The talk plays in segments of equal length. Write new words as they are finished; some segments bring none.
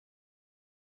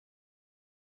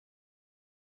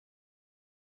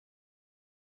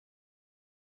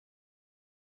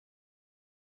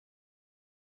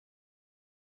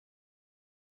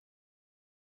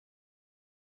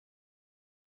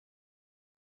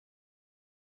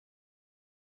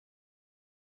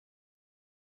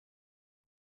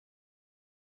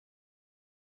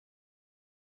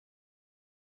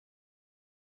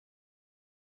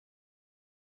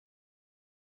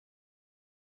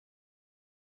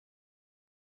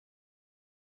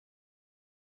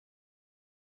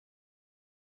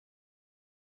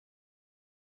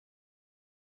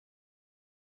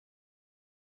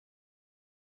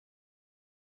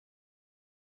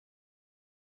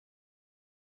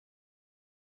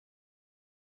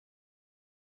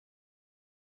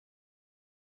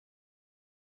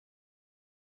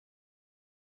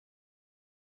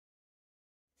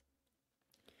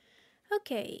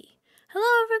Okay.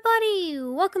 Hello everybody!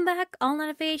 Welcome back. All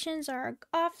notifications are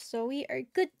off, so we are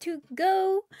good to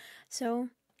go. So,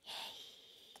 yay.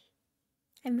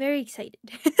 I'm very excited.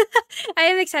 I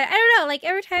am excited. I don't know, like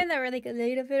every time that we're like a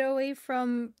little bit away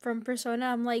from Persona,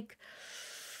 I'm like,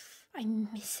 I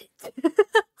miss it.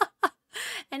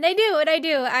 And I do,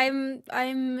 I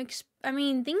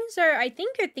mean, I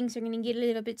think things are gonna get a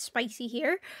little bit spicy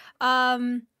here.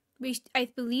 I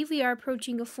believe we are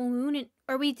approaching a full moon,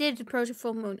 or we did approach a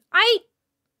full moon.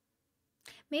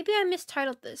 Maybe I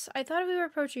mistitled this. I thought we were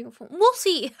approaching a full. We'll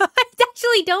see. I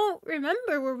actually don't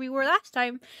remember where we were last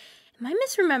time. Am I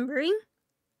misremembering?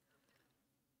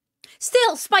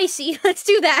 Still spicy. Let's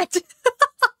do that.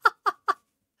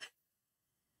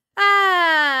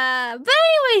 But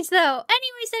anyways, though.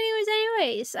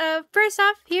 Anyways. First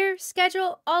off, here,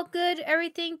 schedule, all good,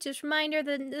 everything. Just reminder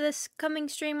that this coming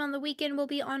stream on the weekend will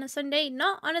be on a Sunday,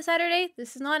 not on a Saturday.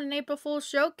 This is not an April Fool's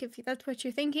joke, if that's what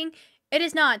you're thinking. It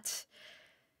is not.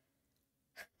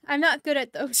 I'm not good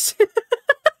at those.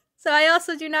 So I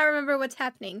also do not remember what's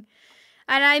happening.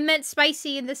 And I meant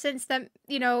spicy in the sense that,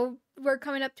 you know, we're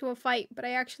coming up to a fight, but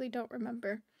I actually don't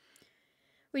remember.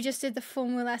 We just did the full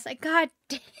moon last night. God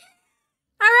damn.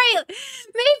 Alright, maybe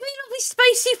it'll be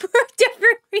spicy for a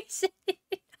different reason.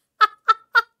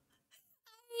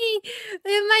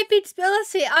 It might be, let's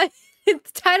see, if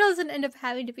the title doesn't end up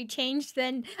having to be changed,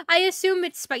 then I assume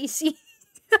it's spicy.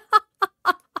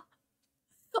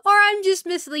 Or I'm just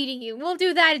misleading you. We'll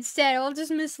do that instead. We'll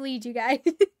just mislead you guys.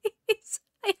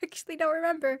 I actually don't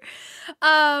remember.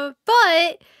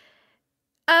 But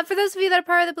for those of you that are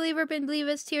part of the Believer and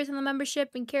Believers tiers in the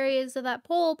membership and carriers of that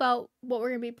poll about what we're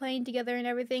going to be playing together and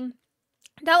everything,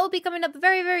 that will be coming up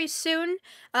very, very soon.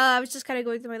 I was just kind of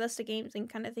going through my list of games and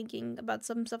kind of thinking about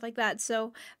some stuff like that.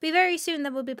 So, be very soon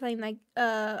that we'll be playing, like,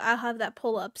 I'll have that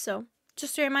poll up. So,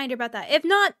 just a reminder about that. If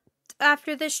not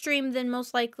after this stream, then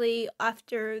most likely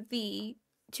after the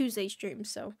Tuesday stream.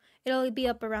 So, it'll be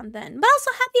up around then. But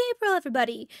also, happy April,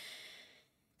 everybody!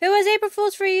 If it was April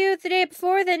Fool's for you the day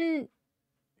before, then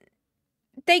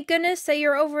thank goodness that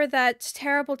you're over that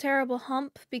terrible, terrible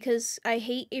hump, because I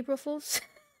hate April Fools.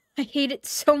 I hate it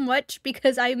so much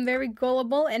because I'm very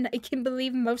gullible and I can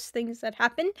believe most things that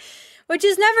happen, which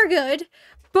is never good,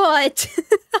 but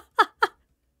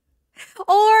or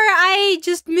I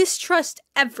just mistrust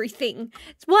everything.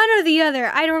 It's one or the other,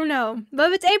 I don't know.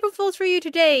 But if it's April Fool's for you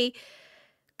today,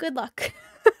 good luck.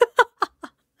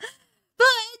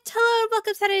 But hello,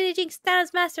 welcome Saturday Jinx,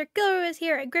 Thanos Master, Killer is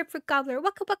here, and Grapefruit Gobbler.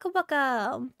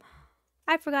 Welcome.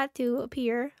 I forgot to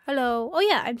appear. Hello. Oh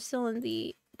yeah, I'm still in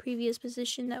the previous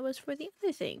position that was for the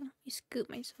other thing. Let me scoot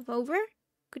myself over.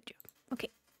 Good job. Okay.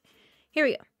 Here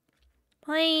we go.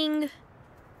 Playing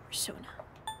Persona.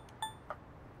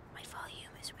 My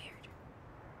volume is weird.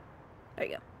 There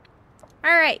we go.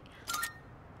 Alright.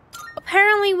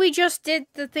 Apparently we just did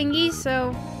the thingy,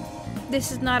 so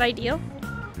this is not ideal.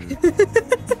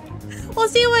 We'll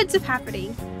see what ends up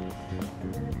happening.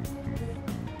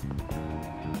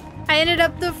 I ended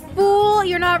up the fool.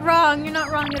 You're not wrong. You're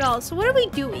not wrong at all. So what are we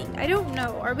doing? I don't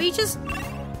know. Are we just...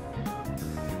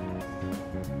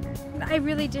 I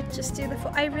really did just do the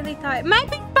fool. I really thought... It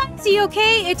might be spicy,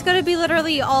 okay? It's gonna be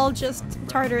literally all just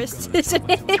Tartarus, isn't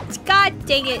it? God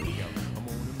dang it.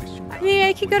 I mean,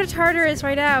 I could go to Tartarus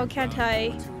right now, can't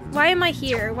I? Why am I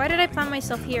here? Why did I plant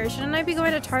myself here? Shouldn't I be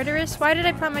going to Tartarus? Why did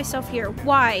I plant myself here?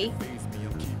 Why?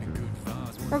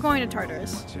 We're going to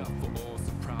Tartarus.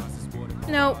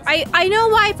 No, I know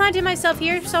why I planted myself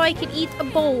here, so I could eat a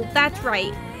bowl. That's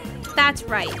right. That's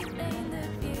right.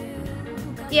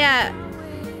 Yeah.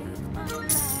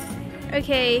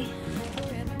 Okay.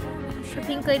 For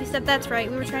Pink Lady Step, that's right.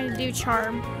 We were trying to do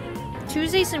charm.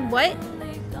 Tuesdays and what?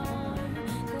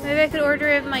 Maybe I could order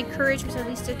if my courage was at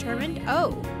least determined.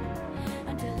 Oh.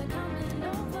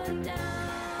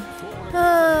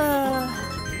 Oh,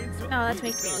 that's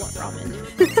making me want ramen.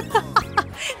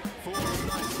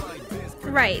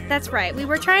 Right, that's right. We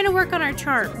were trying to work on our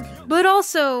charm. But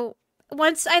also,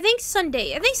 I think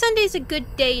Sunday's a good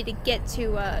day to get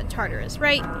to Tartarus,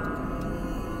 right?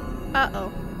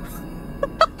 Uh-oh.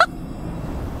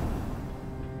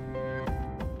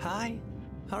 Hi,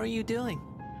 how are you doing?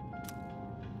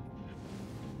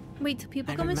 Wait till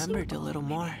people come and see. I remembered a little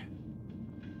more.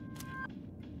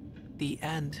 The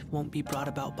end won't be brought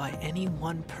about by any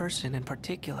one person in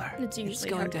particular. It's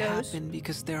going to happen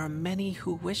because there are many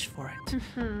who wish for it.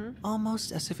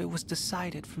 Almost as if it was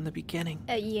decided from the beginning.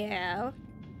 Yeah.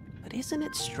 But isn't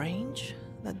it strange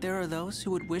that there are those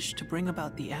who would wish to bring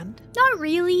about the end? Not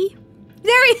really.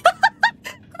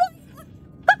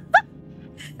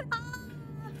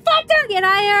 Fatum and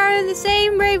I are on the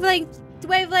same wavelength.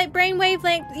 wavelength, brain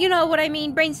wavelength. You know what I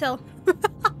mean, brain cell.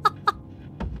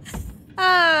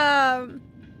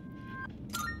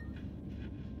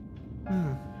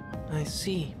 I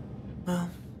see. Well,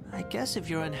 I guess if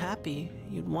you're unhappy,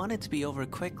 you'd want it to be over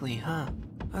quickly, huh?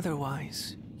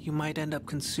 Otherwise, you might end up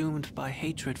consumed by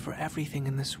hatred for everything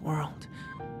in this world.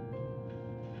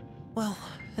 Well,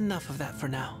 enough of that for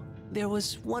now. There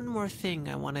was one more thing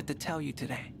I wanted to tell you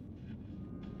today.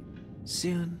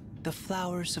 Soon, the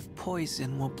flowers of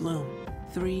poison will bloom.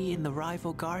 3 in the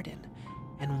rival garden,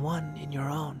 and 1 in your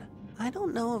own. I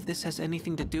don't know if this has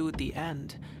anything to do with the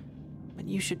end, but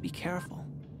you should be careful.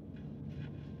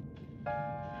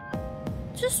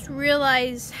 Just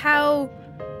realize how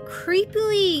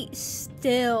creepily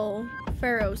still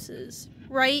Pharos is,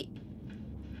 right?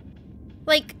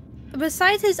 Like,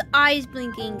 besides his eyes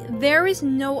blinking, there is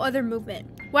no other movement.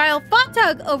 While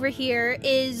Fatum over here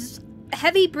is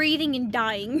heavy breathing and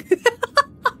dying.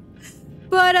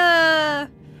 But, yeah,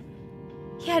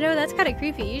 no, that's kind of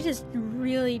creepy. You just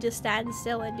really just stand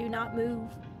still and do not move.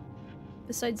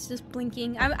 Besides just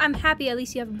blinking. I'm happy at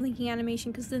least you have a blinking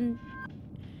animation, because then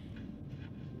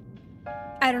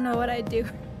I don't know what I'd do.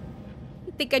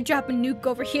 I think I'd drop a nuke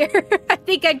over here. I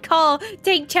think I'd call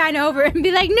Tank Chan over and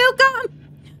be like, nuke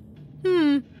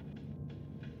him!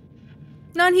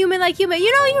 Non-human like human.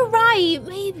 You know, you're right.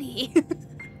 Maybe.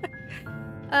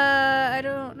 I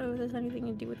don't know if there's anything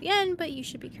to do with the end, but you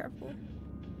should be careful.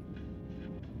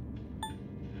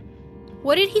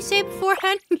 What did he say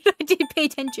beforehand? I didn't pay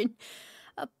attention.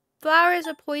 Flowers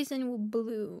of poison will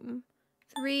bloom.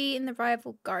 3 in the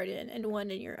rival garden and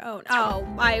 1 in your own. Oh,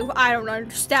 I don't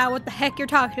understand what the heck you're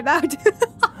talking about.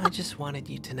 I just wanted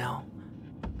you to know.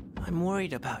 I'm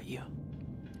worried about you.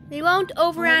 We won't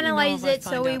overanalyze it,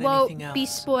 so we won't be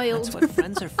spoiled. That's what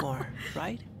friends are for,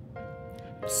 right?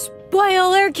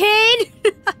 Spoiler, kid!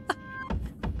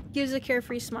 Gives a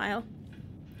carefree smile.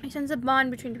 I sense a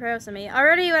bond between Pharos and me.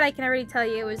 Already, what I can already tell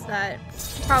you is that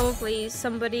probably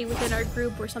somebody within our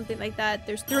group or something like that.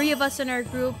 There's 3 of us in our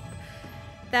group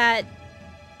that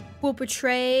will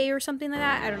betray or something like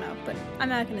that. I don't know, but I'm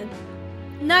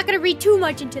not gonna read too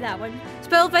much into that one.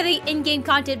 Spoiled by the in-game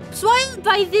content. Spoiled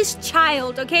by this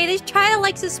child, okay? This child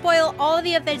likes to spoil all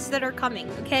the events that are coming,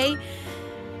 okay?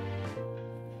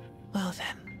 Well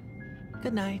then,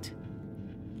 good night.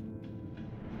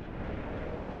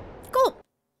 Cool.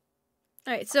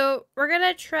 Alright, so we're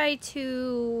gonna try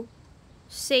to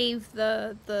save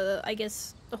the I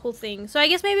guess, the whole thing. So I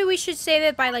guess maybe we should save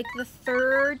it by, like, the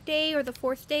 3rd day or the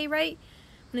 4th day, right?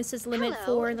 When it says limit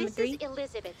 4 and limit 3. This is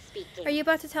Elizabeth speaking. Are you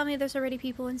about to tell me there's already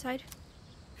people inside?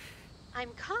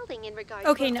 I'm calling in regards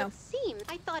okay, to no. what it seems.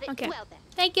 I thought it okay. well then.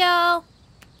 Thank y'all.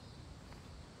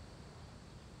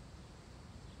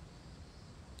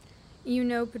 You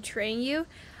know, betraying you.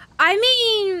 I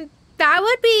mean, that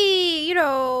would be, you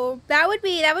know, that would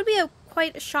be a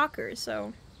quite a shocker,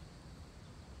 so.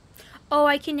 Oh,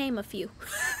 I can name a few.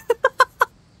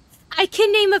 I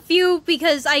can name a few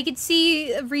because I could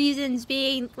see reasons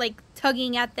being, like,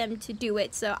 tugging at them to do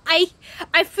it, so I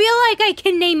feel like I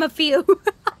can name a few.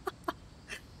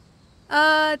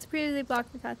 It's previously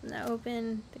blocked the path and now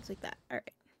open, things like that. Alright.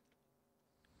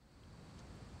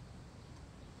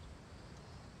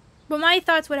 But my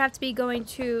thoughts would have to be going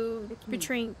to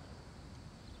betraying.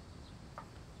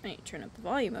 I need to turn up the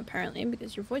volume apparently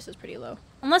because your voice is pretty low.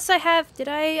 Unless I have. Did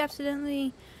I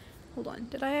accidentally. Hold on.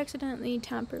 Did I accidentally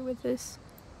tamper with this?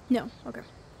 No. Okay.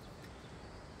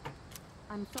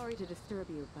 I'm sorry to disturb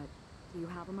you, but do you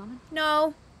have a moment?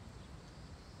 No.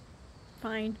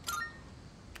 Fine.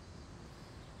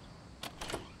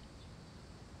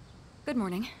 Good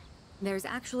morning. There's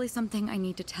actually something I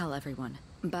need to tell everyone,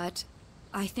 but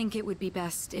I think it would be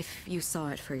best if you saw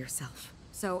it for yourself.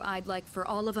 So I'd like for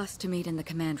all of us to meet in the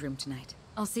command room tonight.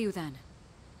 I'll see you then.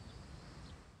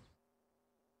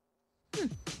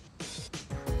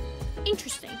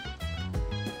 Interesting.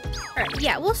 Alright,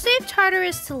 yeah, we'll save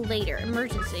Tartarus till later.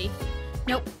 Emergency.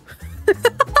 Nope.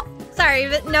 Sorry,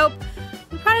 but nope.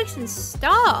 New products in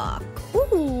stock.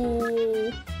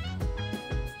 Ooh.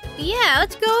 Yeah,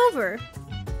 let's go over.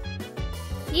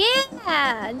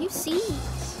 Yeah, new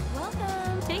seats.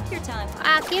 Welcome. Take your time.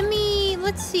 Give me,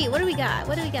 let's see, what do we got?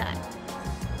 What do we got?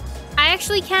 I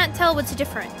actually can't tell what's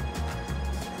different.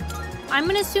 I'm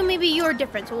gonna assume maybe you're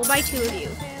different, so we'll buy 2 of you.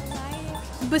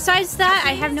 Besides that,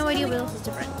 I have no idea what else is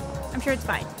different. I'm sure it's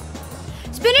fine.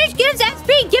 Spinach gives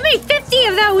XP! Give me 50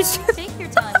 of those! Take your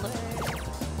time.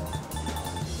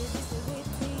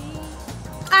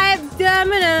 I'm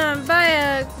gonna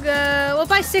buy we'll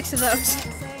buy 6 of those.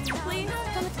 Please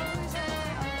come.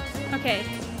 Okay.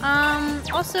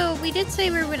 Also, we did say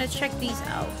we were gonna check these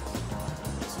out.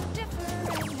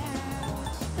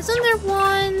 Isn't there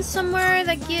one somewhere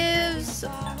that gives...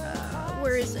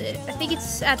 where is it? I think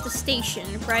it's at the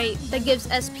station, right? That gives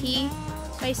SP.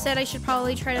 I said I should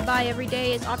probably try to buy every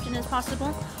day as often as possible.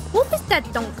 What was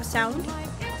that donk sound?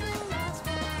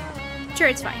 Sure,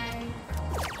 it's fine.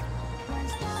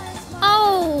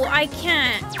 Oh, I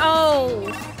can't. Oh.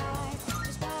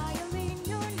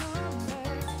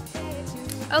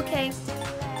 Okay.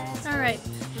 Alright.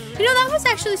 You know, that was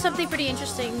actually something pretty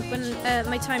interesting when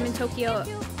my time in Tokyo.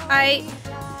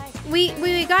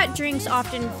 We got drinks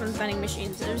often from vending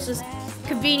machines. It was just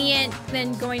convenient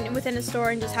than going within a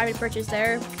store and just having to purchase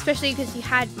there, especially because you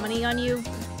had money on you,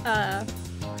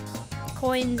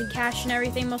 coins and cash and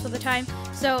everything most of the time.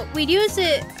 So we'd use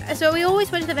it. So we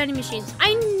always went to the vending machines.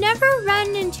 I never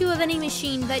ran into a vending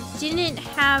machine that didn't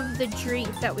have the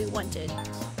drink that we wanted,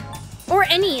 or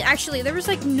any. Actually, there was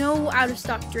like no out of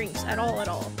stock drinks at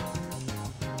all,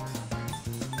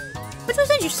 which was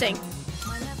interesting.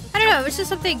 I don't know. It was just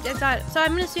something I thought. So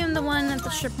I'm gonna assume the one at the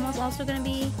strip mall is also gonna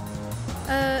be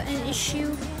an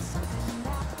issue.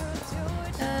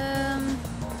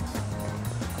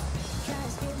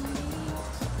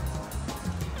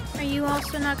 Are you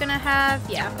also not gonna have?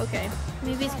 Yeah, okay.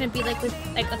 Maybe it's gonna be like with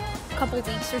like a couple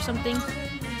weeks or something.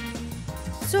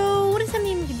 So what does that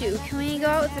mean we can do? Can we go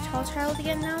out with the tall child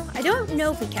again now? I don't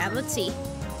know if we can. Let's see.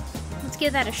 Let's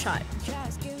give that a shot.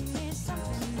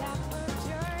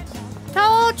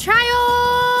 Tall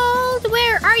child,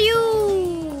 where are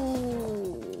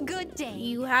you? Good day.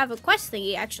 You have a quest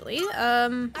thingy, actually. Are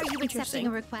you accepting a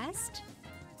request?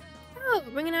 Oh,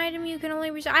 bring an item you can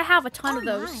only resolve. I have a ton of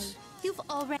those. My. You've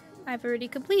already... I've already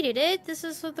completed it. This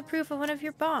is the proof of one of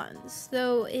your bonds.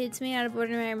 Though it's made out of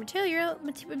ordinary material,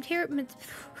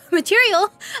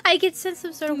 I get sense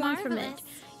some sort of warmth from it.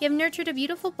 You have nurtured a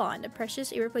beautiful bond, a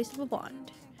precious, irreplaceable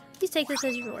bond. Please take this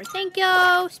as your reward. Thank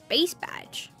you! Space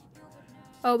badge.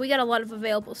 Oh, we got a lot of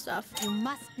available stuff. You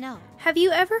must know. Have you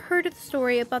ever heard of the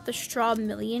story about the straw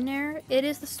millionaire? It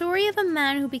is the story of a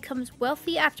man who becomes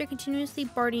wealthy after continuously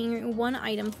bartering one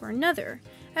item for another.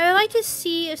 I would like to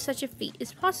see if such a feat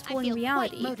is possible in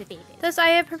reality. Quite motivated. Thus, I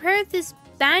have prepared this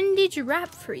bandage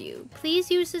wrap for you.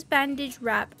 Please use this bandage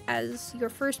wrap as your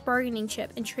first bargaining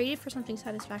chip and trade it for something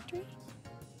satisfactory.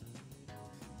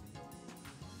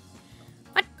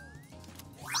 What?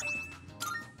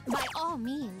 By all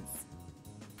means.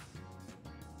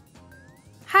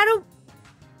 How do...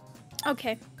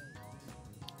 Okay.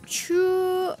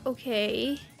 True...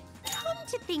 Okay. Come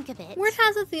to think of it. Word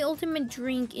has it the ultimate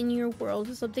drink in your world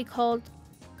is something called...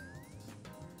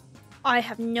 I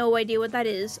have no idea what that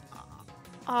is.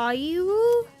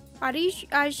 Ayu?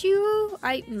 Aju?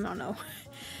 I don't know.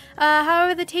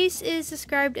 However, the taste is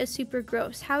described as super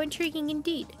gross. How intriguing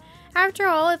indeed. After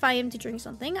all, if I am to drink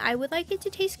something, I would like it to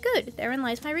taste good. Therein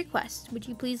lies my request. Would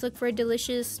you please look for a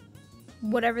delicious...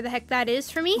 whatever the heck that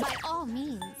is for me? By all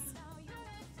means.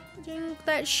 Drink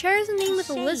that shares a name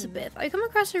with Elizabeth. I come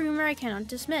across a rumor I cannot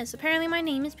dismiss. Apparently my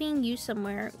name is being used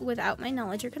somewhere without my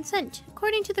knowledge or consent.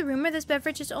 According to the rumor, this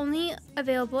beverage is only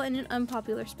available in an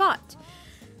unpopular spot.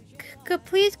 Could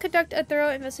please conduct a thorough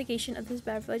investigation of this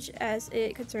beverage as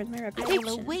it concerns my I reputation.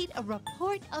 will await a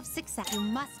report of success. You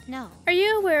must know. Are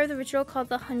you aware of the ritual called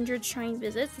the 100 Shrine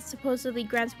Visits that supposedly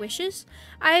grants wishes?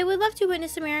 I would love to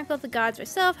witness the miracle of the gods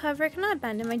myself, however I cannot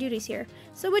abandon my duties here.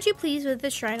 So would you please visit the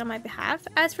shrine on my behalf?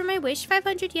 As for my wish,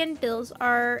 500 yen bills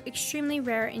are extremely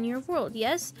rare in your world,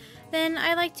 yes? Then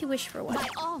I like to wish for one. By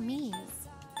all means.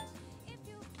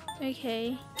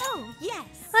 Okay. Oh, yes.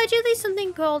 Allegedly,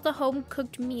 something called a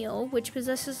home-cooked meal, which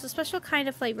possesses a special kind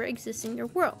of flavor, exists in your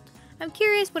world. I'm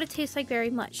curious what it tastes like very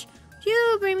much. Do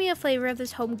you bring me a flavor of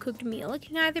this home-cooked meal? It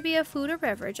can either be a food or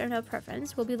beverage. I have no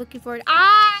preference. We'll be looking for it.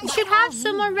 I should have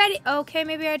some already. Okay,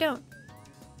 maybe I don't.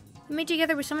 You made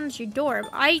together with someone at your door.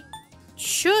 I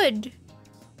should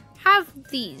have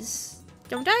these,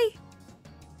 don't I?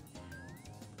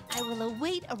 I will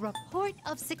await a report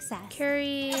of success.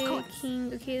 Carry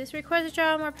King. Okay, this requires a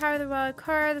draw more power of the wild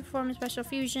card. The form of special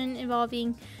fusion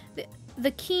involving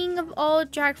the king of all,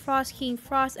 Jack Frost, King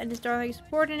Frost, and his darling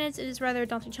subordinates. It is rather a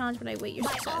daunting challenge, but I await your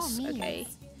success. Okay.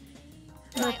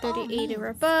 Level 38 or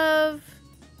above.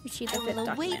 Retrieve the fifth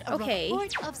document. Okay.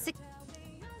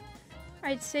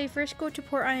 I'd say first go to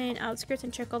Port Island outskirts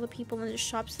and check all the people in the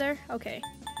shops there. Okay.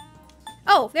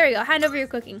 Oh, there you go. Hand over your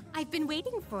cooking. I've been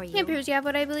waiting for you. Here, Piers, you have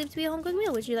what I believe to be a home-cooked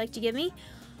meal. Would you like to give me?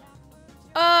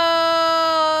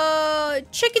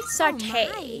 Chicken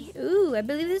satay. Ooh, I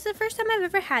believe this is the first time I've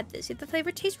ever had this. Yet the flavor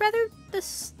tastes rather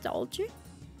nostalgic.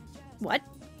 What?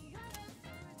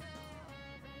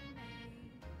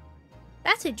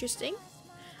 That's interesting.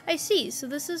 I see. So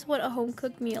this is what a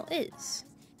home-cooked meal is.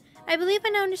 I believe I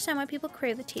now understand why people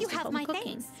crave the taste You of have home my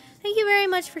cooking. thanks. Thank you very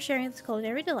much for sharing this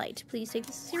culinary delight. Please take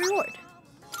this as your reward.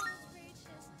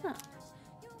 Huh.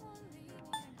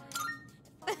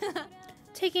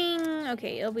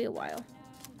 Okay, it'll be a while.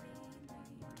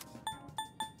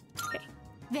 Okay,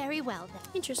 Very well then.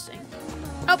 interesting.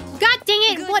 Oh, god dang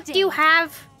it! Good What do day. you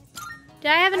have?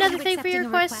 Did I have Are another you thing for your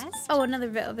accepting a request? request? Oh, another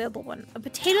available one. A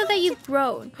potato that you've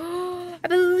grown. I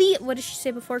believe. What did she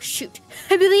say before? Shoot.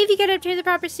 I believe you can obtain the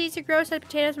proper seeds to grow such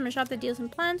potatoes from a shop that deals in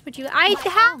plants. Would you? I By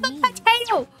have all a means.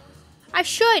 potato. I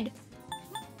should.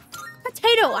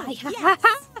 Potato. Oh, I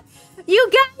yes. You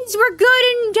guys were good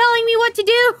in telling me what to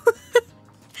do.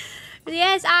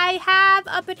 Yes, I have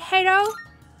a potato.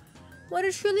 What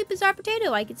a truly bizarre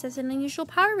potato. I could sense an unusual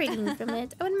power rating from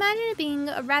it. I would imagine it being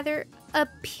a rather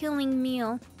appealing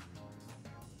meal.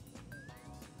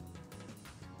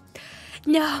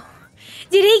 No.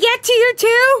 Did he get to you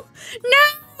too?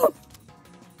 No!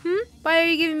 Why are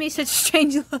you giving me such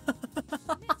strange love?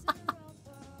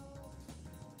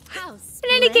 How In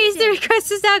any case, the splendid.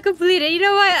 request is now completed. You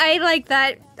know what? I like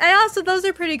that. I also, those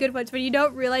are pretty good ones when you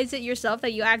don't realize it yourself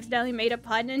that you accidentally made a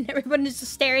pun and everyone is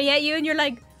just staring at you and you're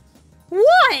like,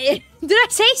 what? Did I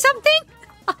say something?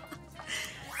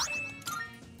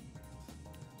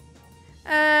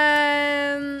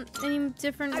 Any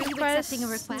different Are you requests? accepting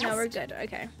a request? No, we're good.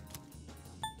 Okay.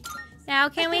 Now,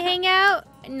 can we hang out?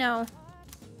 No.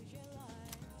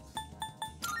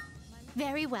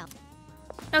 Very well.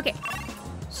 Okay.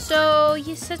 So,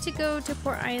 you said to go to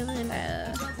Port Island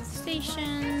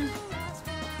station.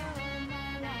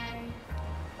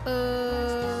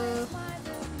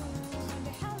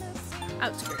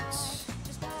 Outskirts.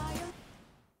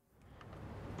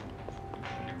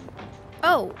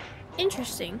 Oh,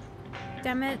 interesting.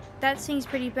 Damn it, that seems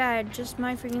pretty bad. Just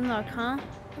my freaking luck, huh?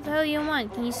 What the hell do you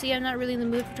want? Can you see I'm not really in the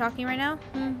mood for talking right now?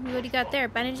 What do you got there?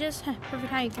 Bandages? Perfect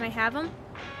timing. Can I have them?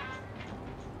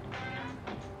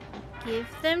 Give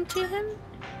them to him?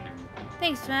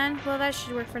 Thanks, man. Well, that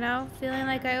should work for now. Feeling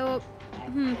like I owe...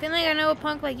 feeling like I know a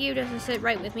punk like you doesn't sit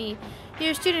right with me.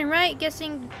 You're a student, right?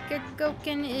 Guessing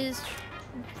Goken is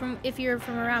from... if you're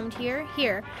from around here.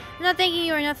 Here. I'm not thanking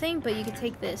you or nothing, but you can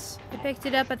take this. I picked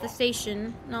it up at the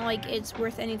station. Not like it's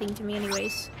worth anything to me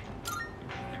anyways.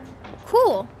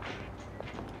 Cool.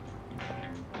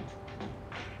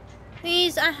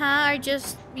 These, are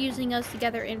just using us to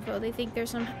gather info. They think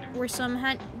we're some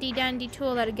handy-dandy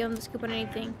tool that'll give them the scoop on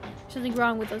anything. There's something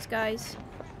wrong with those guys.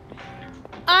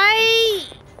 I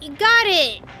got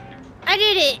it! I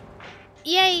did it!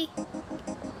 Yay!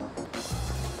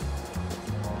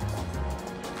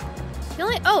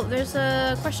 Oh, there's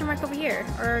a question mark over here.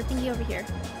 Or thingy over here.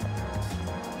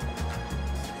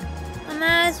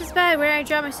 This is bad. Where did I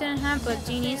drop my student handbook?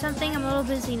 Do you need something? I'm a little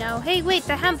busy now. Hey, wait,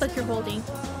 the handbook you're holding.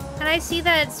 Can I see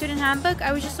that student handbook?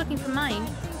 I was just looking for mine.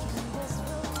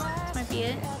 This might be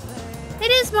it.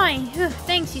 It is mine! Whew,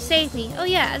 thanks, you saved me. Oh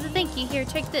yeah, as a thank you, here,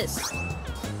 take this.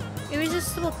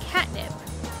 Irresistible catnip.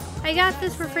 I got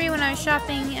this for free when I was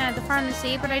shopping at the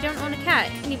pharmacy, but I don't own a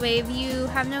cat. Anyway, if you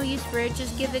have no use for it,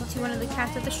 just give it to one of the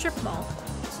cats at the strip mall.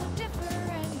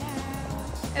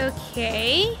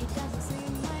 Okay.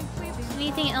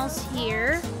 Anything else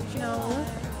here? No.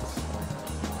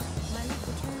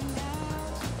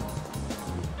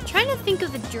 I'm trying to think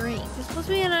of the drink. It's supposed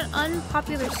to be in an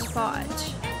unpopular spot.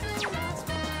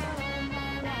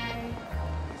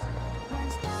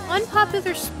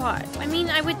 Unpopular spot. I mean,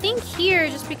 I would think here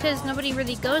just because nobody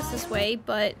really goes this way,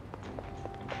 but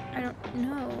I don't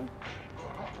know.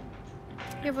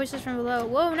 Hear voices from below.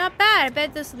 Whoa, not bad. I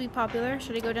bet this will be popular.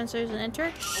 Should I go downstairs and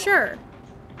enter? Sure.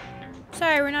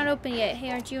 Sorry, we're not open yet.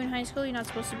 Hey, aren't you in high school? You're not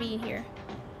supposed to be in here.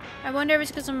 I wonder if it's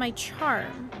because of my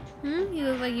charm. You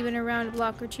look like you've been around a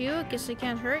block or two. I guess it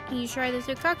can't hurt. Can you try this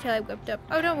new cocktail I whipped up?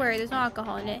 Oh, don't worry. There's no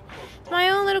alcohol in it. It's my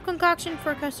own little concoction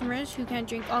for customers who can't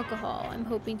drink alcohol. I'm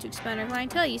hoping to expand our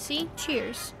clientele, you see?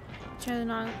 Cheers. Try the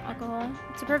non-alcohol.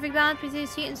 It's a perfect balance between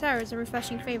sweet and sour. It's a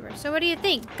refreshing flavor. So what do you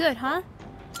think? Good, huh?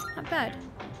 Not bad.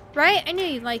 Right? I knew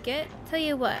you'd like it. Tell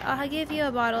you what. I'll give you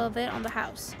a bottle of it on the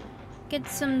house. Get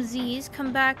some Z's.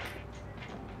 Come back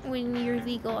when you're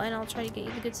legal, and I'll try to get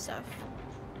you the good stuff.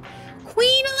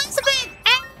 Queen Elizabeth!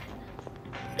 Ah!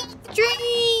 Got the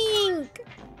drink!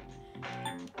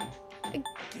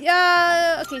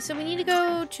 Okay, so we need to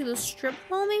go to the strip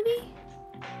mall, maybe?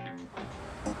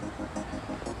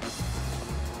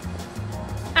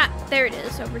 Ah, there it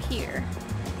is, over here.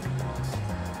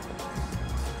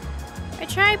 I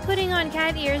tried putting on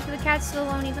cat ears, but the cat still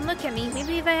won't even look at me.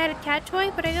 Maybe if I had a cat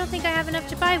toy, but I don't think I have enough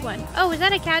to buy one. Oh, is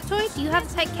that a cat toy? Do you have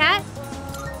a pet cat?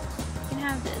 You can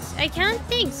have this? I can't.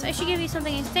 Thanks. I should give you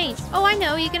something in exchange. Oh, I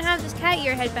know. You can have this cat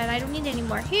ear headband. I don't need it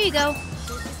anymore. Here you go.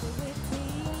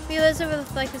 Realize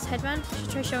with like this headband? I should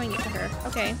try showing it to her.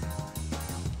 Okay.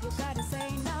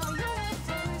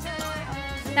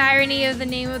 The irony of the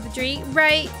name of the drink.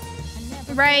 Right.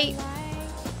 Right.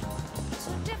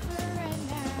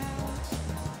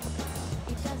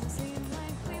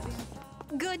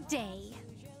 Good day.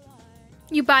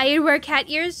 You buy and wear cat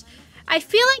ears? I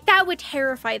feel like that would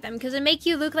terrify them because it make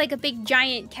you look like a big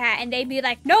giant cat and they'd be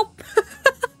like, nope.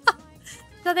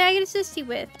 Something I can assist you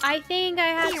with. I think I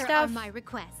have Here stuff. are my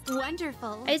requests.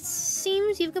 Wonderful. It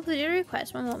seems you've completed a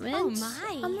request. One moment. Oh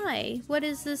my. Oh my. What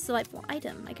is this delightful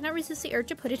item? I cannot resist the urge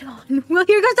to put it on. Well,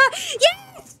 here goes the...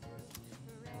 Yes!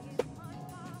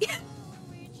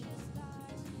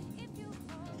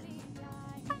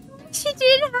 She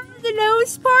didn't have the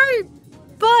nose part,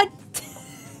 but...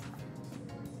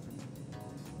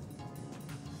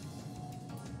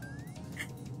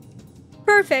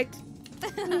 Perfect.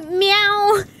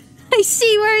 Meow. I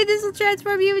see where this will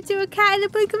transform you into a cat in the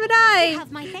blink of an eye. You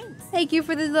have my thanks. Thank you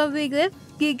for this lovely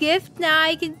gift. Now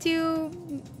I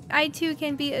too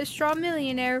can be a straw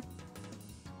millionaire.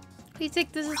 Please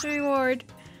take this as a reward.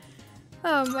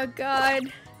 Oh my god.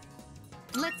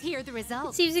 Let's hear the It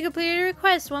results. seems you completed a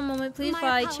request. One moment, please, My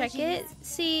while I check it.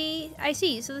 apologies. I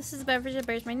see. So this is a beverage that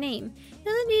bears my name. It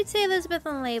does indeed say Elizabeth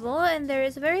on the label, and there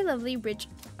is a very lovely, rich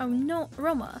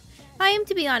aroma. I am,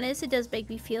 to be honest, it does make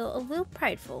me feel a little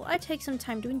prideful. I take some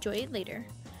time to enjoy it later.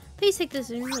 Please take this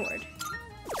as a reward.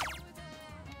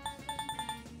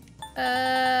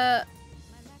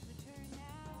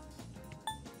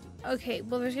 Okay,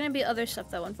 well, there's gonna be other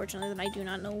stuff, though, unfortunately, that I do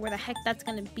not know where the heck that's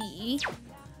gonna be.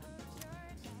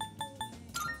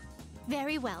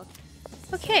 Very well.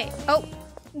 Okay. Oh.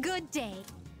 Good day.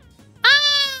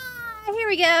 Ah! Here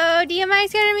we go. DMI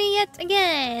scared me yet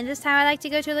again. This time I'd like to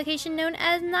go to a location known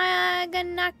as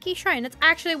Naganaki Shrine. That's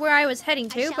actually where I was heading I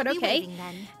to, shall but be okay. waiting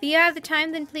then. If you have the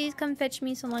time, then please come fetch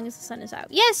me so long as the sun is out.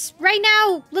 Yes! Right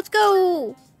now! Let's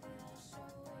go!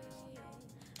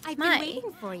 I've My. been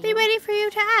waiting for you. Be waiting for you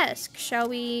to ask. Shall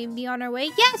we be on our way?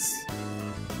 Yes!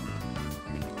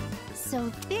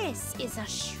 So this is a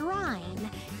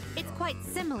shrine. It's quite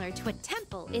similar to a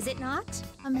temple, is it not?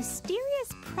 A mysterious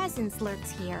presence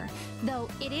lurks here, though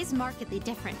it is markedly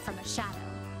different from a shadow.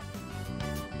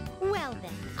 Well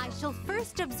then, I shall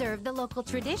first observe the local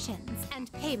traditions and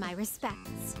pay my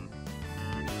respects.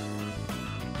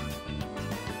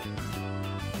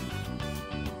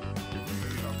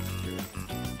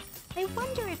 I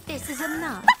wonder if this is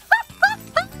enough.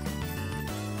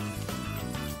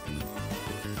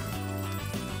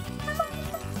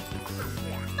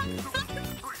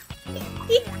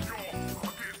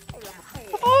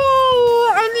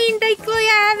 Oh, I mean, thankfully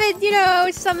I haven't, you know,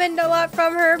 summoned a lot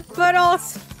from her, but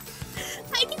also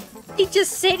I can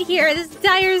just sit here this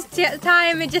entire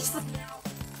time and just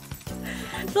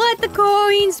let the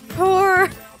coins pour.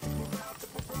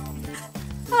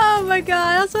 Oh my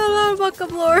god, that's a lot of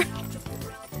welcome lore.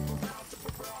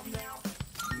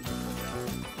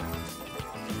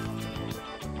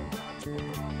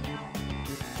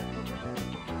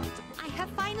 I have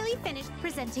finally finished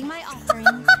presenting my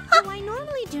offerings. Though I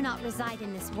normally do not reside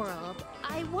in this world,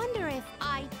 I wonder if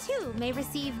I too may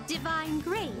receive divine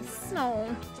grace.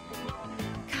 No.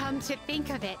 Come to think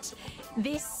of it,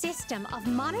 this system of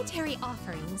monetary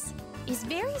offerings is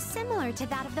very similar to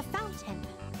that of the fountain.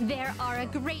 There are a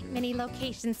great many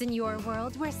locations in your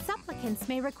world where supplicants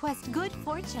may request good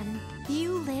fortune.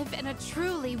 You live in a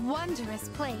truly wondrous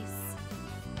place.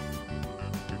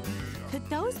 Could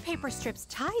those paper strips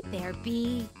tied there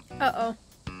be... Uh-oh.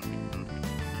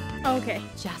 Okay.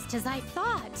 Just as I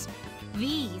thought.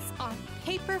 These are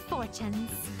paper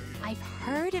fortunes. I've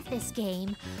heard of this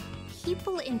game.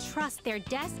 People entrust their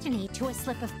destiny to a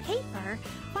slip of paper,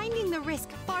 finding the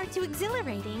risk far too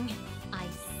exhilarating. I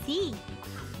see.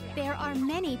 There are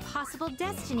many possible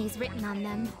destinies written on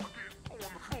them.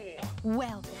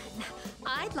 Well then,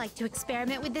 I'd like to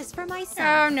experiment with this for myself.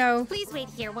 Oh no. Please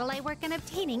wait here while I work on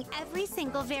obtaining every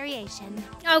single variation.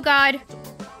 Oh god.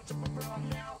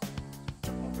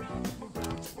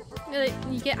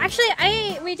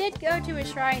 Actually, we did go to a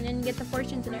shrine and get the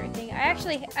fortunes and everything.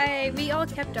 We all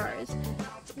kept ours.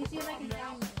 Let me see if I can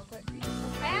find it real quick.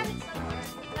 I have it somewhere.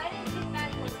 I didn't get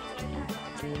that fortune,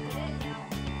 so I didn't have to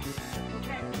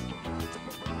find it.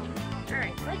 Okay.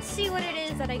 Alright, let's see what it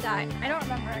is that I got. I don't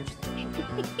remember actually.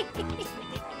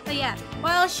 But yeah,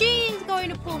 while she's going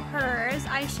to pull hers,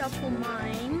 I shall pull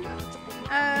mine.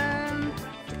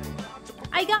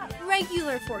 I got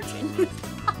regular fortune.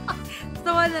 It's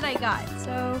the one that I got.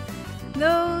 So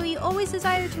Though you always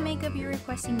desire to make up your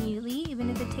request immediately,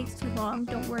 even if it takes too long,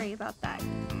 don't worry about that.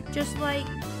 Just like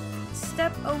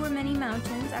step over many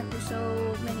mountains after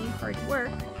so many hard work,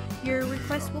 your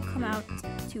request will come out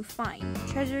to fine.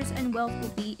 Treasures and wealth will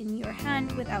be in your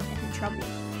hand without any trouble.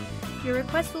 Your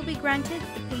request will be granted,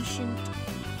 the patient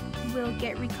will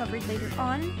get recovered later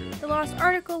on. The lost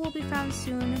article will be found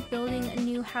soon. Building a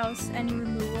new house and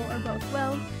removal are both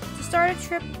well. To start a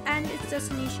trip and its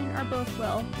destination are both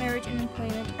well. Marriage and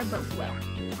employment are both well.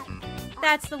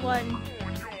 That's the one.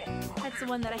 That's the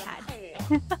one that I had.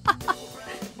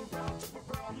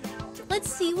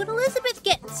 Let's see what Elizabeth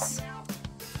gets.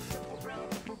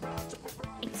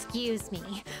 Excuse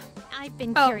me. I've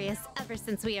been curious ever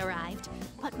since we arrived.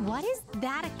 But what is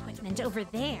that equipment over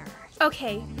there?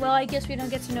 Okay, well, I guess we don't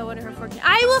get to know what her fortune.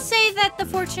 I will say that the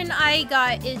fortune I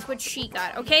got is what she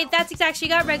got, okay? That's exact. She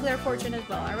got regular fortune as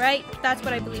well, alright? That's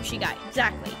what I believe she got.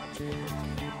 Exactly.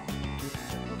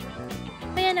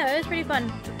 But yeah, no, it was pretty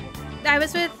fun. I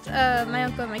was with my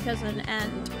uncle and my cousin,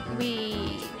 and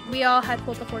we all had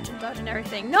pulled the fortunes out and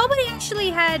everything. Nobody actually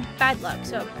had bad luck,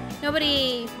 so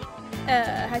nobody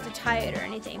had to tie it or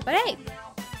anything. But hey,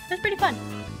 it was pretty fun.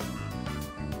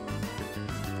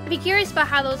 I'd be curious about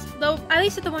how those, though, at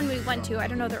least at the one we went to, I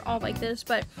don't know they're all like this,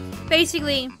 but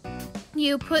basically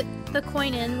you put the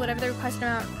coin in, whatever the request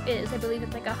amount is. I believe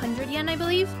it's like 100 yen, I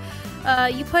believe.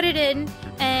 You put it in,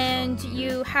 and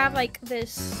you have like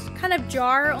this kind of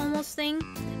jar almost thing,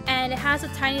 and it has a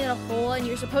tiny little hole, and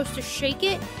you're supposed to shake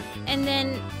it, and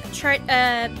then try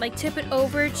like tip it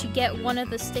over to get one of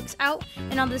the sticks out.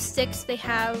 And on the sticks they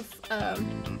have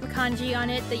the kanji on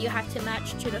it that you have to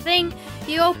match to the thing.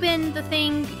 You open the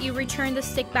thing, you return the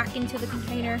stick back into the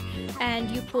container, and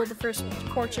you pull the first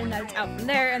fortune that's out from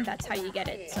there, and that's how you get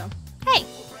it. So hey.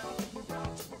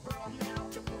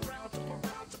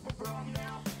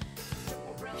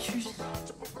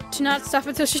 To not stop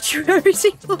until she drew every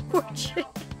single fortune.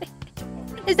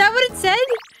 Is that what it said?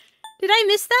 Did I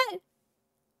miss that?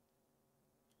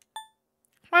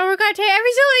 Oh, we're gonna take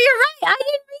every single. You're right. I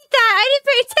didn't read that. I didn't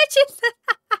pay attention.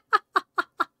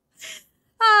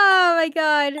 Oh my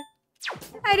god.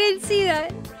 I didn't see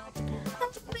that.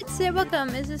 It's welcome.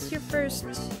 Is this your first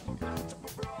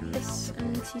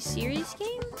SMT series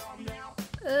game?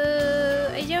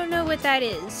 I don't know what that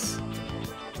is.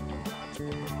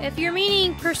 If you're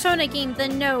meaning Persona game,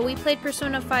 then no. We played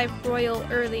Persona 5 Royal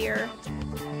earlier,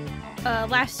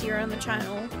 last year on the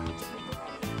channel.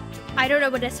 I don't know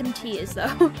what SMT is,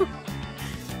 though.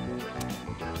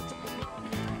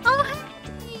 Oh,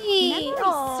 hey! Memory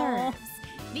serves.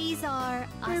 These are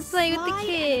We're playing with the Sly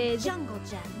kid. and Jungle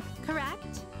Gem,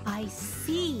 correct? I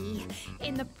see.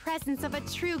 In the presence of a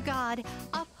true god,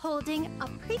 upholding a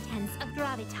pretense of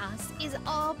gravitas is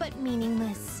all but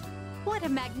meaningless. What a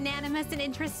magnanimous and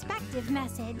introspective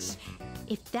message.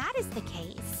 If that is the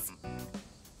case...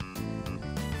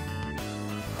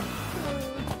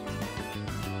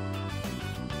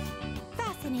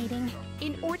 Fascinating.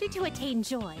 In order to attain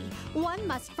joy, one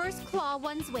must first claw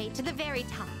one's way to the very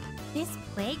top. This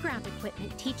playground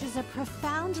equipment teaches a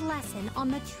profound lesson on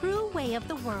the true way of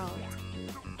the world.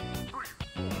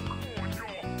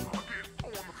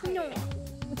 No.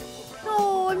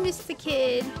 Oh, I missed the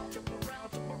kid.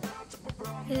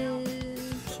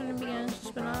 Shouldn't begin to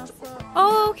spin off.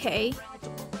 Oh, okay.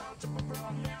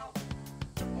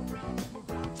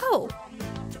 Oh,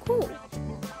 cool.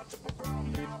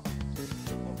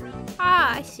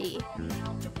 Ah, I see.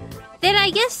 Then I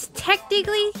guess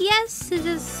technically, yes, this is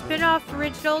a spin-off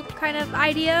original kind of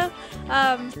idea.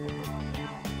 I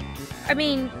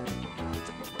mean,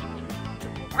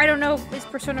 I don't know, is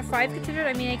Persona 5 considered?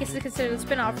 I mean, I guess it's considered a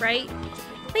spin-off, right?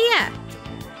 But yeah.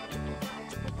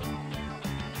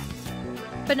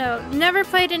 But no, never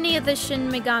played any of the Shin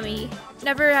Megami.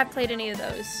 Never have played any of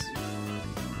those.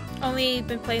 Only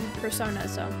been playing Persona,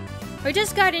 so. We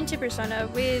just got into Persona.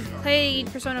 We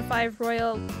played Persona 5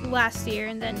 Royal last year,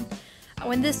 and then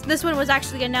when this one was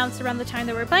actually announced around the time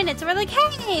that we were playing it, so we're like,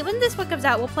 hey, when this one comes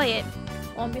out, we'll play it.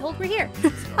 Lo and behold, we're here.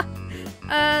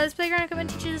 This playground equipment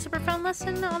teaches us a profound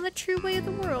lesson on the true way of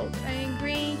the world. I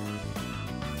agree.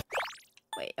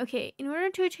 Wait, okay. In order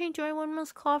to attain joy, one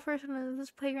must claw first on this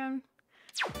playground.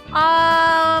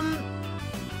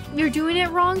 You're doing it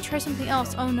wrong? Try something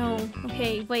else. Oh no.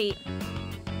 Okay, wait.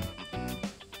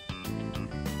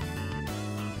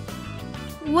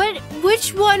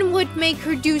 Which one would make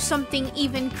her do something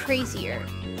even crazier?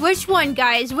 Which one,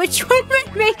 guys? Which one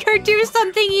would make her do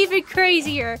something even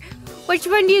crazier? Which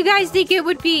one do you guys think it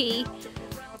would be?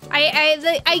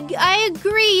 I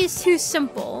agree it's too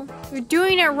simple. You're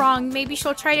doing it wrong. Maybe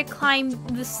she'll try to climb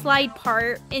the slide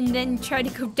part and then try to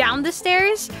go down the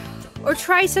stairs. Or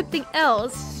try something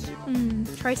else.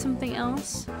 Try something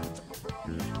else.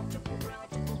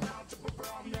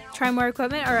 Try more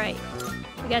equipment? Alright.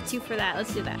 We got 2 for that.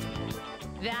 Let's do that.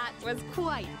 That was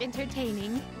quite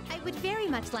entertaining. I would very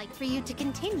much like for you to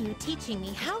continue teaching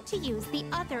me how to use the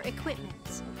other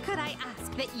equipment. Could I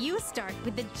ask that you start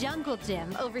with the jungle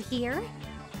gym over here?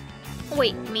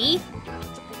 Wait, me?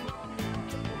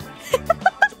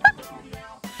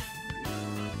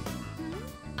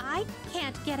 I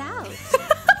can't get out.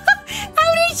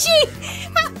 How did she?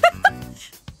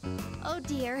 Oh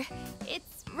dear,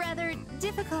 it's rather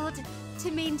difficult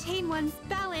to maintain one's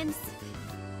balance.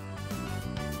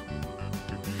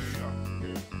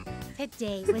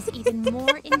 Today was even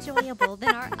more enjoyable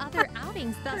than our other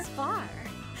outings thus far.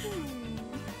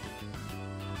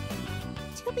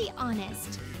 To be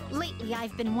honest, lately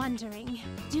I've been wondering,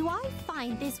 do I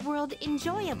find this world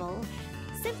enjoyable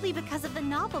simply because of the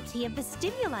novelty of the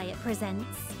stimuli it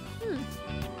presents?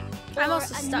 I'm Or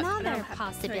also stuck. I don't another have-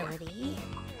 possibility.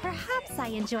 Perhaps I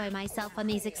enjoy myself on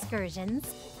these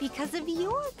excursions because of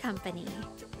your company.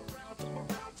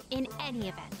 In any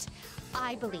event,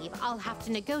 I believe I'll have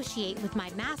to negotiate with my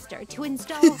master to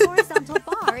install a horizontal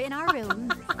bar in our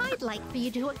room. I'd like for you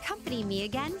to accompany me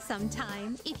again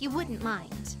sometime, if you wouldn't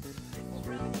mind.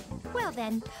 Well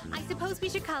then, I suppose we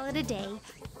should call it a day.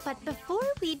 But before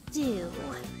we do,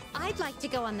 I'd like to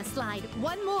go on the slide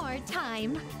one more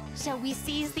time. Shall we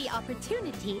seize the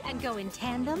opportunity and go in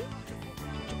tandem?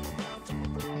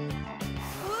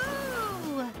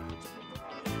 Woo!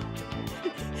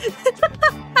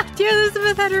 After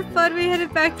Elizabeth had her fun, we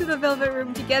headed back to the Velvet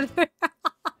Room together.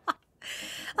 Oh,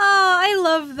 I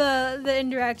love the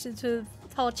interactions with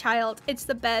Tall Child. It's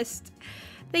the best.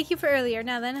 Thank you for earlier.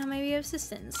 Now then, how may we have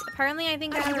assistance? Apparently, I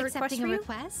think I Are have you a request accepting for a you.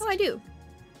 request? Oh, I do.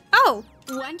 Oh!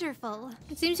 Wonderful.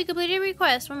 It seems you completed a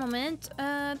request. One moment.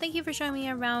 Thank you for showing me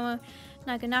around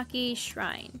Naganaki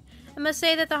Shrine. I must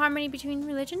say that the harmony between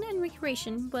religion and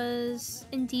recreation was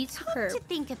indeed superb. To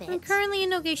think of I'm it. currently in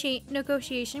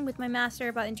negotiation with my master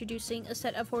about introducing a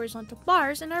set of horizontal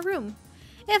bars in our room.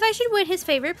 If I should win his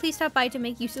favor, please stop by to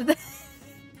make use of them.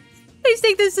 Please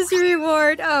take this as a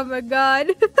reward. Oh my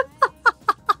god.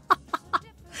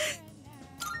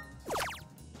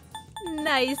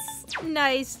 Nice.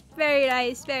 Nice. Very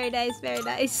nice. Very nice. Very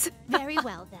nice. Very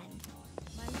well then.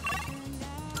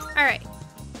 Alright.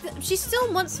 She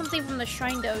still wants something from the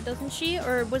shrine though, doesn't she?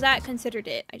 Or was that considered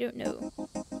it? I don't know.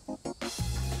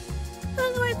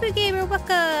 Hello, Waifu Gamer.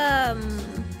 Welcome.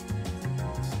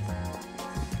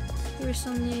 You were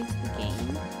so new to the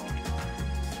game.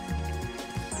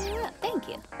 Yeah, thank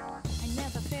you.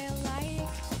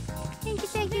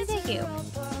 Thank you.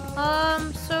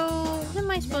 So what am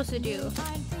I supposed to do?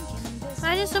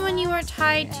 Imagine someone you are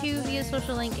tied to via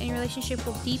social link and your relationship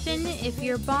will deepen. If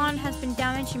your bond has been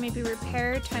damaged, it may be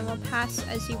repaired. Time will pass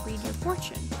as you read your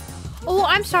fortune. Oh,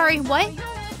 I'm sorry, what?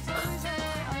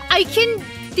 I can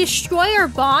destroy our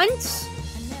bonds?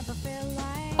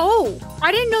 Oh,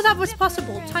 I didn't know that was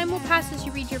possible. Time will pass as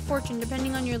you read your fortune.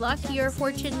 Depending on your luck, your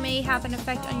fortune may have an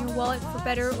effect on your wallet for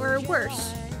better or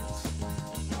worse.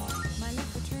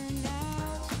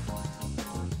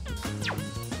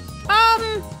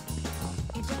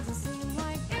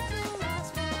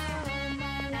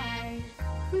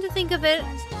 Come to think of it,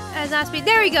 as asked me.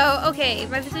 There we go. Okay,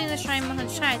 by visiting the shrine,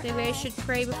 maybe I should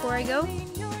pray before I go.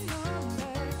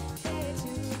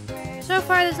 So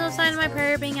far, there's no sign of my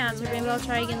prayer being answered. Maybe I'll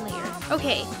try again later.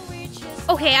 Okay.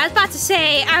 Okay, I was about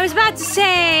to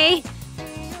say.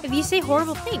 If you say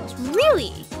horrible things,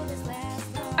 really?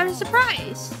 I'm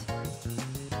surprised.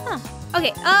 Huh.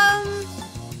 Okay.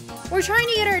 We're trying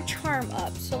to get our charm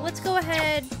up, so let's go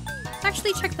ahead.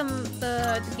 Actually, check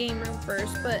the game room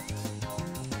first, but.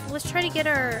 Let's try to get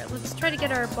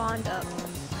our bond up.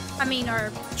 I mean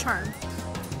our charm.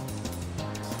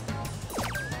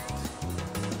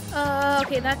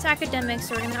 Okay, that's academic,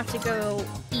 so we're gonna have to go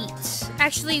eat.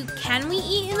 Actually, can we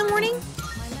eat in the morning?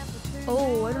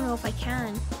 Oh, I don't know if I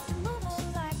can.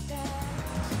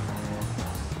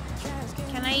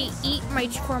 Can I eat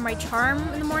for my charm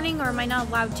in the morning, or am I not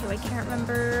allowed to? I can't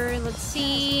remember. Let's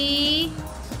see.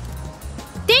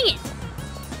 Dang it!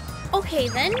 Okay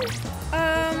then.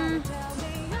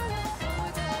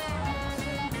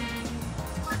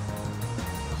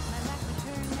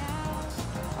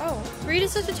 Oh, Reed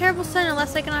is such a terrible son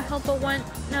unless I cannot help but want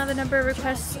now the number of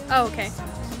requests. Oh, okay.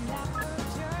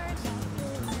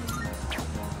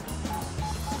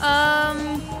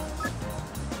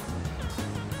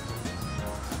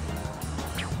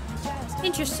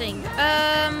 Interesting.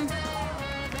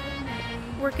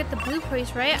 Work at the Blue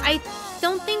Place, right? I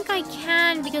don't think I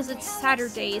can because it's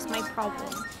Saturday is my problem.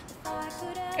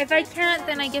 If I can't,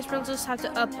 then I guess we'll just have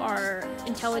to up our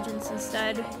intelligence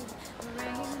instead.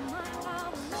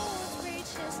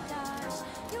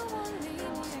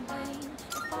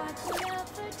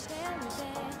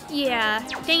 Yeah,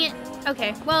 dang it.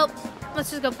 Okay, well, let's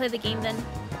just go play the game then.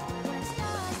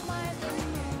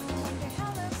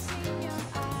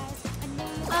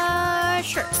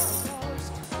 Sure.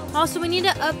 Also, we need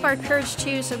to up our courage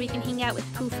too so we can hang out with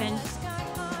Poofin.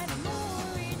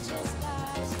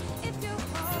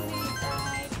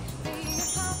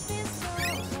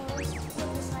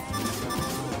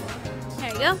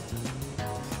 There you go.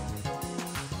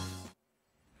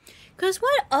 Because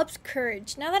what ups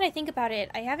courage? Now that I think about it,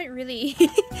 I haven't really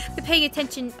been paying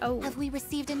attention. Oh. Have we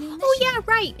received a new mission? Oh yeah,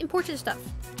 right. Important stuff.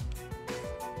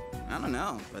 I don't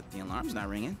know, but the alarm's not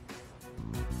ringing.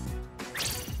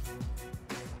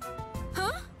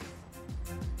 Huh?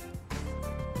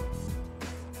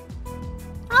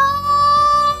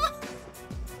 Oh!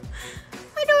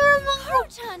 I don't remember.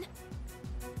 Koro-chan!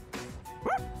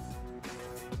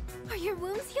 Are your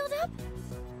wounds healed up?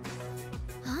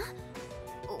 Huh?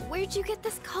 Where'd you get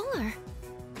this collar?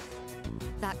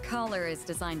 That collar is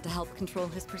designed to help control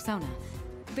his persona.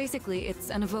 Basically, it's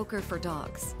an evoker for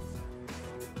dogs.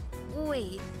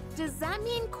 Wait, does that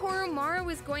mean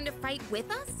Koromaru is going to fight with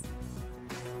us?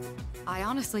 I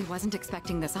honestly wasn't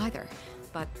expecting this either,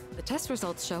 but the test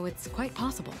results show it's quite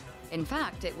possible. In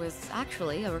fact, it was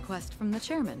actually a request from the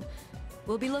chairman.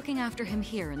 We'll be looking after him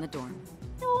here in the dorm.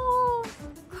 Oh,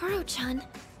 Koro-chan,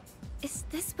 is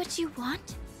this what you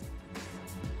want?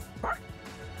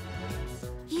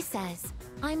 He says,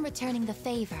 I'm returning the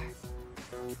favor.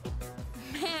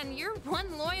 Man, you're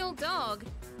one loyal dog.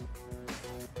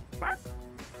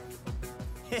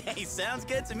 Hey, sounds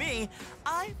good to me.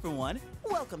 I, for one,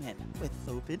 welcome him with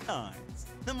open arms.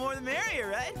 The more the merrier,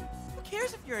 right? Who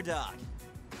cares if you're a dog?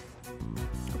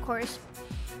 Of course.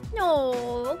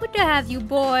 No, good to have you,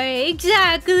 boy.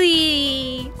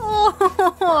 Exactly.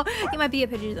 Oh, you might be a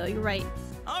pigeon though. You're right.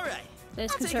 All right.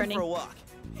 That's I'll take him concerning. for a walk.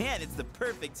 And it's the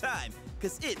perfect time,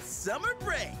 because it's summer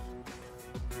break.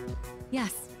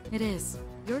 Yes, it is.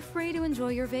 You're free to enjoy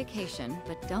your vacation,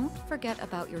 but don't forget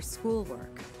about your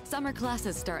schoolwork. Summer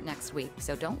classes start next week,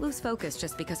 so don't lose focus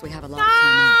just because we have a lot of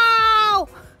time off.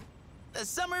 No!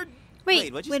 Summer...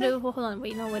 Wait, what'd you wait, say? hold on.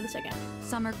 Wait, no, wait a second.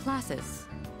 Summer classes.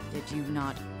 Did you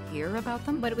not hear about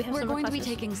them? Why do we have We're summer going to be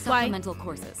classes? taking Why? supplemental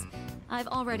courses. I've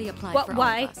already applied What- for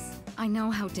why? all of us. I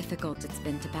know how difficult it's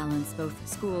been to balance both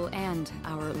school and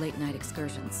our late-night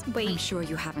excursions. Wait. I'm sure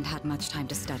you haven't had much time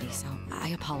to study, so I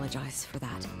apologize for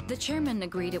that. The chairman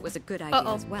agreed it was a good idea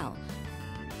as well.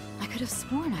 I could have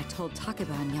sworn I told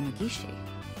Takeba and Yamagishi.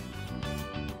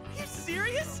 You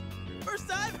serious? First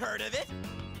I've heard of it.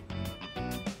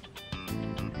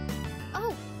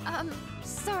 Oh,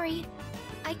 sorry.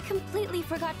 I completely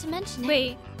forgot to mention it.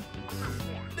 Wait,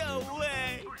 No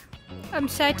way. I'm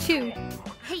sad too.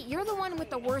 Hey, you're the one with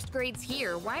the worst grades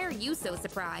here. Why are you so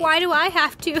surprised? Why do I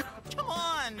have to? Come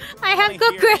on. I have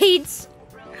good hear it. grades.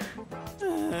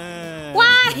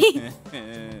 Why?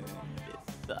 It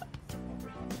sucks.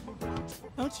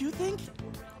 Don't you think?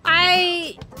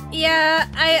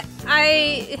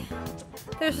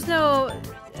 There's no,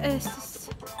 it's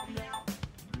just,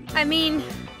 I mean,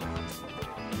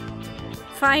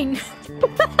 fine.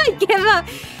 I give up.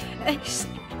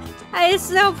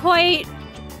 It's no point.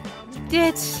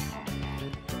 It's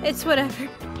whatever.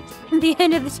 At the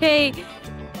end of the day,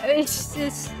 it's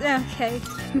okay.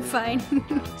 Fine.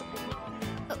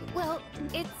 Well,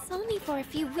 it's only for a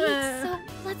few weeks, so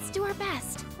let's do our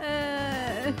best.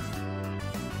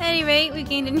 Anyway, we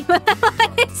gained a new ally.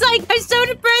 It's like, I'm so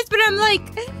depressed, but I'm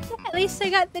like, at least I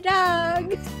got the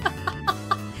dog.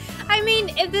 I mean,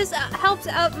 if this helps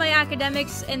out my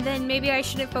academics, and then maybe I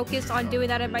shouldn't focus on doing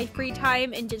that in my free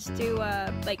time and just do,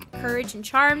 like, courage and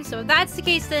charm. So if that's the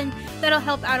case, then that'll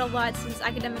help out a lot, since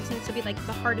academics seems to be, like,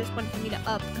 the hardest one for me to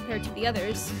up compared to the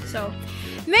others. So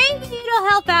maybe it'll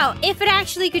help out if it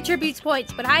actually contributes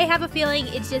points, but I have a feeling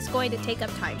it's just going to take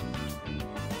up time.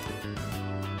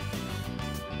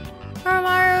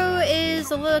 Koromaru is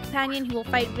a loyal companion who will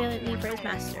fight valiantly for his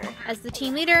master. As the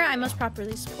team leader, I must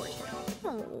properly support him.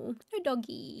 Oh, the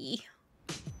doggy.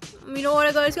 We don't want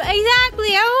to go to school.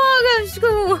 Exactly, I want to go to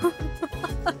school.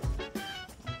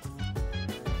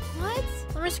 What?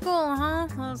 Summer school, huh?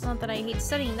 Well, it's not that I hate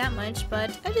studying that much,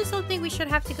 but I just don't think we should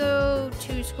have to go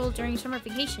to school during summer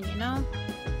vacation, you know?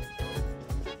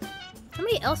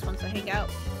 Somebody else wants to hang out.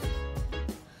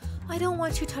 I don't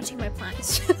want you touching my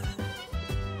plants.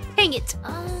 Dang it.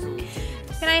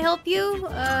 Can I help you?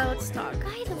 Let's talk.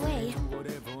 By the way,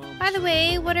 By the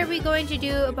way, what are we going to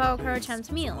do about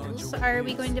Karo-chan's meals? Are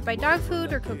we going to buy dog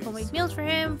food or cook homemade meals for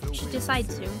him? We should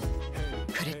decide soon.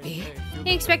 Could it be? We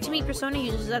expect to meet Persona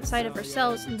users outside of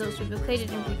ourselves and those we've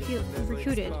located and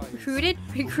recruited.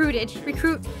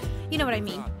 You know what I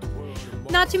mean.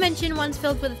 Not to mention ones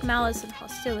filled with malice and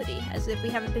hostility, as if we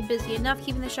haven't been busy enough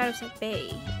keeping the shadows at bay.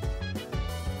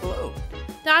 Whoa.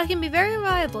 Dogs can be very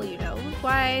reliable, you know.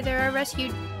 Why, there are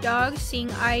rescue dogs,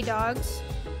 seeing eye dogs,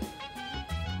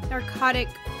 narcotic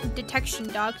detection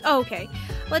dogs. Oh, okay.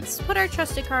 Let's put our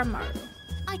trust in Karamaru.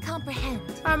 I comprehend.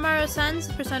 Karamaru-san's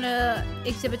persona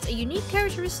exhibits a unique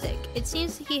characteristic. It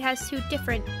seems he has 2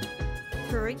 different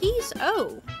kurigis?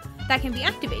 Oh, that can be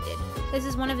activated. This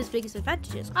is one of his biggest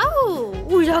advantages. Oh,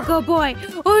 who's a good boy?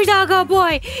 Who's a good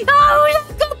boy? Oh, who's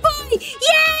a good boy?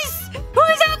 Yes!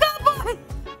 Who's a good boy?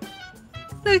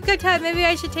 Look, good time. Maybe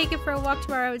I should take it for a walk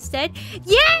tomorrow instead.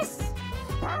 Yes!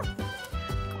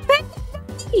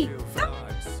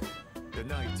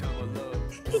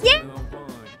 Yeah.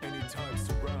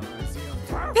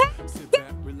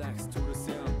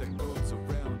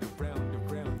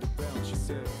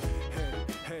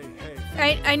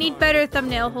 I need better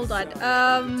thumbnail. Hold on.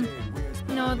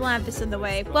 No, the lamp is in the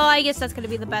way. Well, I guess that's gonna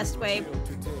be the best way.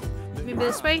 Maybe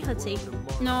this way? Let's see.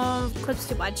 No, clip's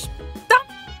too much.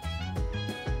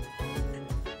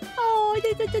 Oh,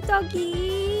 the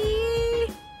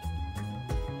doggy.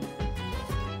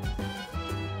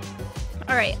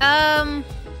 Alright,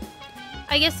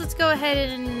 I guess let's go ahead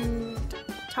and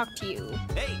talk to you.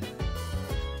 Hey!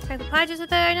 Check the pledges with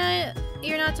that.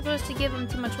 You're not supposed to give them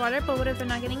too much water, but what if they're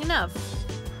not getting enough?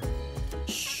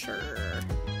 Sure.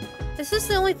 This is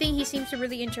the only thing he seems to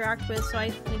really interact with, so I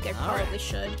think I probably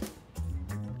should.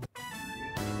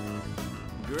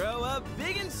 Grow up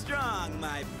big and strong,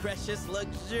 my precious,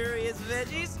 luxurious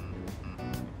veggies.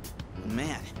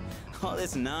 Man, all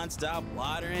this non-stop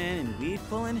watering and weed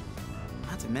pulling,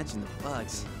 not to mention the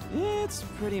bugs, it's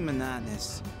pretty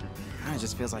monotonous. Kinda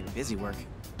just feels like busy work.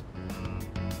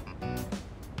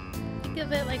 Think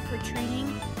of it like we're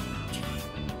training.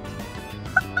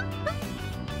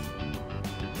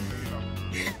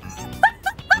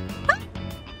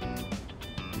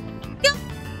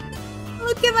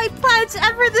 Look at my plants,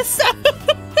 ever the same.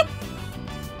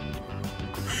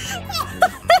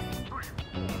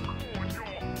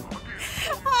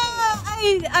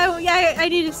 I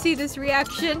need to see this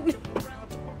reaction.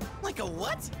 Like a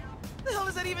what? The hell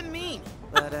does that even mean?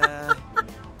 But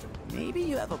maybe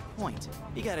you have a point.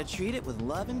 You gotta treat it with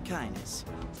love and kindness.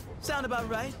 Sound about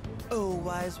right? Oh,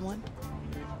 wise one.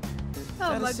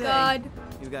 Oh my god.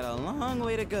 You've got a long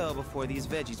way to go before these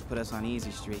veggies put us on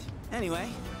easy street. Anyway,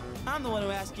 I'm the one who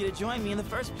asked you to join me in the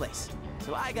first place,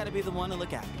 so I gotta be the one to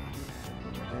look after you.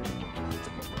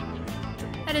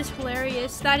 That is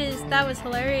hilarious. That was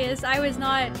hilarious. I was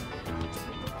not.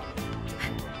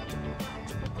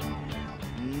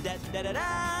 Da da da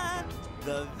da!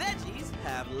 The veggies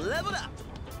have leveled up.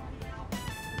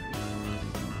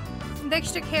 The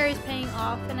extra care is paying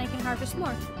off, and I can harvest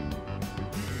more.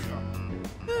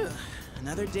 Whew.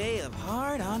 Another day of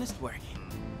hard, honest work.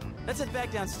 Let's head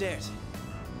back downstairs.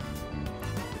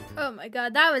 Oh my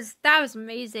god, that was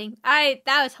amazing. That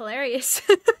was hilarious.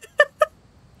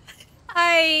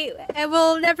 I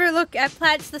will never look at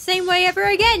plants the same way ever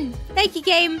again. Thank you,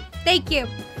 game. Thank you.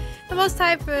 Almost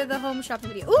time for the home shopping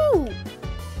video. Ooh!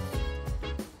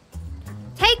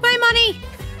 Take my money!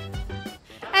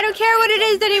 I don't care what it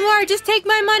is anymore. Just take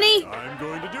my money. I'm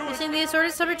going to do it. Using the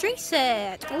assorted summer drink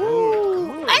set.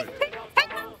 Ooh!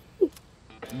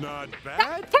 Not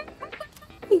bad.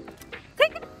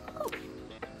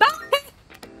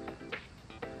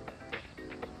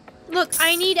 Look,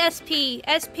 I need SP.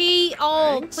 SP,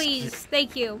 oh, Thanks. please.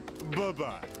 Thank you.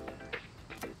 Bye-bye.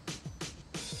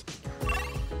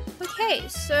 Okay,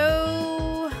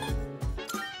 so...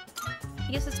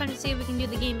 I guess it's time to see if we can do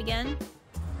the game again.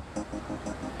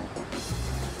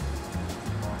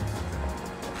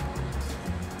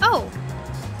 Oh!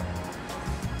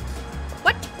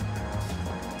 What?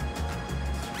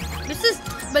 This is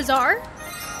bizarre?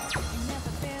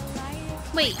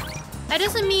 Wait, that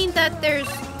doesn't mean that there's...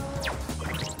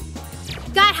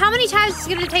 God, how many times is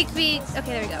it gonna take me... Okay,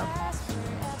 there we go.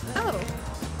 Oh.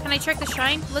 Can I check the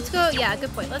shrine? Let's go... Yeah,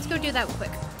 good point. Let's go do that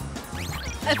quick.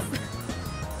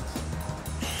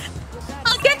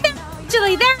 I'll get there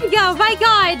eventually! There we go! My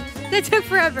god! That took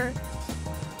forever.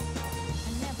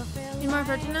 Need more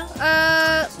Fortuna?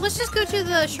 Let's just go to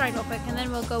the shrine real quick, and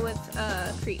then we'll go with,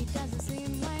 Creed.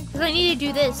 Because I need to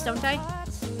do this, don't I?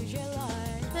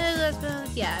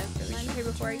 Yeah, remind me here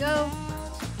before I go.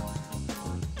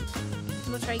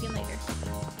 We'll try again later.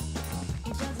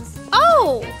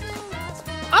 Oh!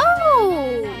 Oh!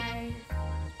 Oh!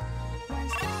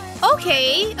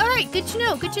 Okay, alright, good to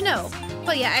know, good to know.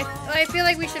 But yeah, I feel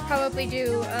like we should probably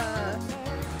do,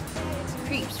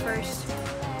 creeps first.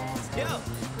 Yo!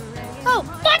 Oh,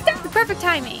 what the perfect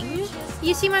timing!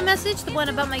 You see my message? The one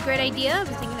about my great idea? I was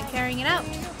thinking of carrying it out.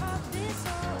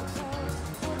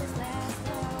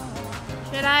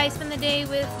 Should I spend the day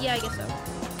with... Yeah, I guess so.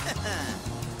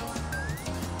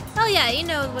 Oh yeah, you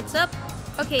know what's up.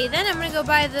 Okay, then I'm gonna go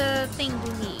buy the thing we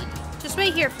need. Just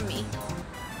wait here for me.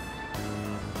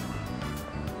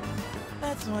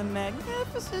 That's one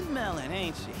magnificent melon,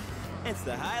 ain't she? It's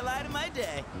the highlight of my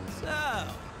day. So,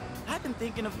 I've been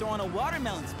thinking of throwing a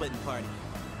watermelon splitting party.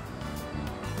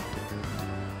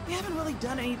 We haven't really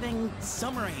done anything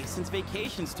summery since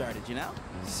vacation started, you know?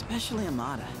 Especially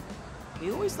Amada.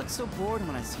 He always looks so bored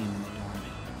when I see him in the dorm.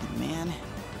 And man,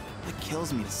 that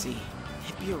kills me to see.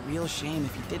 It'd be a real shame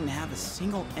if he didn't have a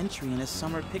single entry in his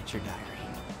summer picture diary.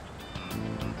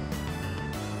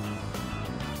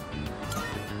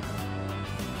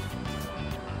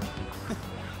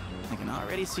 I can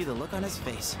already see the look on his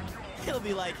face. He'll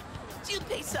be like,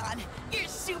 Junpei-san, you're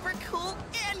super cool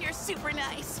and you're super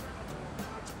nice.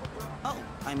 Oh,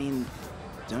 I mean,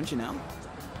 don't you know?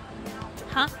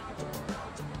 Huh?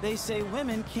 They say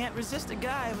women can't resist a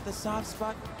guy with a soft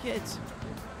spot for kids.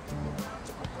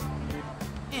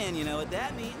 And you know what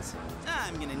that means?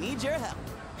 I'm gonna need your help.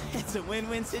 It's a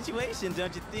win-win situation,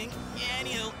 don't you think? And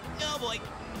you, oh boy.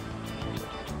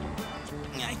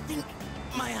 I think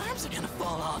my arms are gonna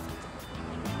fall off.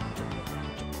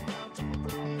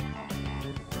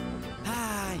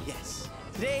 Ah, yes.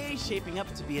 Today's shaping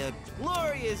up to be a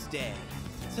glorious day.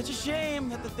 Such a shame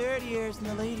that the third years and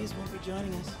the ladies won't be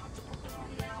joining us.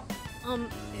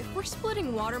 If we're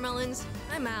splitting watermelons,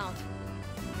 I'm out.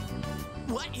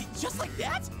 What? Just like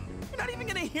that? You're not even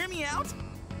gonna hear me out?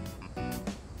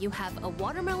 You have a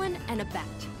watermelon and a bat.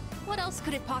 What else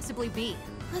could it possibly be?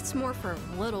 That's more for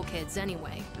little kids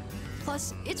anyway.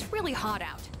 Plus, it's really hot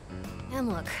out. And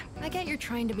look, I get you're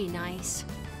trying to be nice.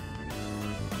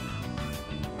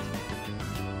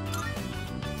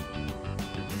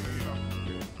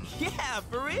 Yeah,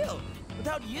 for real.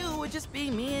 Without you, it would just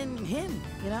be me and him,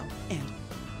 you know? And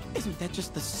isn't that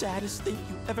just the saddest thing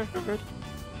you ever heard?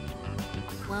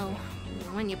 Well,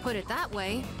 when you put it that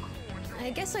way, I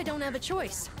guess I don't have a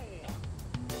choice.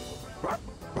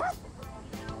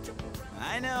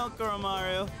 I know,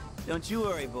 Koromaru. Don't you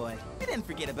worry, boy. We didn't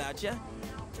forget about you.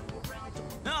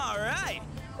 All right.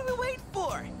 What are we waiting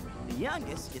for? The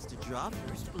youngest gets to draw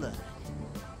first blood.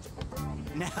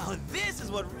 Now this is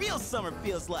what real summer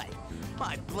feels like.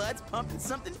 My blood's pumping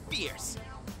something fierce.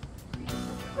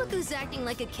 Look who's acting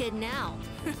like a kid now.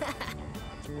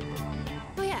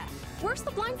 Oh yeah, where's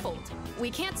the blindfold?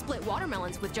 We can't split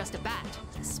watermelons with just a bat.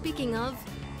 Speaking of,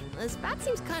 this bat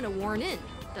seems kind of worn in,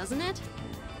 doesn't it?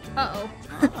 Uh-oh.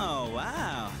 Oh,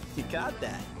 wow. You got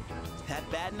that. That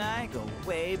bat and I go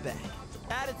way back.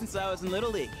 Had it since I was in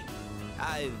Little League.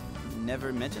 I've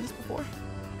never mentioned this before.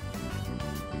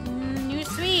 News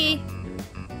to me.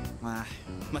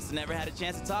 Must have never had a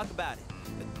chance to talk about it.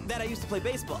 But that I used to play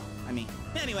baseball, I mean.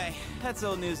 Anyway, that's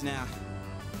old news now.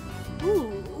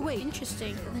 Ooh, wait.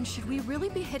 Interesting. Then should we really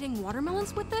be hitting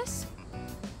watermelons with this?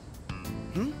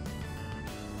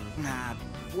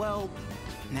 Well,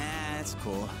 nah, it's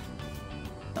cool.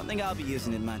 Don't think I'll be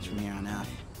using it much from here on out.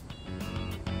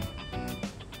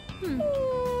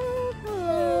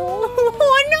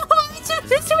 Oh no, it's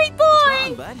such a sweet boy! What's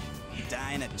wrong, bud? You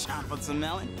dying to chomp on some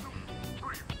melon?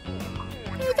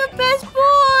 You're the best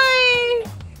boy!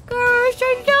 Gosh,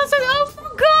 I feel so... Oh my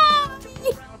god!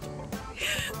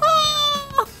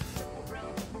 Oh!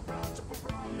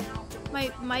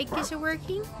 My mic isn't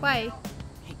working? Why?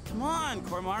 Hey, come on,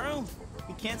 Koromaru.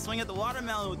 We can't swing at the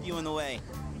watermelon with you in the way.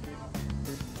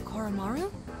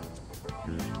 Koromaru?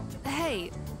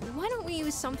 Hey, why don't we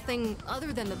use something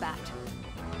other than the bat?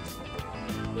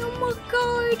 Oh my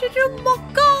god, oh my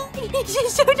god!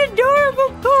 He's such an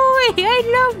adorable boy! I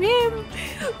love him!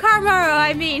 Koromaru,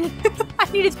 I mean. I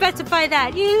need to specify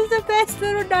that. He's the best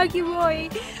little doggy boy.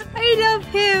 I love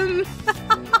him.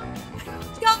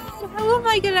 God, how am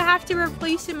I gonna have to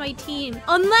replace in my team?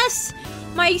 Unless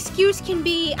my excuse can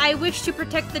be I wish to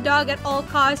protect the dog at all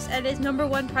costs and is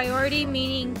 #1 priority,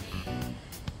 meaning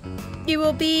it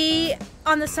will be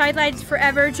on the sidelines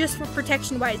forever just for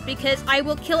protection wise, because I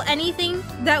will kill anything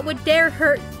that would dare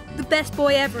hurt the best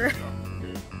boy ever.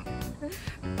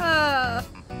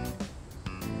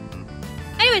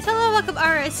 Anyways, hello, welcome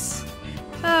Aris.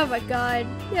 Oh my god,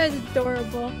 that's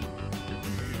adorable.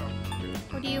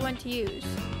 What do you want to use?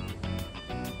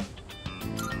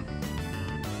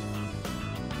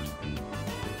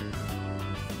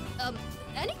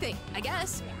 anything, I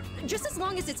guess. Just as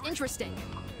long as it's interesting.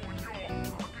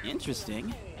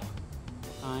 Interesting.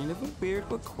 Kind of a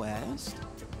weird request.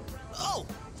 Oh,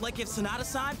 like if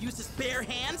Sonata-san used his bare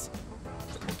hands?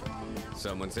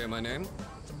 Someone say my name?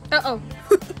 Uh-oh.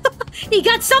 He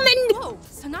got summoned! Whoa,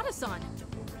 Sonata-san.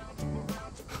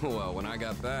 Well, when I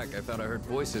got back, I thought I heard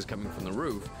voices coming from the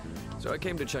roof, so I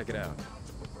came to check it out.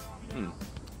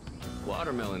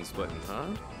 Watermelon splitting, huh?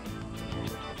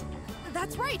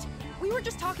 That's right. We were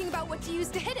just talking about what to use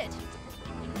to hit it.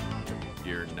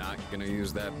 You're not gonna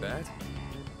use that bat?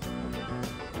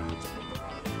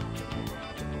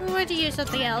 Why do you use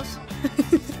something else?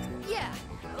 Yeah,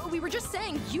 we were just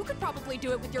saying you could probably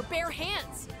do it with your bare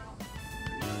hands.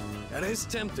 That is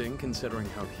tempting, considering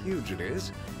how huge it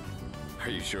is. Are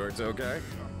you sure it's okay?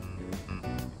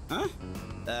 Huh?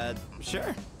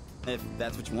 Sure. If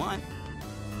that's what you want.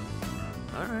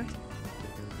 All right.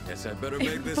 Guess I better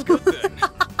make this good then.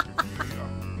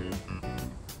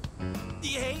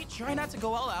 Hey, try not to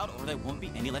go all out or there won't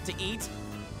be any left to eat.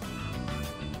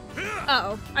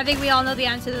 Uh-oh. I think we all know the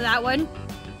answer to that one.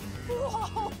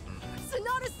 Whoa!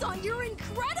 Sonata-san, you're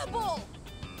incredible!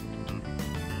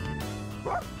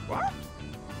 What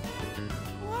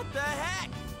the heck?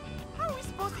 How are we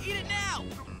supposed to eat it now?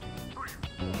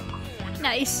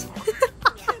 Nice.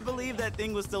 Can't believe that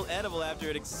thing was still edible after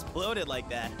it exploded like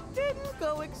that. Didn't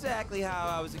go exactly how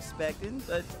I was expecting,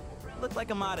 but looked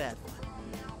like a mod ad.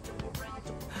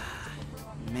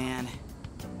 Man,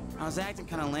 I was acting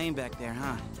kind of lame back there,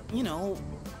 huh? You know,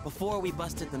 before we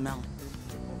busted the melon.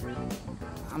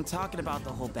 I'm talking about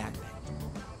the whole back thing.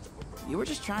 You were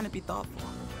just trying to be thoughtful.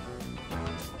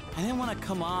 I didn't want to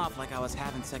come off like I was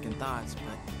having second thoughts,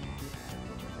 but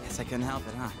guess I couldn't help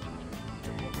it, huh?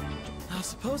 I was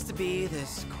supposed to be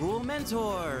this cool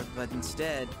mentor, but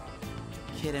instead,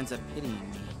 kid ends up pitying me.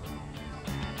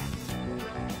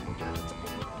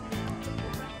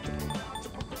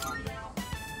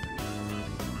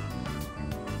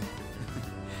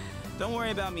 Don't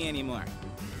worry about me anymore.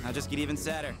 I'll just get even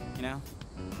sadder, you know?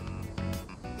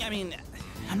 I mean,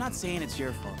 I'm not saying it's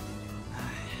your fault.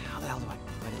 How the hell do I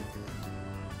put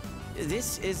it?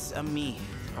 This is a me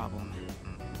problem.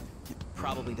 It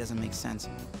probably doesn't make sense.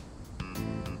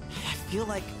 I feel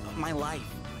like my life,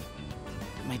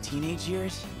 my teenage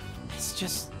years, it's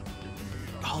just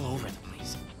all over the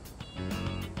place.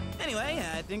 Anyway,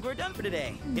 I think we're done for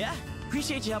today. Yeah?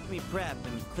 Appreciate you helping me prep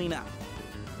and clean up.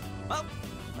 Well,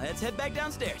 let's head back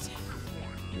downstairs.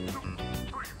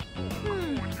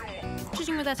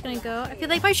 Judging where that's gonna go, I feel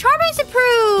like my charm is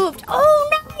improved! Oh,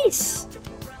 nice!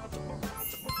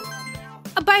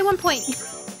 By 1 point.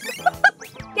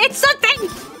 It's something!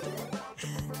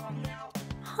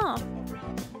 Huh.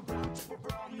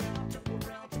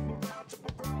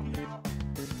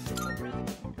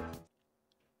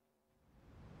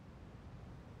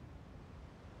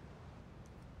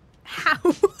 How?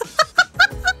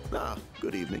 Ah,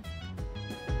 good evening.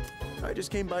 I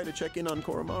just came by to check in on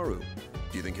Koromaru.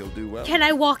 Do you think he'll do well? Can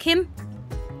I walk him?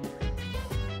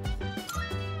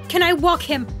 Can I walk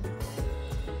him?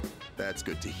 That's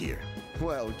good to hear.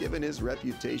 Well, given his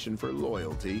reputation for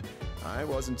loyalty, I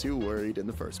wasn't too worried in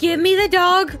the first place. Give me the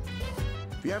dog!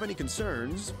 If you have any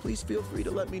concerns, please feel free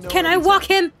to let me know. Can I anytime. walk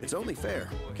him? It's only fair,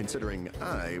 considering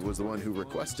I was the one who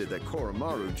requested that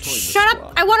Koromaru join the Shut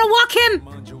squad. up! I want to walk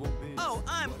him! Oh,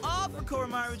 I'm all for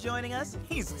Koromaru joining us.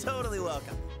 He's totally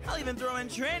welcome. I'll even throw in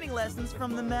training lessons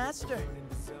from the master.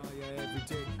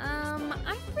 I'm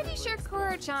pretty sure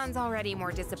Koro-chan's already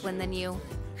more disciplined than you.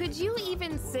 Could you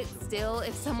even sit still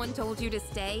if someone told you to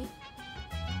stay?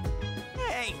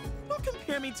 Hey, don't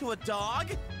compare me to a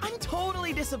dog. I'm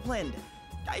totally disciplined.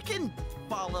 I can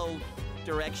follow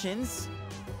directions.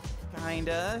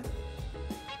 Kinda.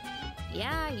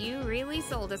 Yeah, you really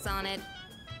sold us on it.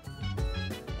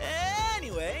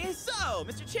 Anyway, so,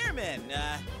 Mr. Chairman,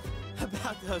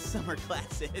 about those summer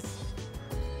classes.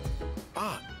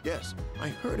 Ah, yes. I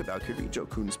heard about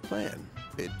Kirijo-kun's plan.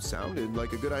 It sounded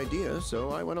like a good idea,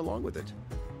 so I went along with it.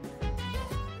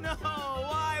 No,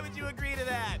 why would you agree to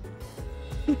that?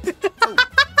 Oh,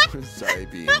 was I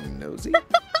being nosy? Oh,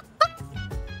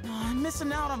 I'm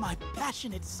missing out on my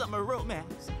passionate summer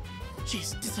romance.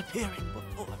 She's disappearing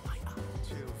before my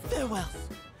eyes. Farewell,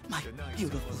 my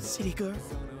beautiful city girl,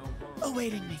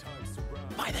 awaiting me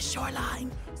by the shoreline.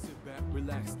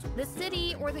 The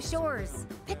city or the shores.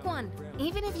 Pick one.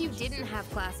 Even if you didn't have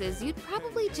classes, you'd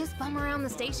probably just bum around the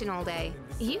station all day.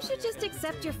 You should just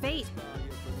accept your fate.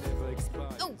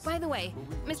 Oh, by the way,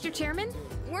 Mr. Chairman,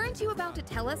 weren't you about to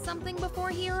tell us something before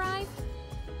he arrived?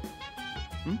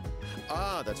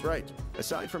 Ah, that's right.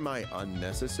 Aside from my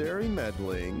unnecessary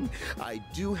meddling, I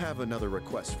do have another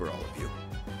request for all of you.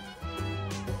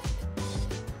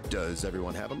 Does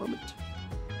everyone have a moment?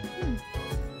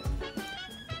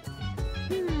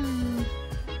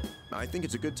 I think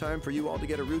it's a good time for you all to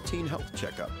get a routine health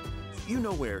checkup. You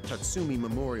know where Tatsumi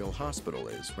Memorial Hospital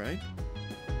is, right?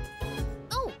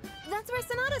 Oh, that's where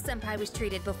Sonata-senpai was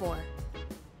treated before.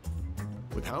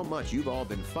 With how much you've all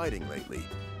been fighting lately,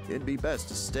 it'd be best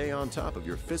to stay on top of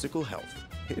your physical health.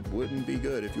 It wouldn't be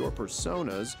good if your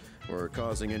personas were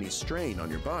causing any strain on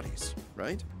your bodies,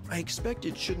 right? I expect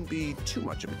it shouldn't be too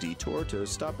much of a detour to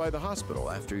stop by the hospital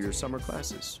after your summer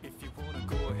classes.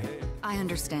 I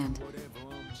understand.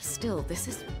 Still, this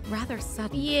is rather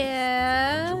sudden.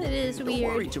 Yeah, it is Don't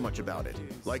weird. worry too much about it.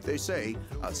 Like they say,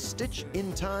 a stitch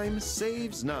in time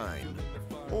saves 9.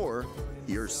 Or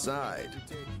your side.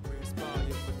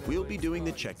 We'll be doing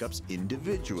the checkups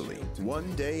individually, one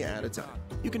day at a time.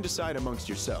 You can decide amongst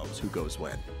yourselves who goes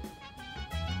when.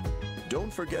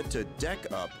 Don't forget to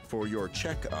deck up for your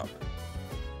checkup.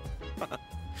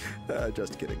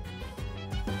 Just kidding.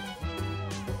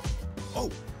 Oh,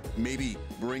 maybe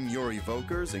bring your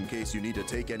evokers in case you need to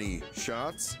take any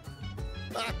shots.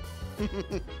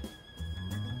 It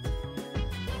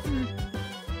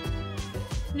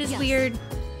is weird.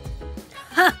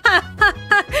 I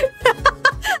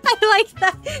like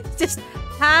that. Just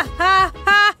ha ha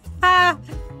ha ha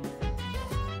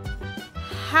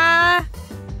ha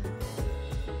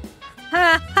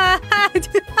ha ha ha.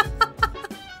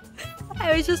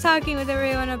 I was just talking with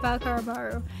everyone about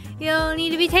Karamaru. You'll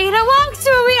need to be taking a walk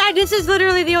soon. This is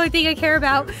literally the only thing I care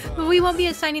about. But we won't be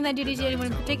assigning that duty to anyone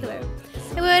in particular.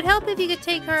 It would help if you could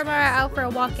take Karamaru out for a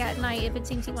walk at night if it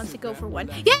seems he wants to go for one.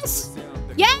 Yes!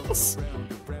 Yes!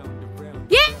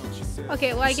 Yeah!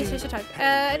 Okay, well, I guess I should talk.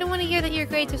 I don't want to hear that your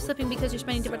grades are slipping because you're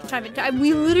spending too much time at time.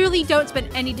 We literally don't spend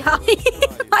any time.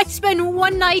 I spend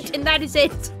one night and that is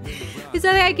it. There's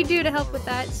nothing I can do to help with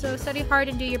that, so study hard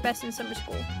and do your best in summer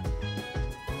school.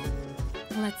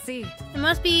 Let's see. It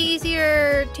must be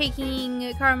easier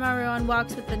taking Karamaru on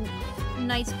walks with the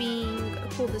nights being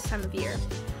cool this time of year.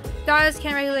 Dogs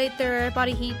can't regulate their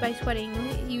body heat by sweating,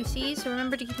 you see, so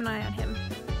remember to keep an eye on him.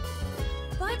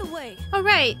 By the way... Oh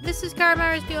right, this is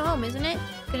Karamaru's new home, isn't it?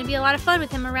 Gonna be a lot of fun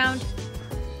with him around.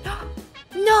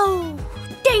 No!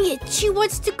 Dang it! She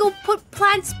wants to go put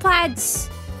plants.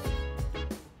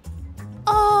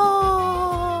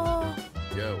 Oh!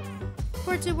 Yo.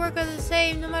 Words at work are the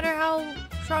same, no matter how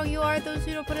strong you are, those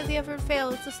who don't put in the effort fail.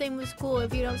 It's the same with school.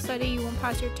 If you don't study, you won't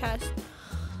pass your test.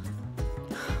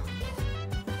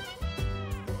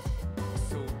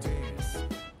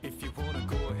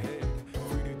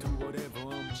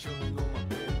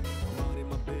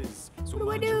 What do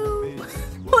I do?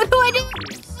 What do I do?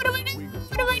 What do I do?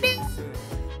 What do I do?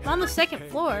 I'm on the second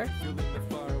floor.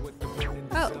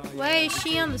 Oh, why is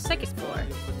she on the second floor?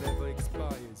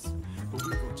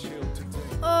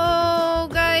 Oh,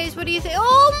 guys, what do you think?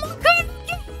 Oh my god!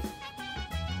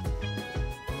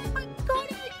 Oh my god,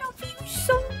 I love you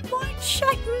so much.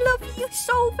 I love you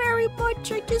so very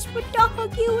much. I just want to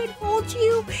hug you and hold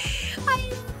you. I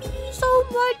love you so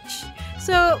much.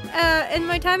 So, in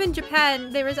my time in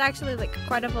Japan, there was actually like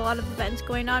quite a lot of events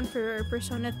going on for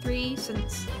Persona 3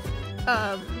 since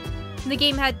the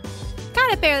game had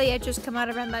kind of barely had just come out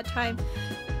around that time.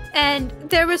 And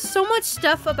there was so much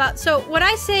stuff about, so when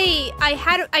I say I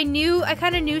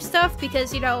kind of knew stuff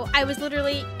because, you know, I was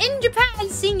literally in Japan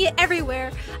seeing it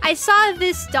everywhere. I saw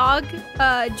this dog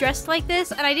dressed like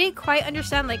this and I didn't quite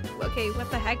understand, like, okay,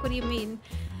 what the heck, what do you mean?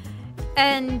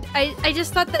 And I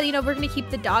just thought that, you know, we're gonna keep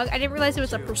the dog. I didn't realize it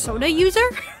was a Persona user,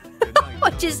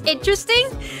 which is interesting.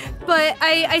 But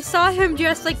I saw him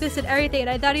dressed like this and everything, and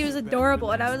I thought he was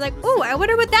adorable. And I was like, oh, I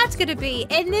wonder what that's gonna be.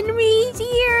 And then he's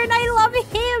here, and I love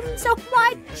him so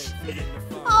much.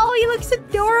 Oh, he looks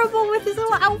adorable with his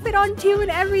little outfit on too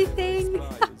and everything.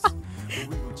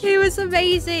 It was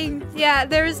amazing. Yeah,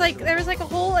 there was like a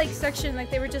whole like section, like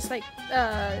they were just like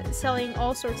selling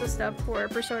all sorts of stuff for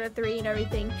Persona 3 and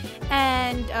everything.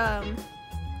 And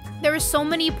there were so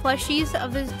many plushies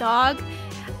of this dog.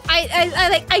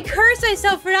 I cursed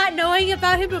myself for not knowing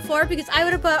about him before because I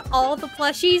would have bought all the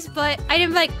plushies, but I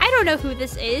didn't like, I don't know who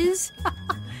this is.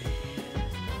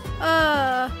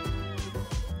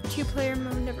 2-player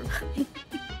mode, never mind.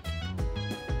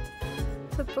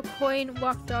 Flip a coin,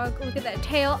 walk dog, look at that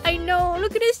tail. I know,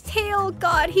 look at his tail.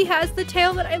 God, he has the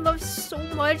tail that I love so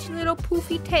much. Little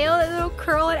poofy tail, that little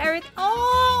curl and everything.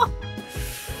 Oh!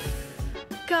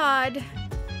 God.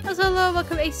 That's what I love about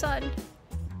Kame-san.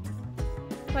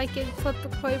 Like it, flip a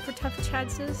coin for tough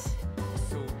chances.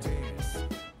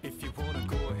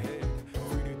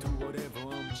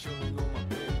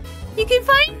 You can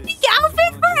find the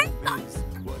outfit for it!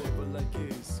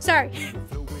 Sorry.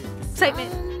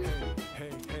 Excitement.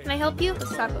 Can I help you?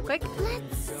 Let's talk real quick.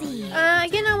 Let's see.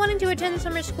 Again, I wanted to attend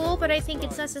summer school, but I think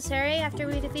it's necessary. After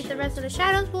we defeat the rest of the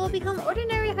shadows, we'll become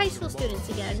ordinary high school students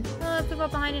again. If we fall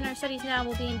behind in our studies now,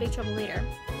 we'll be in big trouble later.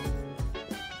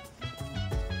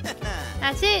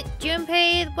 That's it.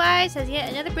 Junpei Wise has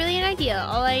yet another brilliant idea.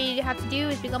 All I have to do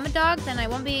is become a dog, then I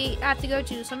won't have to go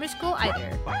to summer school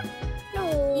either.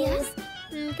 No. Yes?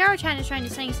 Garo-chan is trying to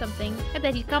say something. I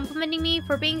bet he's complimenting me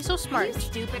for being so smart. Are you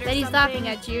stupid or That he's something? laughing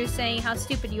at you, saying how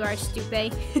stupid you are,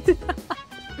 stupid.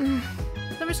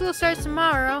 Summer school starts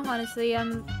tomorrow. Honestly,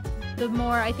 the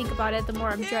more I think about it, the more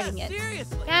I'm dreading it.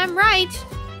 Seriously. Yeah, I'm right.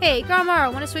 Hey,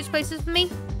 Garamaro, want to switch places with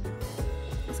me?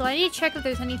 So I need to check if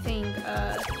there's anything,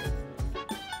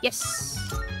 yes.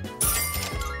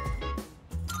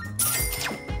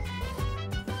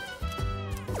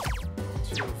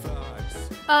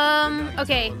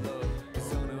 Okay.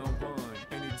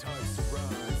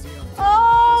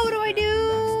 Oh, what do I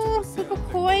do? Flip a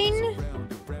coin?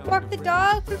 Walk the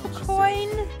dog? Flip a coin?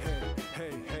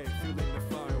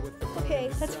 Okay,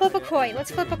 let's flip a coin.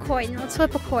 Let's flip a coin. Let's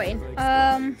flip a coin.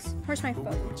 Where's my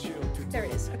phone? There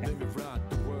it is. Okay.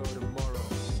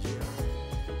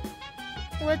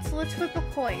 Let's flip a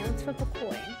coin. Let's flip a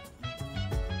coin.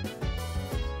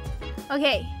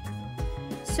 Okay.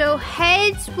 So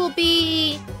heads will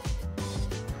be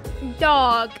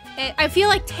dog. I feel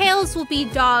like tails will be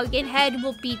dog and head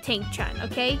will be Tank-chan,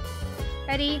 okay?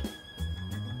 Ready?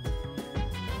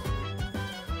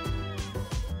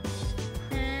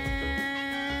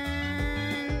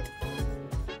 And...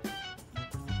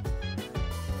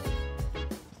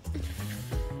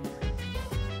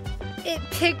 it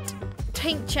picked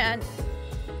Tank-chan.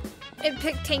 It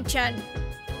picked Tank-chan.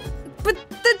 But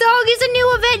the dog is a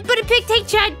new event, but it picked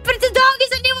Tank-chan. But the dog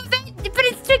is a new event, but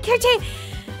it's Tank-chan.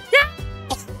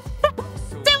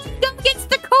 The dog gets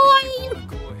the coin.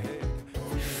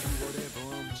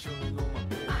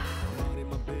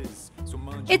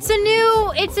 It's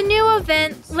a new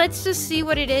event. Let's just see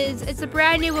what it is. It's a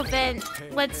brand new event.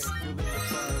 It's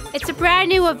a brand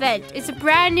new event. It's a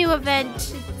brand new event.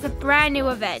 It's a brand new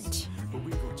event.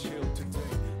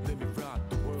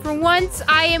 For once,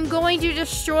 I am going to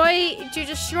destroy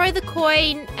the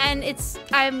coin, and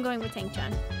I am going with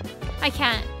Tank-chan. I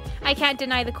can't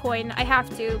deny the coin. I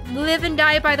have to live and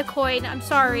die by the coin. I'm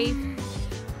sorry.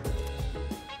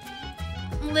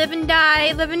 Live and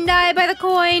die by the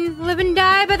coin. Live and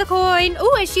die by the coin.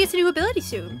 Oh, and she gets a new ability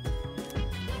soon.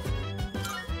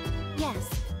 Yes.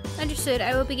 Understood.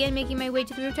 I will begin making my way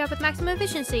to the rooftop with maximum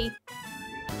efficiency.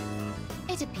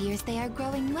 It appears they are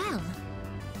growing well.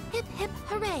 Hip hip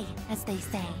hooray, as they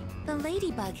say. The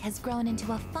ladybug has grown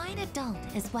into a fine adult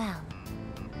as well.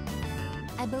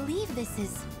 I believe this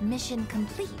is mission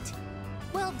complete.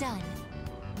 Well done.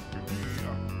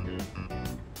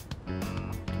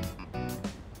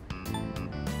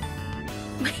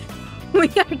 We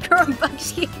are growing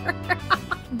bugs here.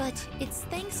 But it's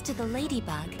thanks to the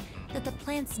ladybug that the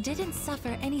plants didn't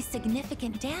suffer any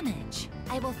significant damage.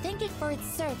 I will thank it for its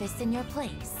service in your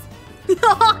place.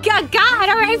 Oh, God,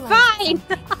 alright, fine.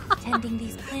 Tending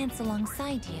these plants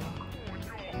alongside you.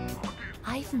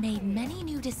 I've made many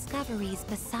new discoveries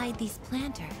beside these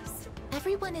planters.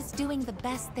 Everyone is doing the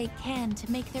best they can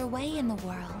to make their way in the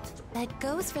world. That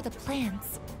goes for the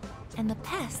plants, and the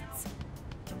pests,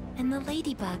 and the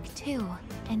ladybug too,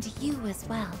 and you as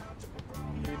well.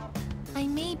 I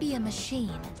may be a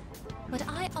machine, but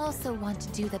I also want to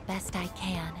do the best I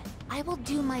can. I will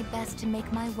do my best to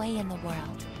make my way in the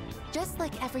world. Just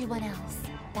like everyone else,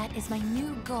 that is my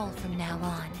new goal from now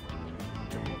on.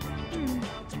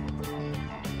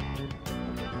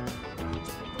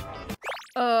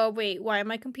 Wait, why am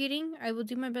I competing? I will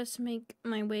do my best to make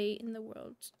my way in the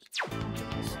world. I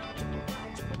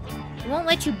won't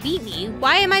let you beat me.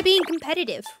 Why am I being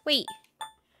competitive? Wait.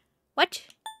 What?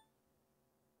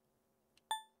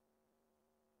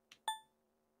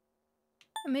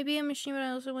 Maybe I'm a machine, but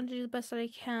I also want to do the best that I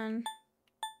can.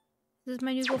 This is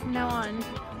my new goal from now on.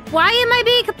 Why am I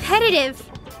being competitive?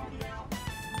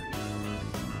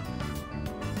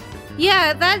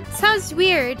 Yeah, that sounds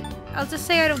weird. I'll just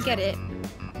say I don't get it.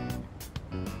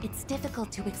 It's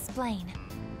difficult to explain,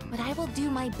 but I will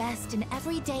do my best in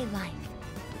everyday life,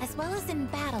 as well as in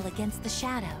battle against the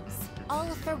shadows. All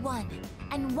for one,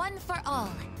 and one for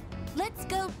all. Let's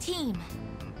go team,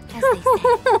 as they say.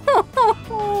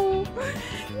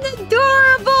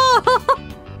 Adorable!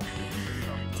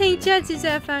 Take chances.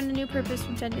 I found a new purpose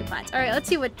from 10 new plants. Alright, let's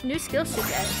see what new skills should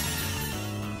get.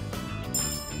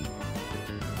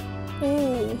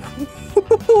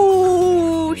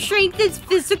 Oh, strengthens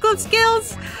physical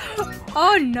skills?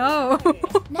 Oh no.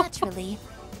 Naturally,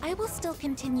 I will still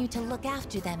continue to look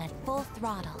after them at full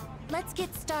throttle. Let's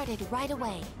get started right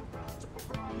away.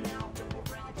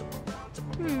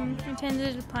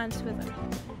 Intended to plants with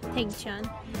a Thank-chan.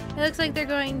 It looks like they're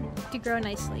going to grow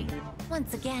nicely.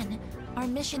 Once again, our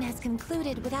mission has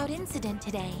concluded without incident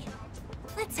today.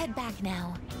 Let's head back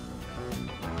now.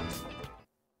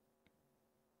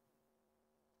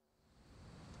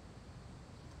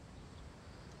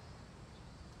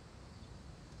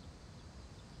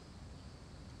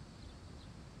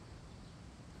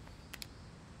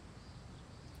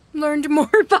 Learned more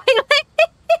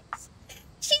violence.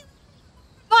 She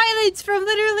violence from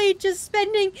literally just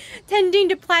tending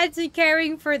to plants and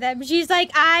caring for them. She's like,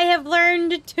 I have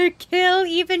learned to kill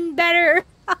even better.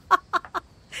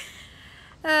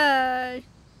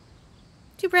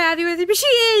 Super happy with it, but she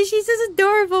is. She's just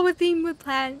adorable with being with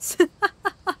plants.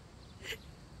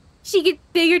 She get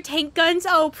bigger tank guns.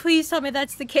 Oh, please tell me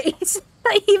that's the case.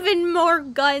 Even more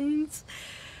guns.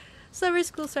 Summer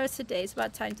school starts today. It's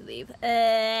about time to leave.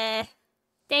 Dang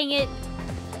it.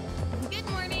 Good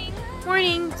morning.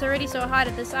 Morning. It's already so hot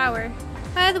at this hour.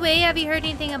 By the way, have you heard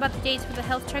anything about the dates for the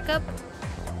health checkup?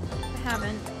 I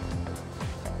haven't.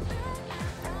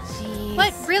 Jeez.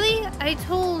 What? Really? I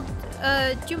told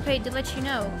Junpei to let you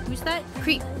know. Who's that?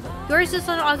 Creep. Yours is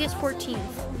on August 14th.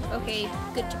 Okay,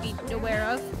 good to be aware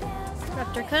of.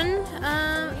 Ruptor-kun.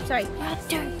 Sorry.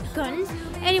 Ruptor-kun.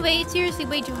 Anyway, it's seriously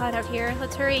way too hot out here.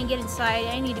 Let's hurry and get inside.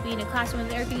 I need to be in a classroom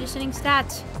with air conditioning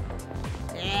stats.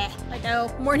 I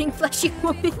know. Morning fleshy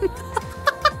woman.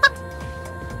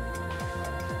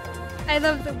 I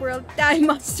love the world. Die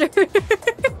monster.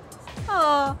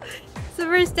 Oh, it's the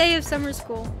first day of summer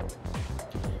school.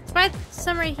 Despite the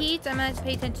summer heat, I managed to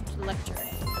pay attention to the lecture.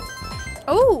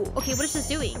 Oh, okay, what is this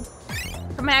doing?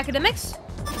 For my academics?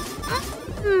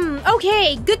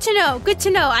 Okay, good to know, good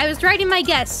to know. I was right in my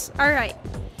guess. Alright.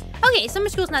 Okay, summer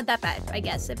school's not that bad, I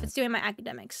guess, if it's doing my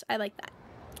academics. I like that.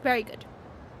 Very good.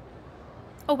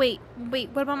 Oh, wait,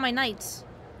 what about my nights?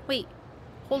 Wait,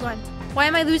 hold on. Why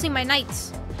am I losing my nights?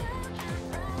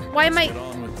 Why am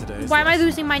I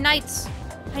losing my nights?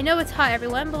 I know it's hot,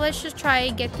 everyone, but let's just try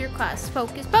and get through class.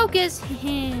 Focus, focus!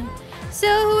 So,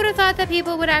 who would have thought that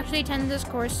people would actually attend this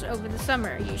course over the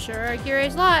summer? You sure are a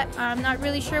curious lot. I'm not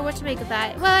really sure what to make of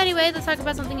that. Well, anyway, let's talk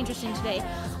about something interesting today.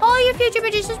 All your future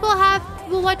magicians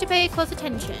will want to pay close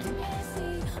attention.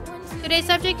 Today's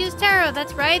subject is tarot.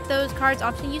 That's right. Those cards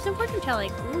often used in fortune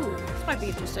telling. Ooh, this might be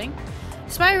interesting.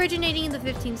 Despite originating in the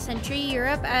 15th century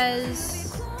Europe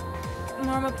as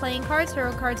normal playing cards,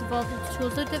 tarot cards evolved into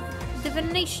tools of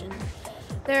divination.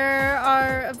 There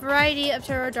are a variety of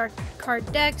tarot dark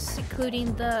card decks,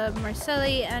 including the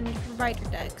Marcelli and Rider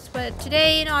decks. But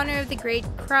today, in honor of the great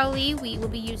Crowley, we will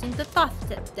be using the Thoth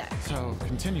deck. So,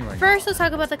 continuing. First, let's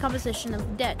talk about the composition of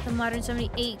the deck. The modern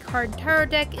 78-card tarot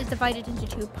deck is divided into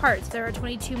two parts. There are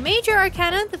 22 major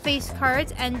arcana, the face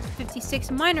cards, and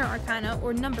 56 minor arcana,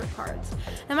 or number cards.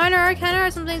 The minor arcana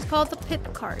are sometimes called the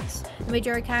pip cards. The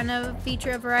major arcana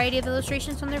feature a variety of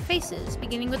illustrations on their faces,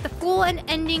 beginning with the Fool and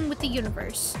ending with the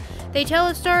Universe. They tell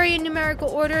a story in numerical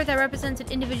order that represents an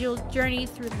individual journey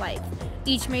through life.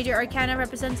 Each major arcana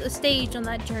represents a stage on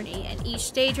that journey, and each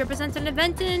stage represents an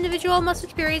event an individual must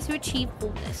experience to achieve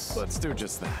wholeness. Let's do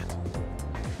just that.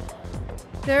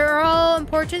 They're all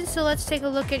important, so let's take a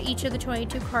look at each of the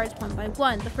 22 cards one by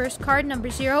one. The first card, number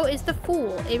 0, is the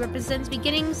Fool. It represents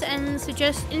beginnings and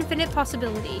suggests infinite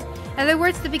possibility. In other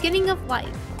words, the beginning of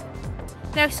life.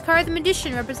 Next card, the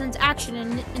Magician, represents action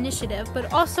and initiative,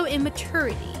 but also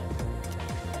immaturity.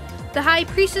 The High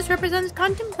Priestess represents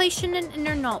contemplation and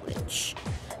inner knowledge.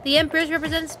 The Empress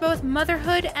represents both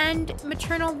motherhood and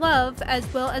maternal love, as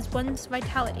well as one's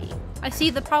vitality. I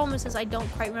see the problem is I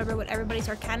don't quite remember what everybody's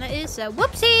arcana is, so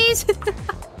whoopsies!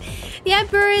 The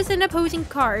Emperor is an opposing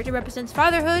card. It represents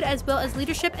fatherhood, as well as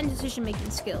leadership and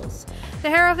decision-making skills. The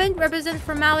Hierophant represents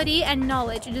formality and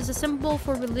knowledge. It is a symbol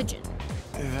for religion.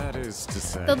 That is to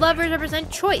say... The Lovers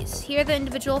represent choice. Here the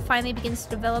individual finally begins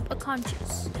to develop a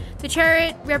conscience. The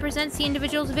Chariot represents the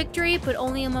individual's victory, but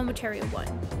only a momentary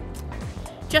one.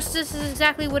 Justice is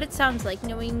exactly what it sounds like,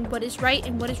 knowing what is right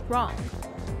and what is wrong.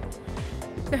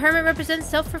 The Hermit represents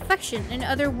self-reflection. In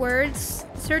other words,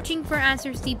 searching for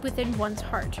answers deep within one's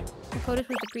heart. Makoto's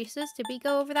with the Priestess. Did we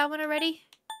go over that one already?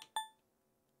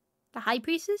 The High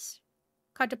Priestess?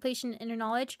 Contemplation and inner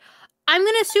knowledge. I'm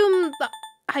gonna assume the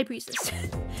High Priestess.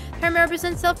 Hermit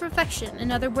represents self-reflection.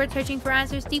 In other words, searching for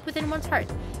answers deep within one's heart.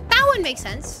 That one makes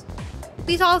sense.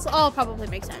 These all probably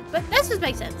make sense, but this just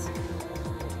makes sense.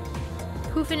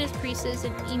 Poofin is Priestess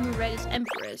and Emu Red is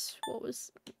Empress. What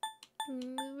was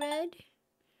Emu Red?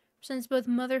 Represents both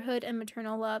motherhood and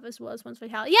maternal love, as well as one's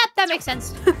vitality. Yep, that makes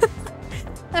sense.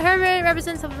 The hermit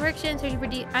represents self-reflection, searching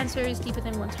for answers deep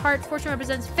within one's heart. Fortune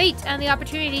represents fate and the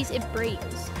opportunities it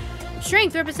brings.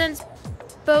 Strength represents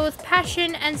both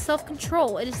passion and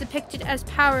self-control. It is depicted as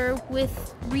power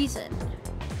with reason.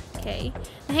 Okay.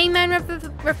 The hangman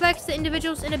reflects the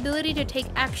individual's inability to take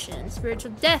action.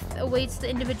 Spiritual death awaits the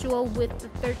individual with the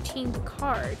 13th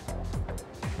card.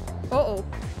 Uh-oh.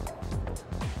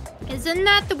 Isn't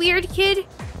that the weird kid?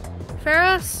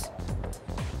 Pharaohs?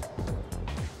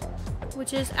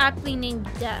 Which is aptly named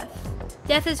Death.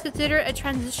 Death is considered a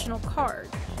transitional card.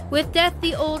 With death,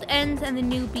 the old ends and the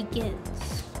new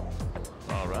begins.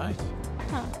 Alright.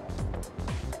 Huh.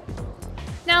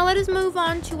 Now let us move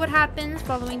on to what happens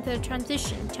following the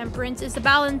transition. Temperance is the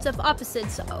balance of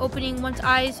opposites. Opening one's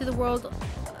eyes to the world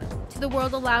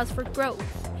allows for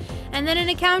growth. And then an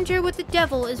encounter with the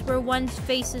devil is where one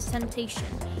faces temptation.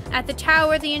 At the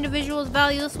tower, the individual's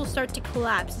values will start to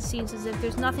collapse. It seems as if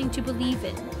there's nothing to believe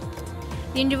in.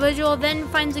 The individual then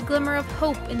finds a glimmer of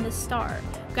hope in the star,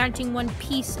 granting one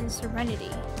peace and serenity.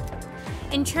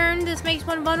 In turn, this makes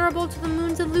one vulnerable to the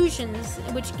moon's illusions,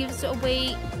 which gives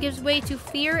way to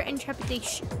fear and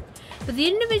trepidation. But the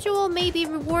individual may be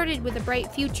rewarded with a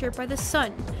bright future by the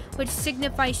sun, which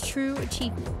signifies true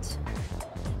achievement.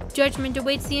 Judgment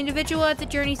awaits the individual at the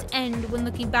journey's end when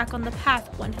looking back on the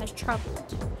path one has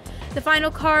traveled. The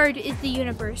final card is the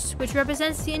universe, which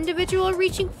represents the individual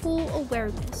reaching full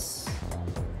awareness.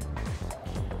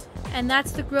 And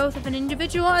that's the growth of an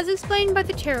individual as explained by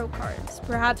the tarot cards.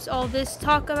 Perhaps all this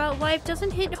talk about life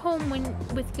doesn't hit home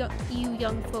with you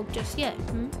young folk just yet,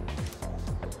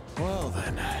 Well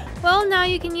then. Well, now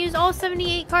you can use all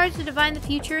 78 cards to divine the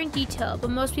future in detail, but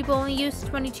most people only use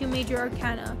 22 major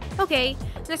arcana. Okay,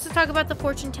 next let's talk about the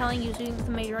fortune telling using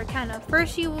the major arcana.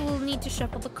 First, you will need to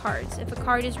shuffle the cards. If a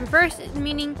card is reversed, its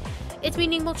meaning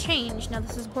will change. Now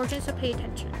this is important, so pay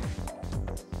attention.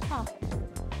 Huh.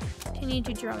 Continue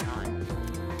to drone on.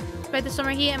 Despite the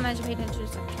summer heat, I managed to pay attention to the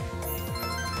subject.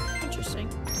 Interesting.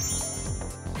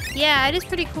 Yeah, it is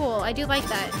pretty cool. I do like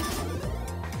that.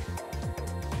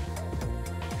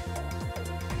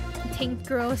 Tank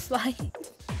girls life.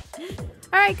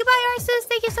 Alright, goodbye, Arsus.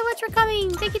 Thank you so much for coming.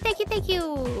 Thank you, thank you, thank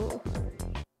you.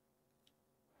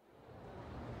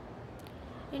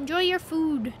 Enjoy your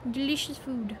food. Delicious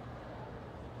food.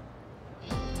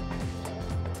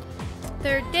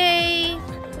 Third day.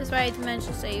 That's why I managed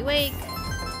to stay awake.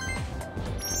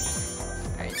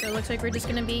 Alright, so it looks like we're just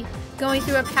gonna be going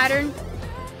through a pattern.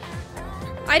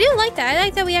 I do like that. I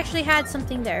like that we actually had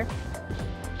something there.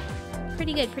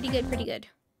 Pretty good, pretty good, pretty good.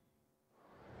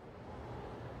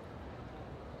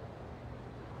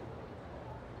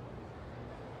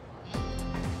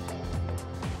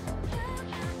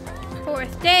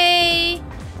 Fourth day.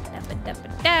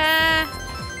 Da-ba-da-ba-da.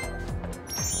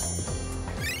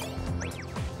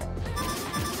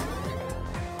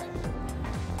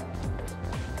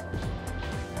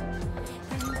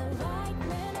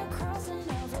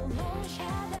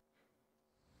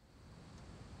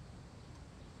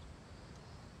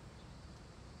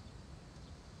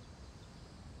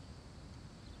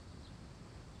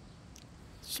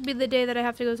 Should be the day that I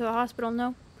have to go to the hospital.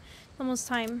 No, almost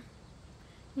time.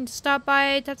 Need to stop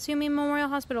by Tatsumi Memorial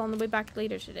Hospital on the way back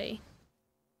later today.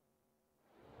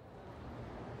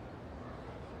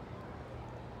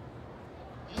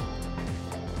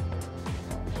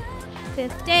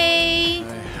 Fifth day.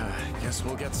 I guess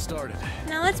we'll get started.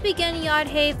 Now let's begin Yod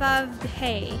Hey Vav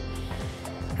Hey.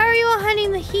 How are you all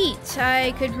handling the heat?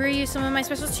 I could brew you some of my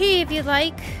special tea if you'd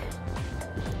like.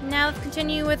 Now let's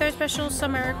continue with our special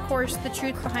summer course, The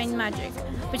Truth Behind Magic.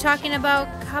 We're talking about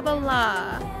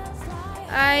Kabbalah.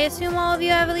 I assume all of you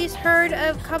have at least heard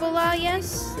of Kabbalah,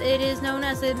 yes? It is known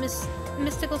as a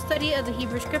mystical study of the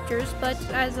Hebrew scriptures, but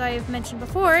as I've mentioned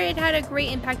before, it had a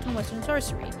great impact on Western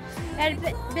sorcery. It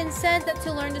had been said that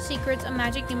to learn the secrets of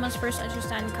magic, you must first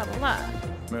understand Kabbalah.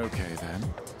 Okay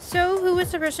then. So, who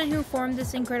was the person who formed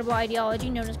this incredible ideology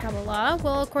known as Kabbalah?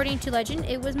 Well, according to legend,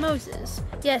 it was Moses.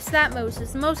 Yes, that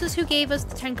Moses. Moses who gave us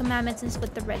the 10 Commandments and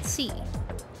split the Red Sea.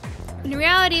 In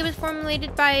reality, it was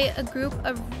formulated by a group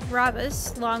of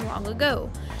rabbis long, long ago.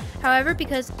 However,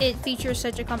 because it features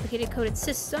such a complicated coded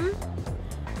system,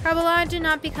 Kabbalah did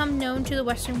not become known to the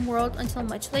Western world until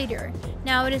much later.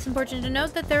 Now, it is important to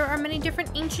note that there are many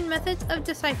different ancient methods of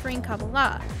deciphering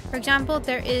Kabbalah. For example,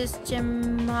 there is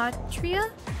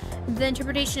gematria, the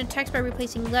interpretation of text by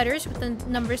replacing letters with the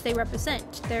numbers they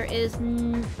represent. There is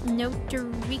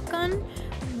notarikon,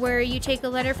 where you take a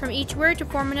letter from each word to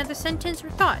form another sentence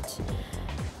or thought.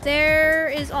 There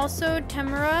is also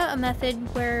temura, a method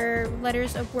where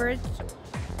letters of words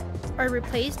are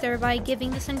replaced, thereby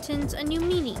giving the sentence a new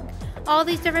meaning. All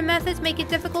these different methods make it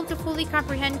difficult to fully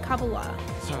comprehend Kabbalah.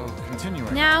 So,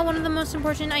 continuing. Now, one of the most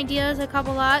important ideas of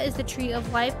Kabbalah is the Tree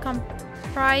of Life,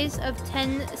 comprised of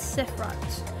 10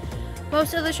 Sephiroth.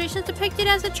 Most illustrations depict it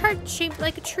as a chart shaped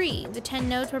like a tree. The 10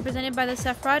 nodes represented by the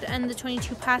Sephiroth and the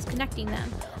 22 paths connecting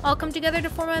them all come together to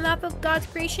form a map of God's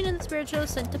creation and the spiritual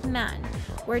ascent of man.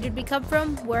 Where did we come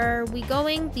from? Where are we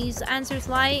going? These answers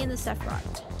lie in the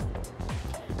Sephiroth.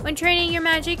 When training your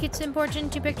magic, it's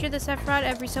important to picture the Sephiroth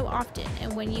every so often,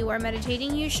 and when you are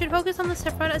meditating, you should focus on the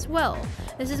Sephiroth as well.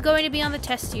 This is going to be on the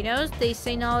test, you know. They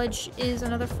say knowledge is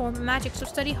another form of magic, so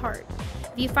study hard.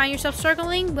 If you find yourself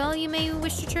struggling, well, you may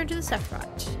wish to turn to the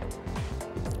Sephiroth.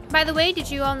 By the way, did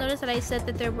you all notice that I said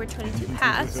that there were 22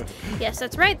 paths? Yes,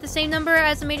 that's right, the same number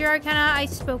as the major arcana I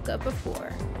spoke of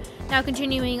before. Now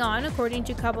continuing on, according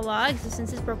to Kabbalah,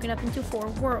 existence is broken up into 4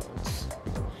 worlds.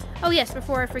 Oh yes,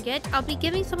 before I forget, I'll be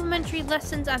giving supplementary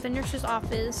lessons at the nurse's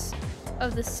office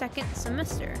of the 2nd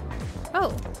semester.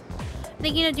 Oh.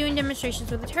 Thinking of doing demonstrations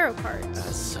with the tarot cards.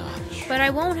 As such. But I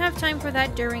won't have time for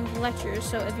that during the lectures,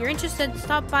 so if you're interested,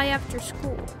 stop by after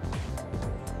school.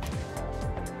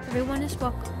 Everyone is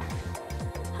welcome.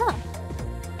 Huh.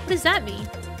 What does that mean?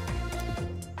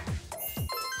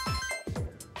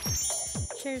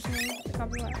 Shares me the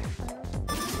copyright.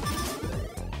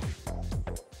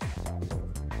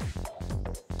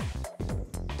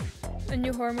 A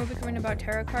new horror movie coming about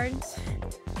tarot cards.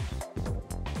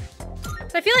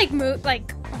 So I feel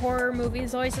like horror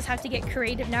movies always just have to get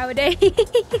creative nowadays.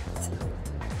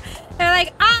 They're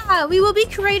like, we will be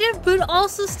creative, but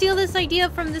also steal this idea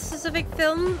from this specific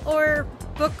film or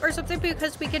book or something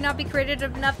because we cannot be creative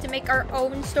enough to make our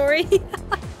own story.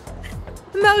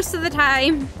 Most of the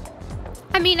time.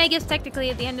 I mean, I guess technically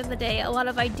at the end of the day, a lot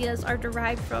of ideas are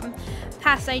derived from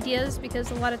past ideas because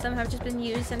a lot of them have just been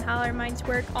used and how our minds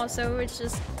work. Also, it's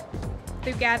just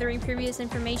through gathering previous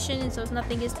information, and so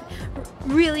nothing is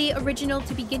really original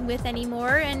to begin with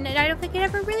anymore, and I don't think it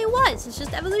ever really was. It's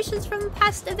just evolutions from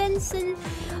past events and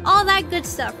all that good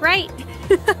stuff, right?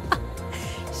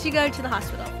 Should go to the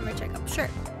hospital for my checkup, sure.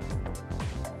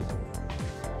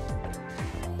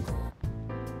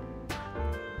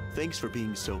 Thanks for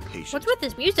being so patient. What's with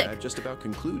this music? That just about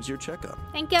concludes your checkup.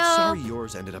 Thank you. Sorry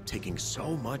yours ended up taking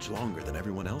so much longer than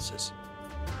everyone else's.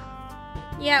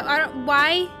 Yeah, I don't...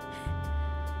 Why?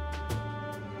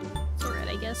 It's alright,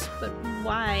 I guess, but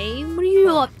why? What are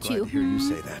you up to? Glad to hear you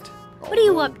say that. What are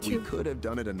you up to? We could have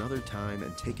done it another time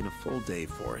and taken a full day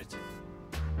for it.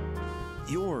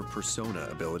 Your persona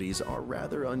abilities are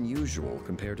rather unusual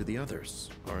compared to the others,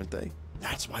 aren't they?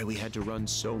 That's why we had to run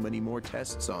so many more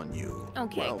tests on you.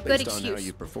 Okay, well, good based on how excuse.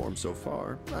 you've performed so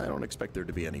far, I don't expect there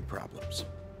to be any problems.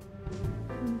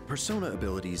 Persona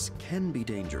abilities can be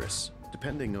dangerous,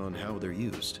 depending on how they're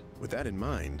used. With that in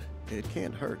mind, it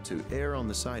can't hurt to err on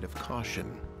the side of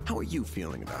caution. How are you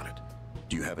feeling about it?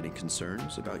 Do you have any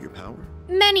concerns about your power?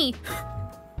 Many.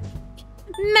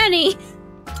 Many.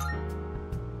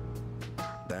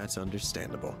 That's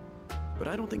understandable. But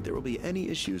I don't think there will be any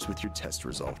issues with your test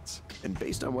results. And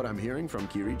based on what I'm hearing from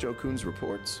Kirijo-kun's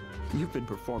reports, you've been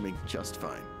performing just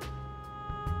fine.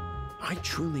 I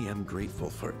truly am grateful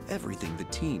for everything the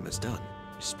team has done,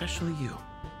 especially you.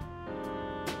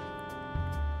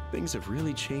 Things have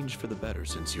really changed for the better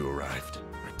since you arrived.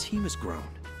 Our team has grown.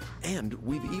 And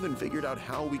we've even figured out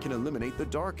how we can eliminate the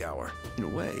dark hour. In a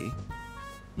way,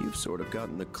 you've sort of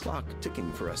gotten the clock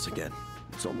ticking for us again.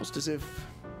 It's almost as if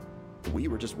we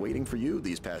were just waiting for you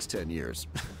these past 10 years.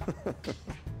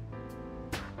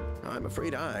 I'm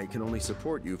afraid I can only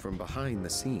support you from behind the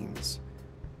scenes.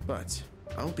 But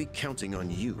I'll be counting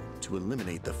on you to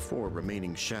eliminate the 4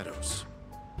 remaining shadows.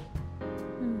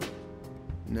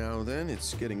 Now then,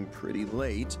 it's getting pretty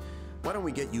late. Why don't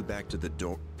we get you back to the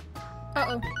door?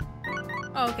 Uh-oh.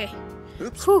 Oh, okay.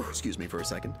 Oops. Whew. Excuse me for a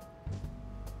second.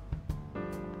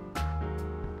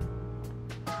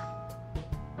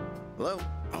 Hello?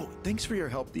 Oh, thanks for your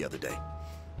help the other day.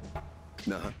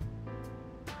 Uh-huh.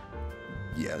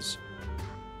 Yes.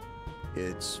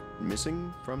 It's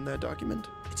missing from that document?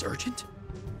 It's urgent?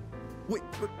 Wait,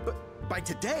 but by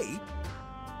today?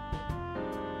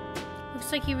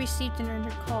 Looks like you received an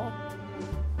urgent call.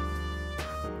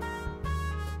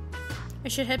 I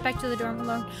should head back to the dorm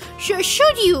alone. Should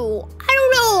you? I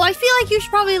don't know. I feel like you should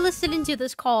probably listen into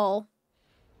this call.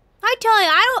 I tell you,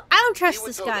 I don't trust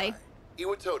this guy.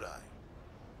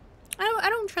 I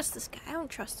don't trust this guy. I don't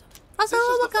trust him. Also,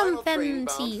 welcome,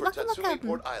 Femc.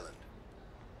 Welcome. Island.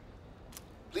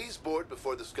 Please board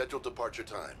before the scheduled departure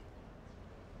time.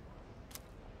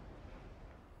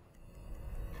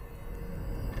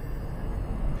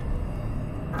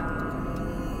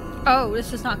 Oh,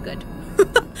 this is not good.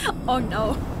 Oh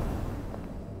no.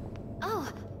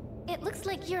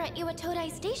 like you're at Iwatodai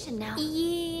Station now.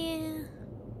 Yeah.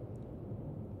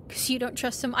 Because you don't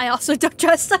trust him, I also don't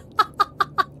trust him.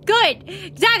 Good!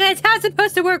 Exactly, that's how it's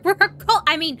supposed to work. We're a cult.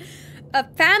 I mean, a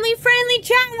family-friendly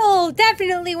channel.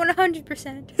 Definitely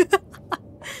 100%.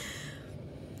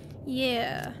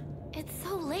 Yeah. It's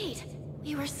so late.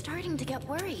 We were starting to get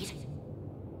worried.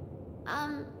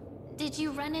 Did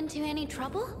you run into any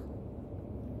trouble?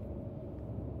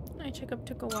 My checkup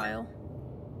took a while.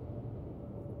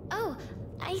 Oh,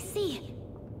 I see.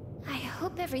 I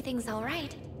hope everything's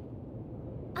alright.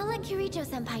 I'll let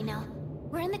Kirijo-senpai know.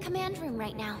 We're in the command room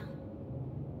right now.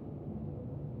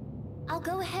 I'll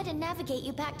go ahead and navigate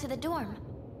you back to the dorm.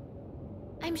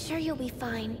 I'm sure you'll be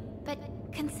fine, but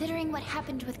considering what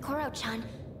happened with Koro-chan,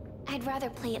 I'd rather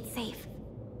play it safe.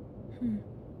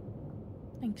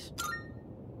 Thanks.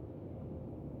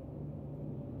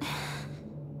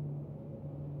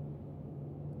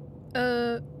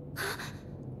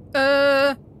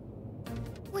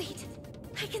 Wait,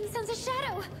 I can sense a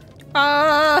shadow.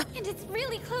 And it's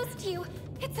really close to you.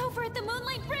 It's over at the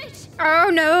Moonlight Bridge. Oh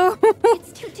no.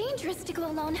 It's too dangerous to go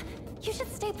alone. You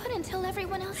should stay put until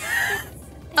everyone else gets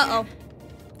there. Uh-oh.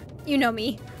 You know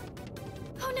me.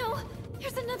 Oh no,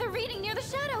 there's another reading near the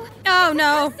shadow. Oh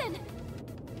no.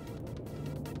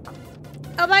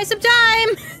 I'll buy some time.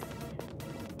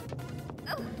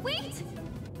 Oh, wait.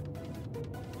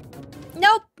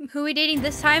 Nope. Who are we dating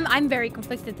this time? I'm very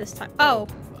conflicted this time. Oh.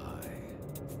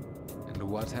 And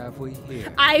what have we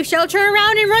here? I shall turn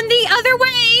around and run the other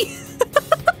way.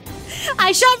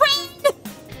 I shall run.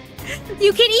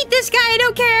 You can eat this guy. I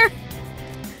don't care.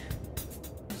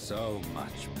 So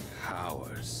much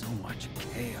power, so much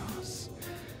chaos.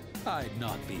 I'd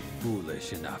not be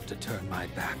foolish enough to turn my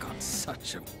back on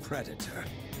such a predator.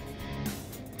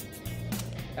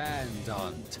 And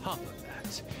on top of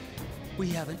that, we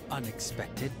have an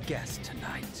unexpected guest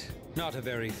tonight. Not a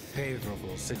very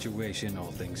favorable situation,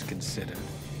 all things considered.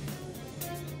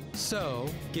 So,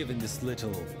 given this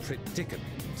little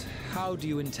predicament, how do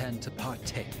you intend to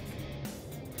partake?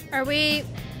 Are we...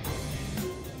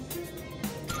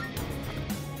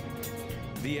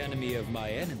 The enemy of my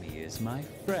enemy is my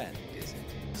friend, is it?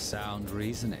 Sound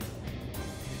reasoning.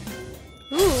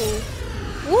 Ooh.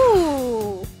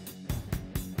 Ooh.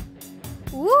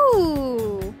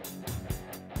 Ooh.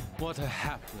 What a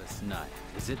hapless night,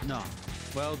 is it not?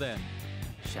 Well then,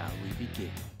 shall we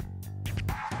begin?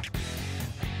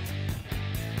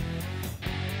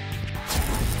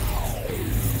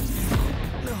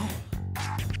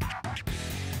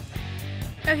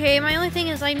 Okay, my only thing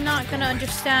is I'm not gonna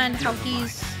understand how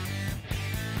he's...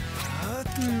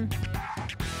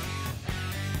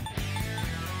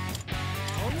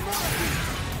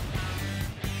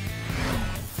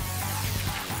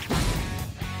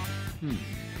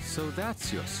 So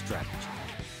that's your strategy.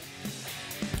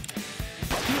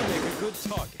 You make a good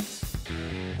target.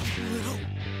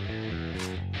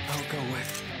 I'll go with...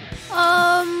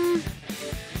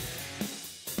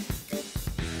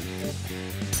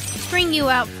 Bring you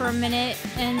out for a minute,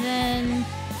 and then...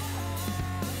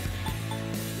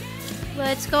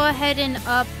 Let's go ahead and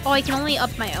up... Oh, I can only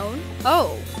up my own?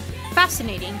 Oh,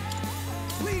 fascinating.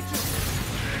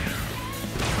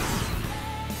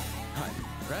 I'm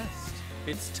impressed.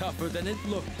 It's tougher than it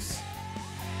looks.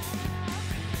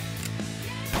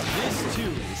 This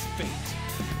too is fate.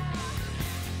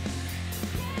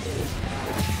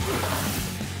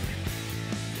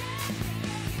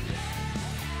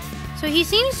 So he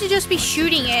seems to just be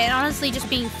shooting it, and honestly just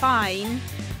being fine.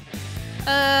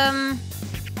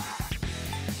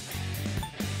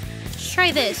 Let's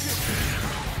try this.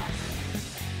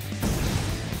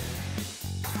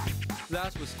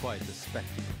 That was quite the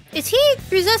spectacle. Is he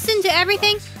resistant to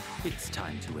everything? It's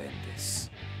time to end this.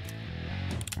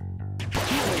 You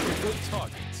make a good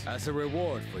target. As a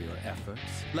reward for your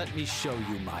efforts, let me show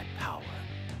you my power.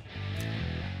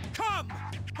 Come!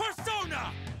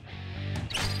 Persona!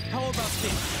 How about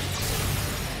this?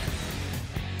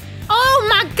 Oh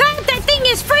my god, that thing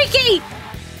is freaky!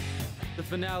 The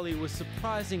finale was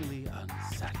surprisingly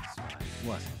unsatisfying,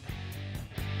 wasn't it?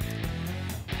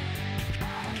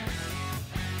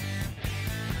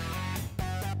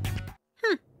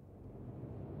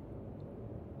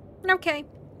 Okay.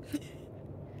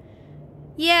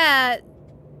 Yeah.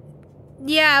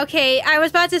 Yeah, okay. I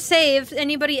was about to say, if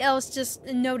anybody else just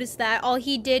noticed that, all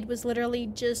he did was literally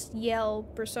just yell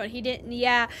Persona. He didn't,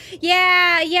 yeah.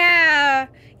 Yeah,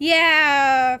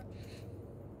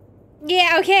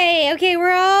 okay,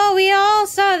 we all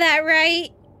saw that,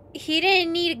 right? He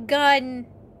didn't need a gun.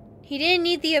 He didn't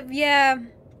need the, yeah.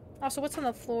 Also, what's on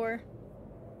the floor?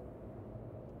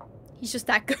 He's just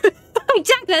that good.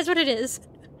 Exactly, that's what it is.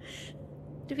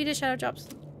 Defeat a shadow drops.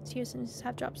 Seasons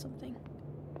have dropped something.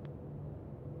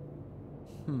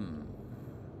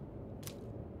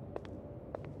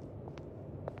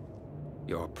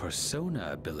 Your persona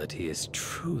ability is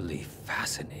truly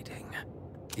fascinating.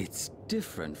 It's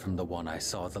different from the one I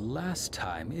saw the last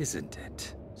time, isn't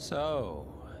it? So,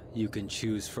 you can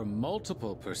choose from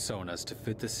multiple personas to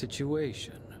fit the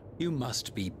situation. You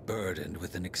must be burdened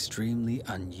with an extremely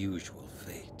unusual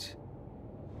fate.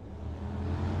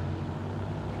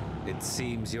 It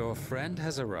seems your friend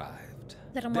has arrived. Is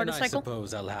that a Then motorcycle? I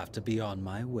suppose I'll have to be on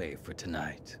my way for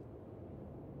tonight.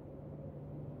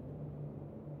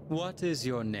 What is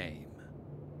your name?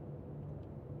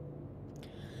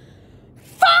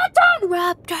 Fatum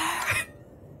Ruptor!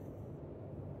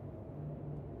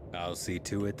 I'll see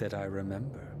to it that I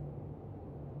remember.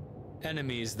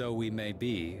 Enemies though we may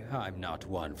be, I'm not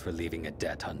one for leaving a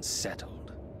debt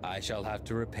unsettled. I shall have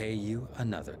to repay you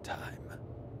another time.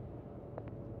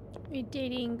 Are you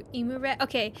dating Emu Red?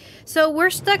 Okay, so we're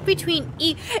stuck between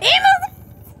Emu Red!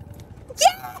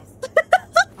 Yes!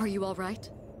 Are you all right?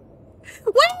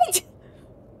 Wait!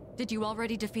 Did you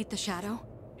already defeat the shadow?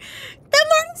 The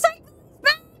motorcycle is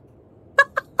back!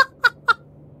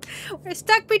 We're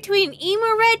stuck between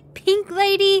Emu Red, Pink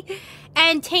Lady,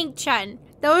 and Tank Chun.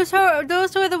 Those are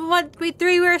the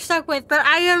three we're stuck with, but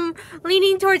I am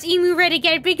leaning towards Emu Red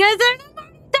again because they're the motorcycle.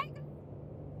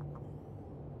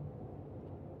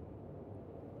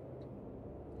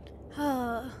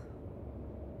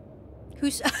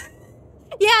 Who's...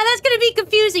 Yeah, that's gonna be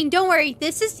confusing. Don't worry.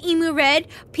 This is Emu Red.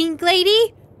 Pink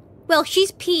Lady, well,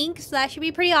 she's pink, so that should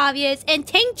be pretty obvious. And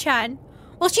Tank-chan,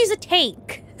 well, she's a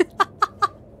tank.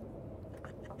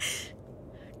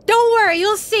 Don't worry,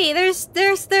 you'll see. There is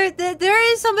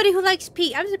somebody who likes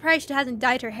pink. I'm surprised she hasn't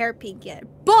dyed her hair pink yet.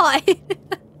 But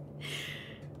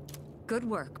good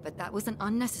work, but that was an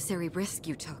unnecessary risk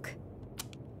you took.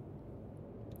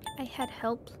 I had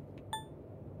help.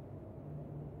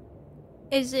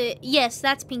 Is it? Yes,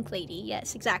 that's Pink Lady.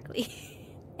 Yes, exactly.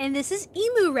 And this is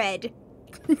Emu Red.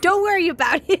 Don't worry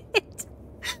about it.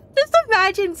 Just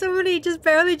imagine somebody just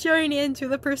barely joining into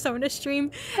the Persona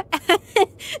stream and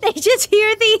they just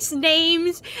hear these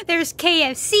names. There's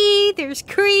KFC, there's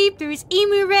Creep, there's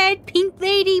Emu Red, Pink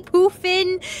Lady,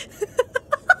 Poofin.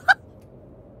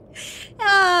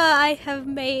 I have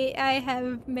made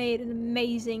an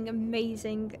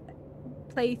amazing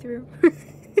playthrough.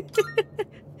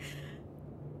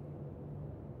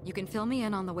 You can fill me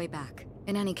in on the way back.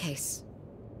 In any case,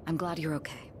 I'm glad you're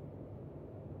okay.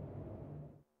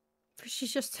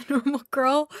 She's just a normal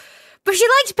girl, but she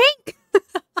likes pink!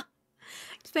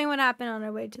 Explain what happened on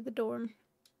our way to the dorm.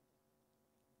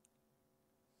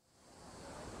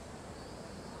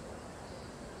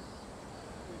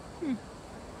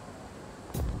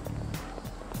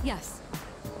 Yes.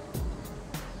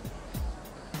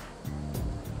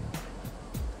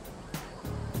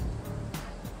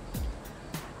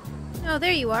 Oh,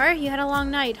 there you are. You had a long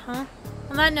night, huh?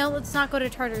 On that note, let's not go to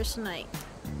Tartarus tonight.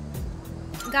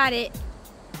 Got it.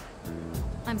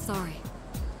 I'm sorry.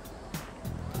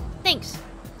 Thanks.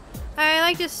 I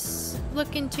like to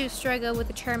look into Strega with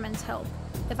the chairman's help.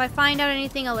 If I find out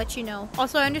anything, I'll let you know.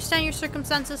 Also, I understand your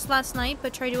circumstances last night,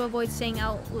 but try to avoid staying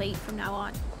out late from now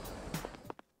on.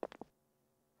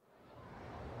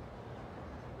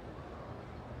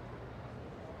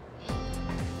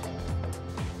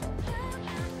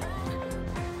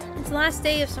 It's the last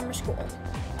day of summer school.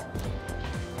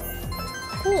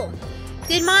 Cool.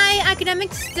 Did my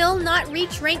academics still not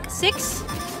reach rank 6?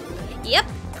 Yep.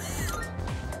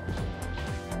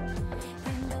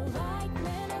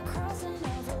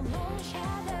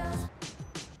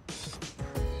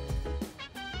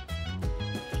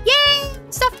 Yay!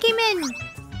 Stuff came in!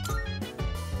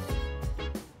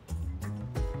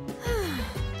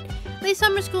 At least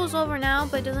summer school's over now,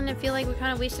 but doesn't it feel like we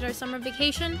kind of wasted our summer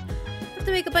vacation? Have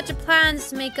to make a bunch of plans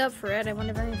to make up for it. I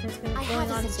wonder if anything's going to be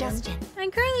going on soon. I'm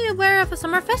currently aware of a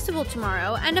summer festival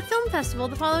tomorrow and a film festival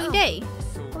the following day.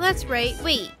 Well, that's right.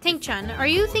 Wait, Tank-chan, are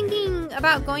you thinking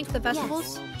about going to the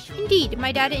festivals? Yes. Indeed,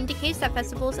 my data indicates that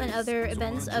festivals and other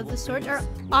events of the sort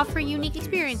offer unique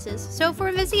experiences. So for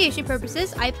investigation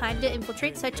purposes, I plan to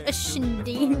infiltrate such a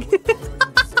shindig.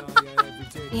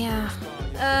 Yeah.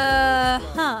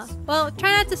 Well,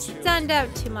 try not to stand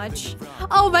out too much.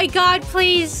 Oh my god,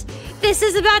 please! This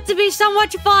is about to be so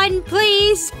much fun,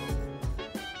 please!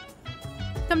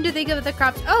 Come to think of the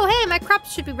crops. Oh, hey, my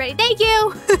crops should be ready. Thank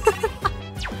you!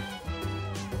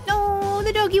 No,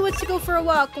 the doggy wants to go for a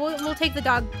walk. We'll take the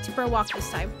dog for a walk this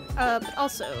time. But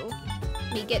also,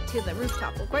 let me get to the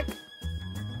rooftop real quick.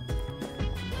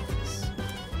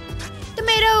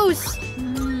 Tomatoes!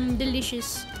 Mmm,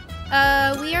 delicious.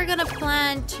 We are gonna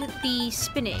plant the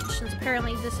spinach, since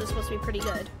apparently this is supposed to be pretty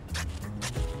good.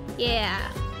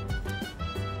 Yeah.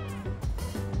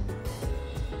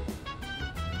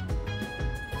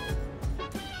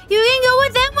 You can go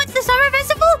with them with the summer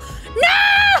festival? No!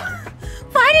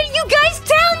 Why didn't you guys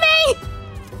tell me?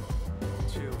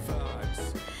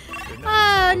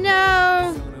 Oh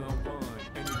no.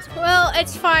 Well,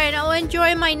 it's fine. I'll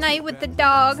enjoy my night with the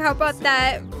dog. How about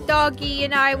that? Doggy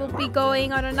and I will be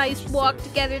going on a nice walk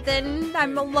together then.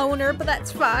 I'm a loner, but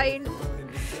that's fine.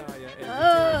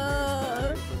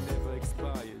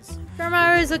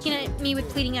 Grandma is looking at me with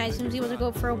pleading eyes and was able to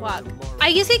go for a walk.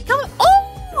 I guess it come.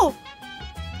 Oh!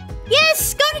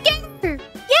 Yes! Go together!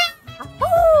 Yeah!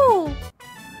 Oh!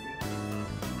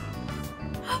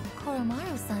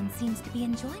 Koromaru-san seems to be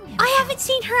enjoying himself. I haven't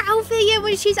seen her outfit yet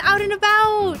when she's out and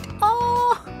about.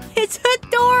 Oh, it's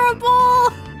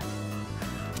adorable.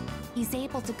 He's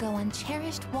able to go on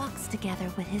cherished walks together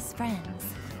with his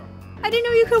friends. I didn't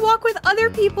know you could walk with other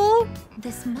people.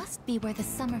 This must be where the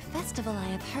summer festival I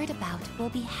have heard about will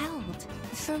be held.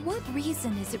 For what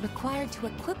reason is it required to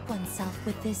equip oneself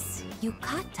with this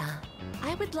yukata?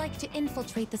 I would like to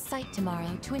infiltrate the site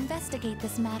tomorrow to investigate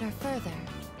this matter further.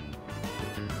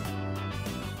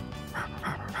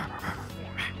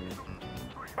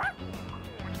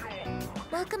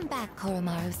 Welcome back,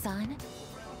 Koromaru-san.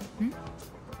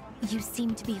 You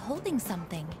seem to be holding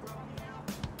something.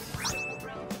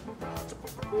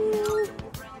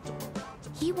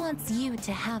 He wants you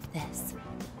to have this.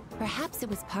 Perhaps it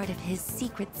was part of his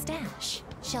secret stash.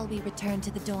 Shall we return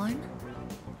to the dorm?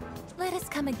 Let us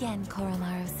come again,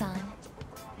 Koromaru-san.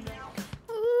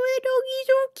 Oh, the doggy's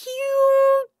so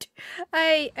cute.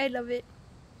 I love it.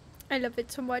 I love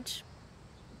it so much.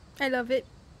 I love it.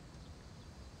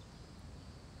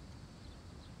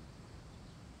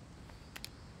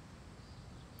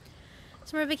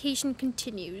 Summer vacation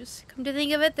continues. Come to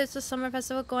think of it, there's a summer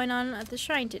festival going on at the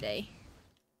shrine today.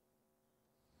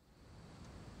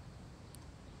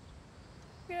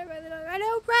 I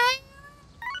know, right?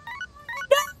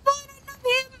 I love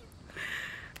him.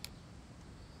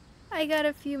 I got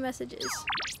a few messages.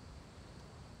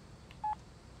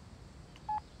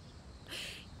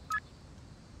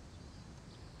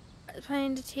 I was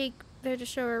planning to take there to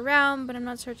show her around, but I'm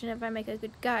not certain if I make a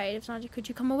good guide. If not, could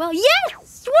you come well?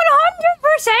 Yes!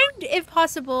 100%! If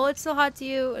possible. It's so hot to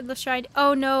you and the shrine.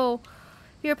 Oh no.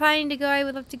 If you're planning to go, I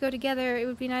would love to go together. It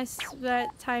would be nice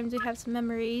that time to have some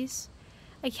memories.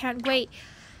 I can't wait.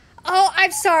 Oh,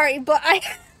 I'm sorry, but I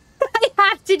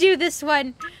have to do this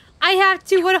one. I have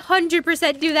to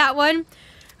 100% do that one.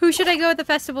 Who should I go to the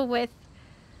festival with?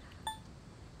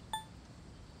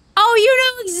 Oh, you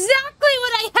know exactly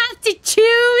what I have to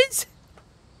choose.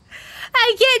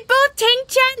 I get both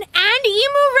Tank-chan and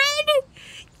Emu Red.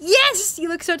 Yes, you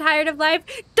look so tired of life.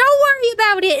 Don't worry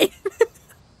about it.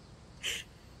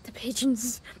 The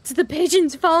pigeons. It's the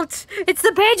pigeons' fault. It's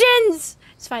the pigeons.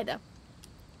 It's fine though.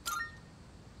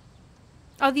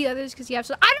 All the others, because you have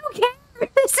so. I don't care.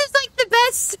 This is like the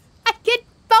best. I get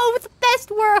both best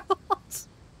worlds.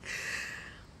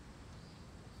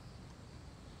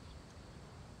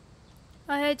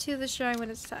 I'll head to the shrine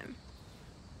when it's time.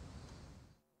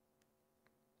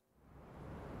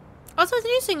 Also, what's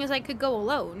interesting is I could go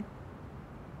alone.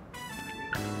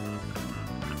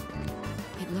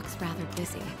 It looks rather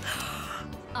busy.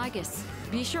 Aegis,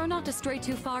 be sure not to stray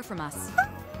too far from us.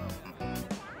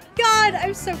 God,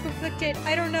 I'm so conflicted.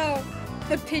 I don't know.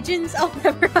 The pigeons, I'll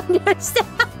never understand.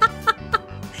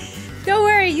 Don't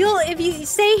worry, if you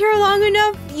stay here long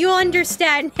enough, you'll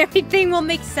understand. Everything will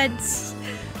make sense.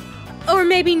 Or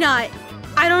maybe not.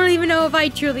 I don't even know if I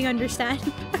truly understand.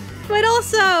 But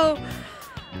also,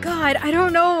 God, I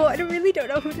don't know. I really don't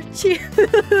know who to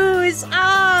choose.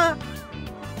 Ah!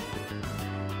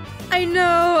 I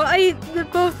know.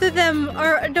 Both of them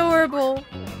are adorable.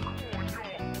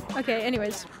 Okay,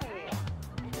 anyways.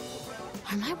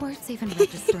 Are my words even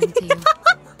registering to you?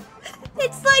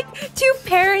 It's like two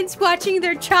parents watching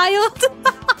their child.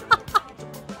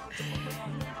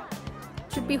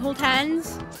 Should we hold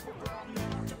hands?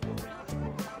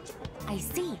 I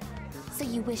see. So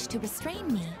you wish to restrain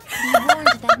me. Be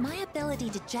warned that my ability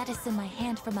to jettison my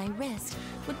hand from my wrist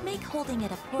would make holding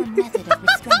it a poor method of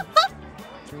restraint.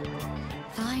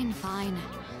 Fine, fine.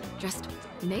 Just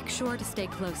make sure to stay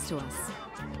close to us.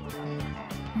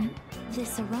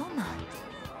 This aroma.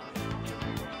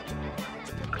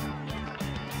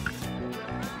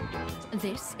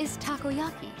 This is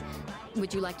takoyaki.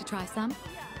 Would you like to try some?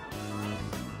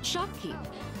 Shopkeep.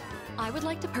 I would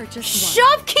like to purchase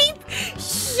one. Shopkeep?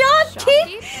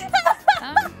 Shopkeep?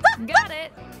 Got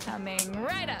it. Coming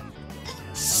right up.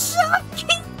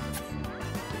 Shopkeep?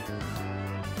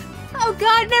 Oh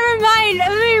god, never mind. Let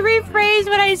me rephrase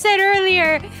what I said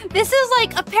earlier. This is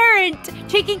like a parent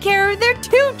taking care of their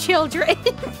 2 children.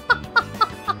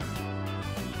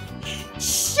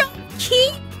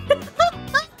 Shocking.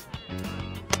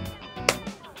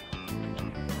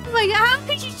 Like, how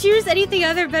could you choose anything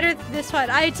other better than this one?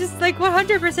 I just, like,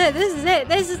 100%, this is it.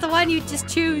 This is the one you just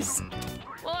choose.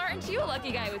 Well, aren't you a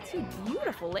lucky guy with 2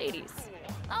 beautiful ladies?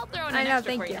 I'll throw in I an know,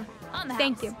 extra thank for you. On the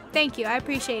Thank house. you. Thank you. I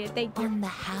appreciate it. Thank you. On the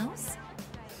house?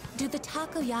 Do the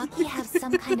takoyaki have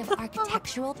some kind of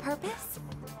architectural purpose?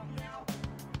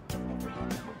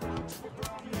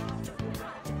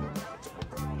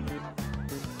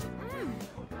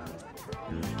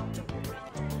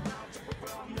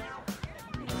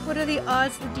 What are the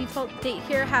odds the default date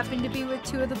here happened to be with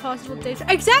 2 of the possible dates?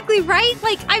 Exactly, right?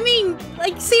 Like, I mean,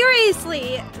 like,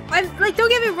 seriously. I'm like, don't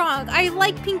get me wrong. I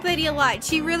like Pink Lady a lot.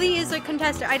 She really is a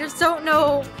contestant. I just don't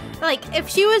know. Like, if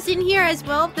she was in here as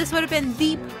well, this would have been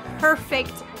the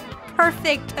perfect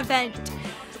event.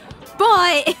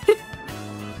 But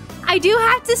I do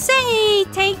have to say,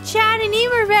 Tank Chan and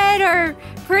Ema Red are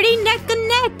pretty neck and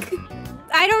neck.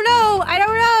 I don't know.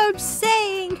 I'm just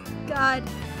saying. God.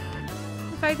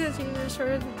 The fact that you are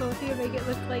shorter than both of you make it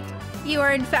look like you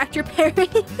are in fact your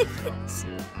parents.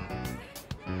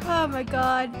 Oh my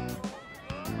god.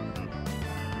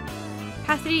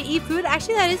 Has to eat food?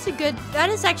 Actually, that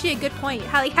is actually a good point.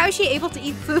 How is she able to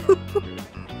eat food?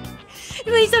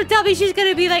 Please don't tell me she's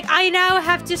gonna be like, I now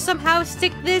have to somehow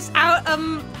stick this out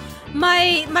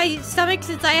my stomach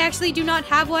since I actually do not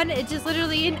have one. It's just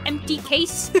literally an empty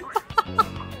case.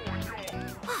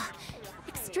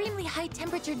 Extremely high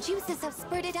temperature juices have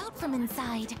spurted out from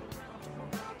inside.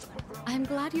 I'm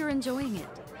glad you're enjoying it.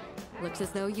 Looks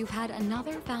as though you've had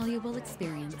another valuable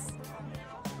experience.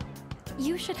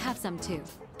 You should have some too.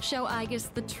 Show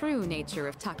Aigis the true nature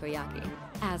of takoyaki.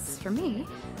 As for me,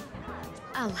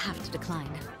 I'll have to decline.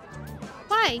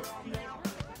 Why?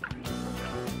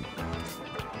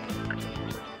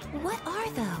 What are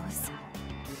those?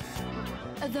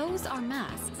 Those are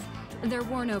masks. They're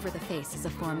worn over the face as a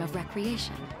form of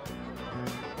recreation.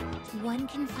 One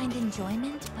can find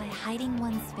enjoyment by hiding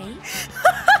one's face?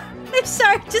 I'm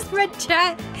sorry, just read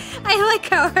chat. I like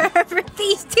however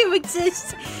these 2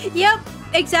 exist. Yep,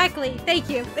 exactly. Thank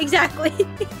you. Exactly.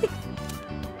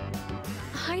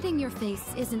 Hiding your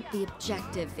face isn't the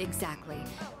objective exactly.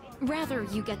 Rather,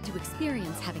 you get to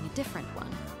experience having a different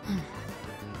one.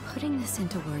 Putting this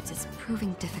into words is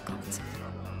proving difficult.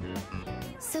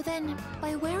 So then,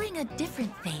 by wearing a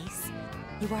different face,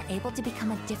 you are able to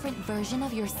become a different version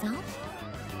of yourself?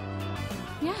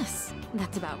 Yes,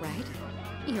 that's about right.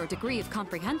 Your degree of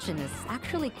comprehension is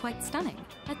actually quite stunning.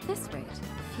 At this rate,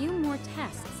 a few more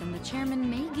tests and the chairman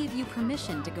may give you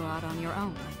permission to go out on your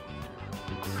own.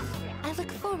 I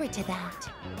look forward to that.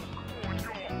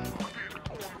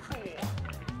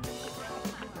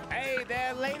 Hey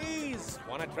there, ladies!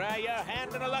 Wanna try your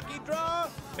hand in a lucky draw?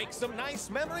 Make some nice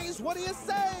memories? What do you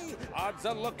say? Odds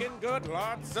are looking good,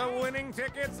 lots of winning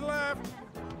tickets left.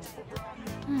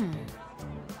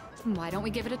 Why don't we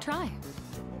give it a try?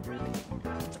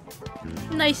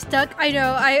 Nice duck. I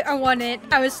know. I want it.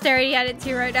 I was staring at it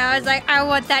too right now. I was like, I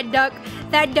want that duck.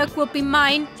 That duck will be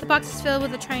mine. The box is filled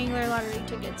with the triangular lottery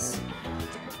tickets.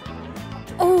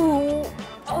 Oh,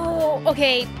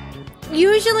 okay.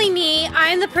 Usually me,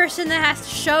 I'm the person that has to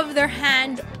shove their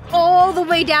hand all the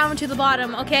way down to the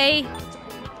bottom, okay?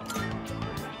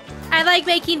 I like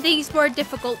making things more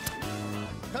difficult.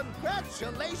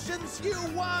 Congratulations, you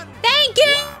won! Thank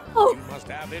you! Wow, you must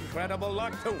have incredible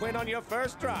luck to win on your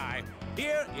first try.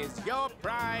 Here is your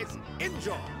prize.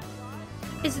 Enjoy.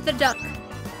 Is it the duck?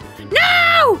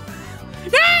 No!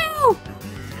 No!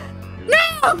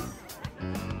 No!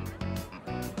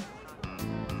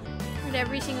 And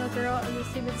every single girl on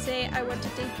this team would say, I want to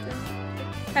date them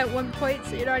at one point,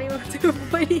 so you're not able to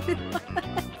avoid it.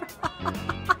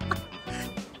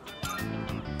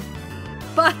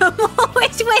 But I'm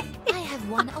always with. I have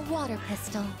won a water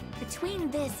pistol. Between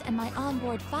this and my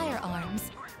onboard firearms,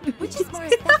 which is more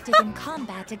effective in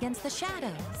combat against the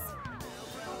shadows?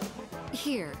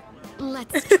 Here,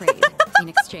 let's trade. In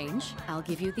exchange, I'll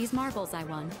give you these marbles I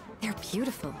won. They're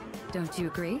beautiful. Don't you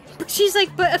agree? She's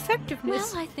like, but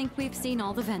effectiveness. Well, I think we've seen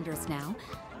all the vendors now.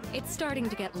 It's starting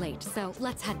to get late, so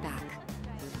let's head back.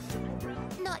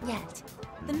 Not yet.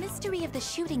 The mystery of the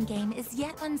shooting game is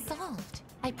yet unsolved.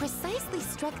 I precisely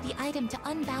struck the item to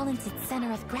unbalance its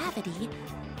center of gravity,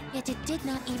 yet it did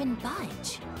not even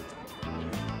budge.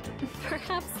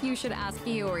 Perhaps you should ask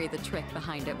Iori the trick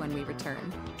behind it when we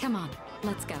return. Come on,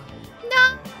 let's go.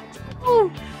 No!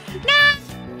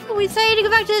 No! We decided to go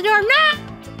back to the dorm. No!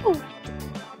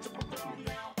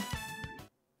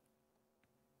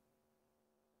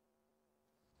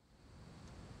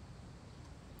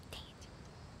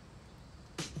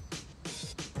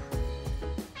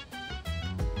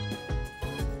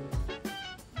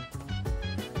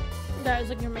 I was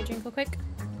looking at my drink real quick.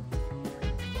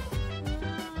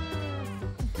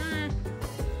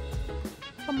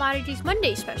 Commodities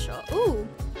Monday special. Ooh.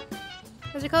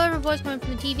 There's a colorful voice coming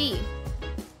from the TV.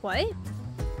 What?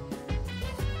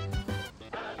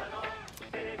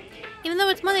 Even though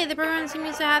it's Monday, the program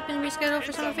seems to have been rescheduled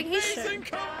for summer vacation.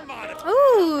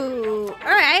 Ooh.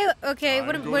 Alright. Okay,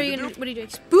 what are you doing?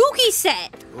 Spooky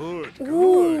set!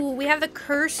 Ooh, we have the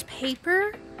cursed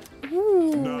paper.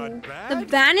 Ooh. The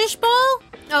banish ball?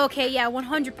 Okay, yeah,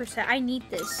 100%. I need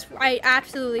this. I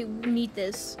absolutely need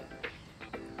this.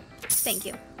 Thank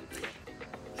you.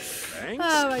 Thanks,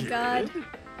 oh my god.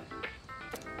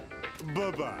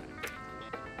 Bye-bye.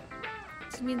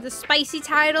 I mean, the spicy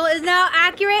title is now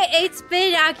accurate. It's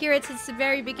been accurate since the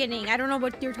very beginning. I don't know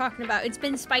what you're talking about. It's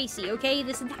been spicy, okay?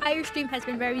 This entire stream has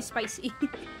been very spicy.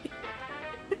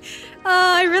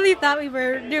 I really thought we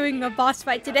were doing a boss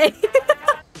fight today.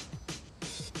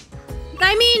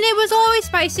 I mean, it was always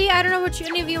spicy. I don't know what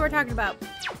any of you were talking about.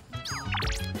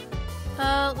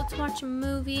 Let's watch a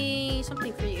movie.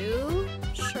 Something for you.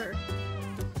 Sure.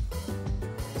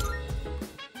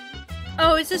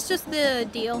 Oh, is this just the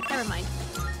deal? Never mind.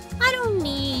 I don't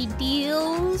need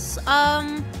deals.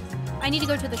 I need to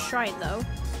go to the shrine, though.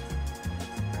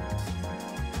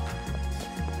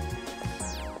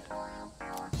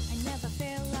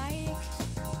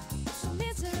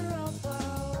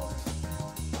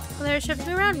 Well, they're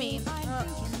shifting around me.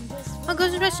 On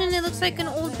Ghost Question, it looks like an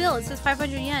old bill. It says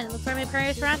 500 yen. It looks like my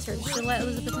parents were answered. I should let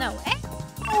Elizabeth know.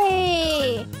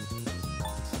 Hey!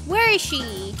 Where is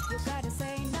she?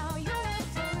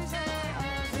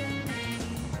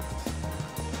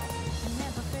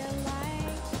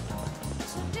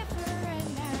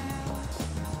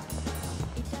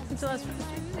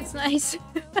 It's nice.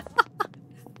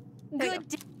 Good.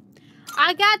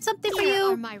 I got something for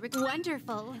you.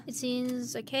 Wonderful. It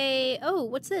seems okay. Oh,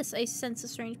 what's this? I sense a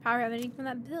strange power emanating from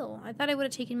that bill. I thought it would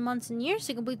have taken months and years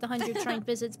to complete the 100 shrine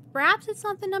visits. Perhaps it's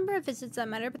not the number of visits that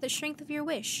matter, but the strength of your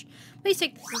wish. Please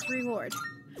take this as a reward.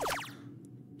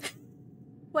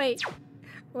 Wait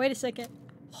a second.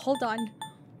 Hold on.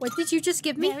 What did you just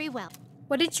give me? Very well.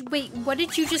 What did you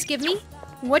just give me?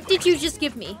 What did you just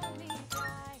give me?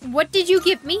 What did you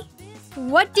give me?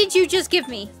 What did you just give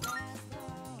me?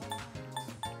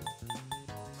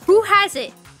 Who has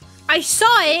it? I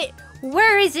saw it!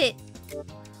 Where is it?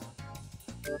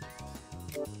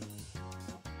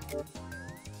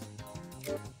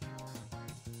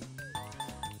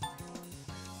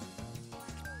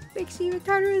 Makes me even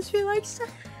Tartarus feel like sir.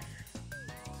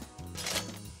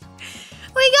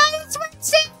 We got it,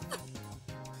 swimsuit!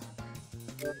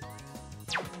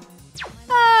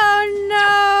 Oh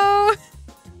no!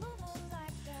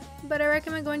 But I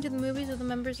recommend going to the movies with the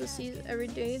members to see every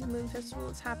day the movie festival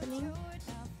is happening.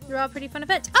 They're all pretty fun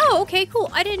events. Oh, okay, cool.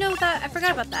 I didn't know that. I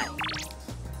forgot about that.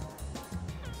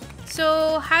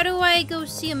 So, how do I go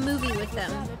see a movie with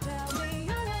them?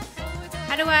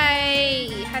 How do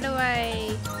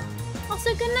I...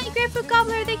 Also, good night, Grandpa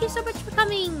Gobbler. Thank you so much for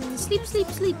coming. Sleep, sleep,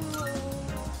 sleep.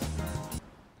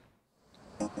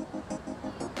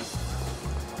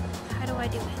 How do I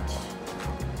do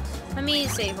it? Let me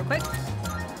save real quick.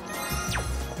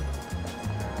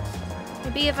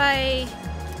 Maybe if I...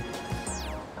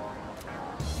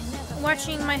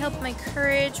 Watching might help my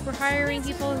courage. We're hiring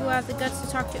people who have the guts to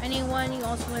talk to anyone. You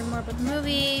also learn more about the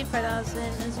movie. 5,000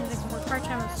 as soon as I can work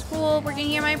part-time at school. Working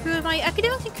here might improve my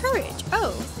academic and courage.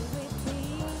 Oh.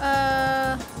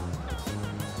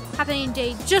 Happening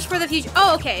day just for the future.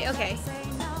 Oh, okay, okay.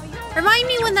 Remind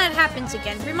me when that happens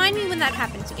again. Remind me when that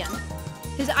happens again.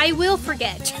 Because I will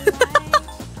forget.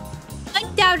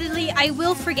 Undoubtedly, I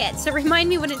will forget. So remind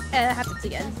me when it happens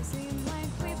again.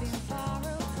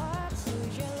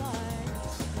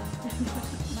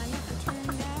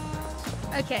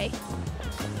 Okay.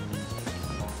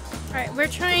 Alright, we're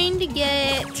trying to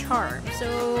get Charm.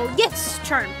 So, yes,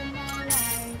 Charm.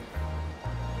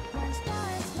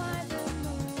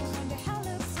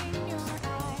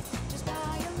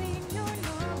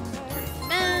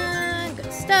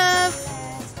 Good stuff.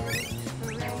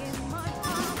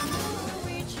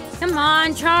 Come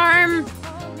on, Charm.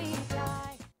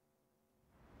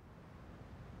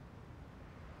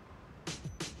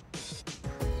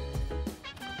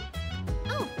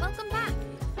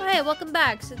 Welcome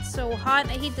back. It's so hot.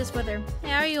 I hate this weather. Hey,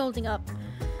 how are you holding up?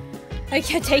 I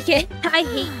can't take it. I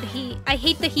hate the heat. I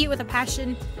hate the heat with a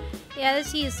passion. Yeah,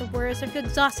 this heat is the worst. I feel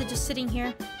exhausted just sitting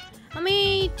here. Let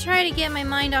me try to get my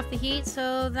mind off the heat.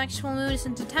 So the next full moon is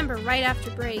in September, right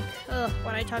after break. Ugh,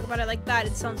 when I talk about it like that,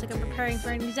 it sounds like I'm preparing for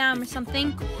an exam or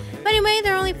something. But anyway,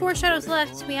 there are only 4 shadows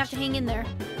left. So we have to hang in there.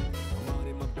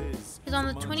 is on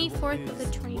the 24th of the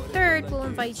 23rd. We'll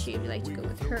invite you if you'd like to go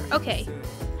with her. Okay.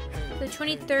 The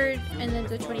 23rd and then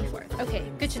the 24th.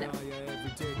 Okay, good to know.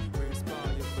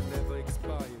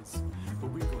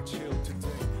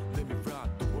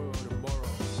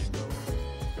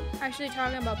 Actually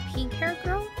talking about pink hair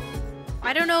girl?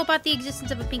 I don't know about the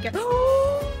existence of a pink hair.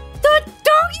 The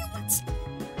doggy!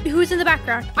 Who's in the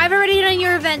background? I've already done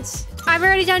your events. I've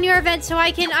already done your events, so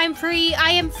I'm free. I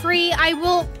am free. I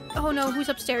will. Oh no, who's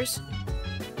upstairs?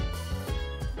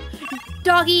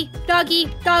 Doggy,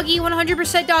 doggy, doggy,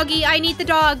 100% doggy. I need the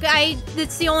dog.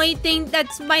 That's the only thing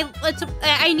that's my.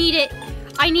 I need it.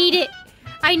 I need it.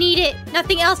 I need it.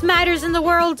 Nothing else matters in the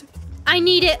world. I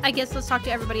need it. I guess let's talk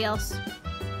to everybody else.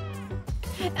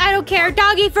 I don't care.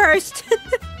 Doggy first.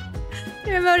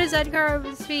 The remote is at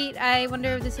Karo's feet. I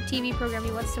wonder if there's a TV program he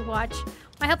wants to watch.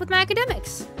 My help with my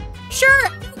academics. Sure.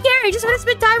 I don't care. I just want to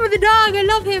spend time with the dog. I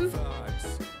love him.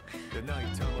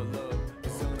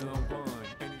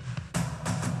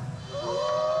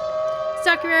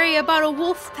 Documentary about a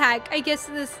wolf pack. I guess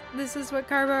this is what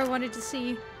Carver wanted to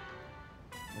see.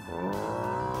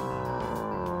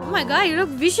 Oh my god, you look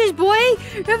vicious, boy!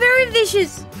 You're very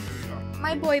vicious!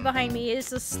 My boy behind me is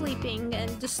just sleeping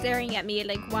and just staring at me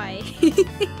like, why?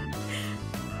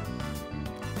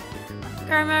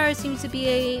 Carmara seems to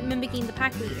be mimicking the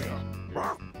pack leader.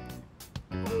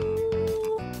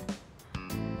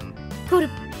 Go to...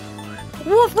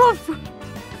 Woof woof!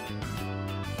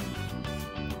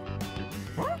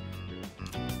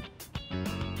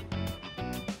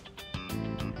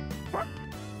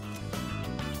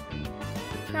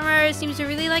 Carmara seems to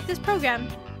really like this program.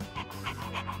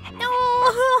 No!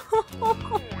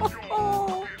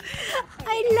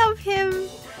 I love him.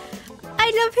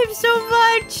 I love him so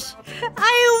much.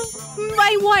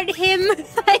 I want him.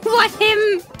 I want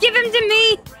him. Give him to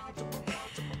me.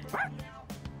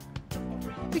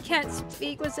 We can't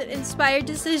speak. Was it inspired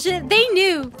decision? They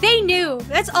knew. They knew.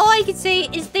 That's all I can say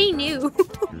is they knew.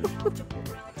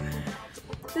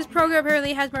 This program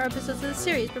apparently has more episodes of the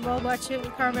series, but I'll watch it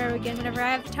with Carmelo again whenever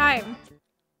I have time.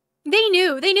 They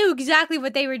knew. They knew exactly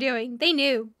what they were doing. They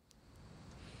knew.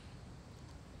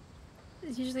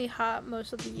 It's usually hot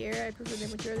most of the year. I prefer the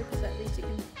majority because at least you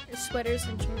can sweaters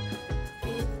and drink.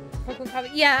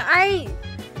 Yeah,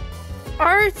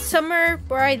 our summer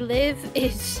where I live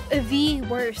is the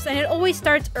worst, and it always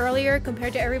starts earlier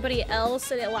compared to everybody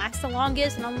else, and it lasts the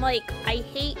longest. And I'm like, I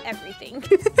hate everything.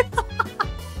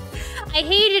 I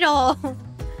hate it all.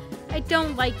 I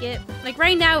don't like it. Like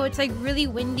right now, it's like really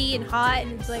windy and hot,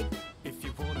 and it's like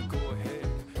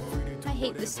I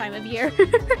hate this time of year.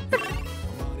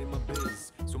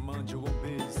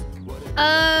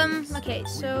 Okay,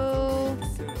 so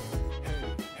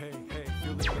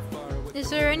is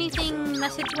there anything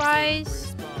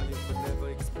message-wise?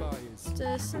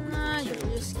 Just not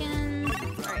your skin.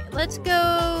 All right, let's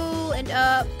go and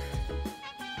up.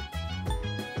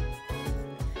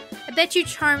 I bet you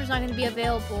Charm's not going to be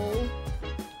available.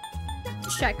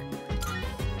 Just check.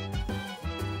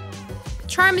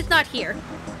 Charm is not here.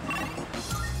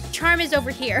 Charm is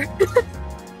over here.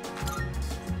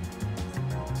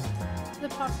 The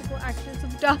possible actions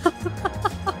of dog.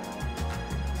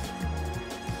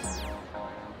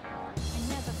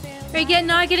 Are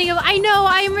not getting it? I know,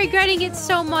 I am regretting it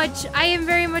so much. I am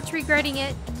very much regretting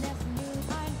it.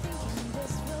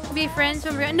 Be friends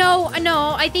when no,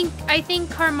 I think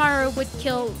Karmaru would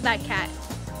kill that cat.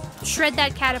 Shred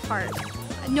that cat apart.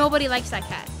 Nobody likes that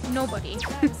cat. Nobody.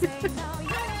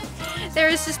 There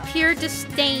is just pure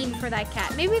disdain for that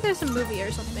cat. Maybe there's a movie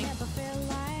or something.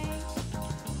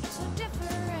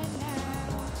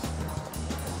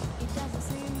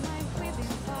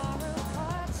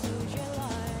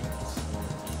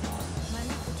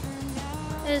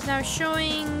 It is now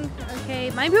showing.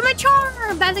 Okay, might be my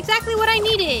charm. That's exactly what I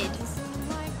needed.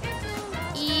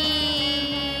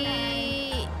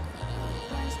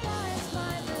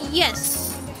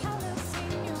 Yes.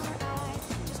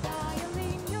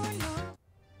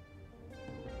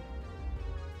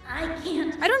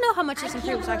 I don't know how much this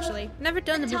improves actually. Never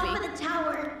done the movie.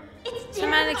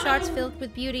 Cinematic shots filled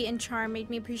with beauty and charm made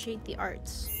me appreciate the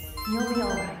arts. You'll be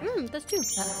alright. That's true.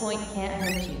 That point can't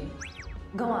hurt you.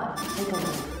 Go on, take a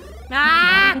look.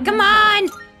 Ah, come on!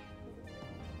 Is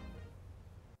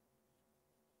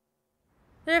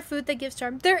there food that gives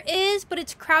charm? There is, but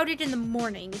it's crowded in the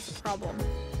morning is the problem.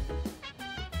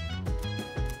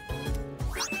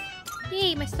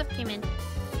 Yay, my stuff came in.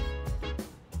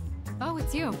 Oh,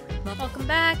 it's you. Welcome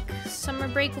back. Summer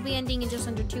break will be ending in just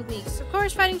under 2 weeks. Of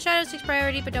course, fighting shadows takes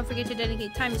priority, but don't forget to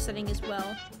dedicate time to studying as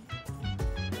well.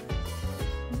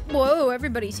 Whoa,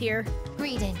 everybody's here.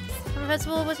 Greetings. Summer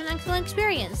Festival was an excellent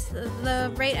experience.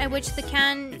 The rate at which the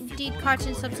candied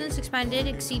cotton substance expanded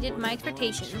exceeded my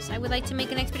expectations. I would like to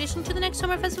make an expedition to the next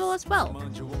Summer Festival as well.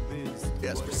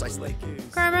 Yes, precisely.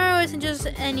 Caramaro isn't just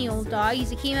any old dog.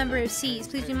 He's a key member of C's.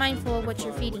 Please be mindful of what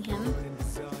you're feeding him.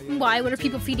 Why? What are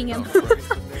people feeding him?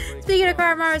 Speaking of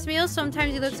Caramaro's meals,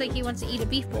 sometimes he looks like he wants to eat a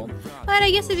beef bowl. But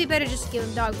I guess it'd be better just to give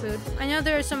him dog food. I know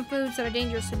there are some foods that are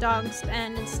dangerous to dogs,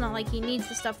 and it's not like he needs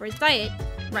the stuff for his diet,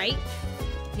 right?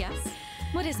 Yes?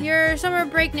 What is it? Your summer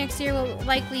break next year will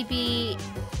likely be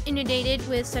inundated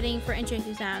with studying for entrance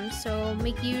exams, so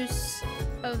make use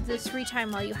of this free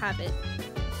time while you have it.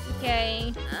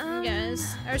 Okay,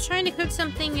 yes. I was trying to cook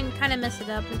something and kind of mess it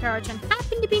up, and Karo-chan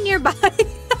happened to be nearby.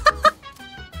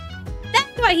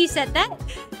 That's why he said that.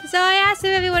 So I asked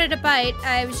him if he wanted a bite.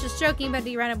 I was just joking, but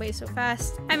he ran away so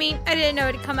fast. I mean, I didn't know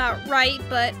it'd come out right,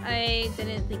 but I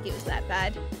didn't think it was that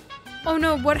bad. Oh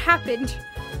no, what happened?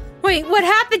 Wait, what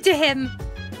happened to him?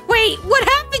 Wait, what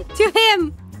happened to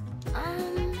him?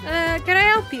 Can I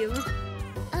help you?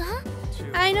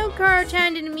 I know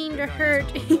Karo-chan didn't mean to hurt.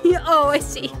 Oh, I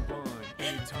see.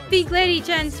 Big Lady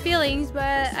Chan's feelings,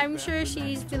 but I'm sure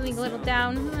she's feeling a little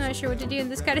down. I'm not sure what to do in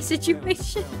this kind of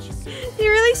situation. He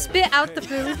really spit out the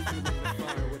food.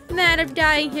 Man, I'm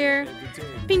dying here.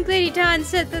 Pink Lady Tan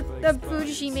said that the food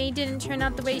she made didn't turn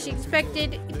out the way she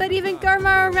expected, but even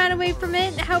Garmaro ran away from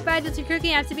it. How bad does your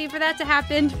cooking have to be for that to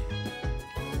happen?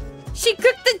 She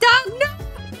cooked the dog? No!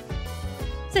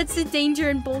 Sets the danger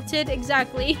and bolted.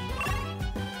 Exactly.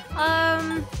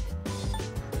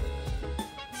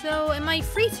 So am I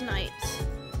free tonight?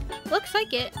 Looks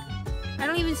like it. I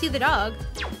don't even see the dog.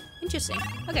 Interesting.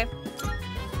 Okay.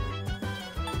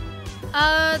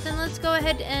 Then let's go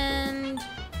ahead and...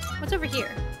 What's over here?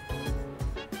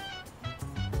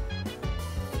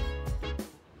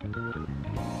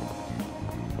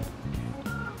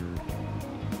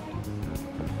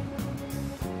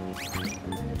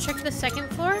 Check the second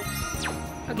floor?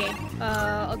 Okay,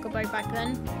 I'll go right back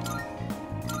then.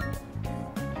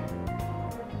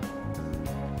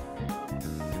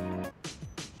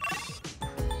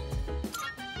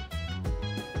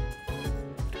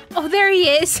 Oh, there he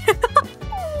is!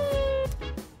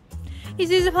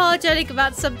 He's apologetic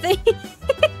about something.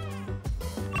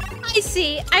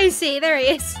 I see, there he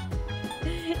is.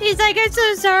 He's like, I'm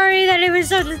so sorry that it was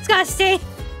so disgusting.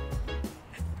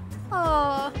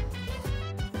 Oh.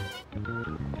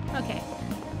 Okay.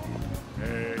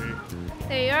 Hey.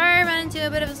 There you are, run into a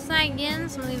bit of a snag again.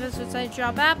 Some of the investors decided to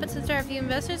drop out, but since there are a few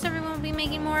investors, everyone will be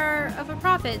making more of a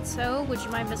profit. So, would you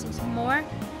mind investing some more?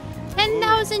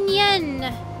 10,000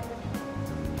 yen!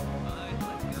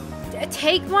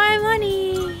 Take my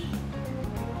money!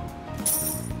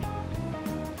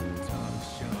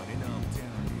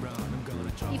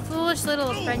 You foolish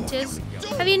little apprentice.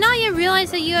 Have you not yet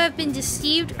realized that you have been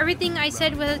deceived? Everything I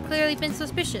said has clearly been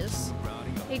suspicious.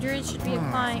 Ignorance should be a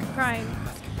crime.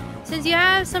 Since you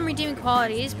have some redeeming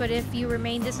qualities, but if you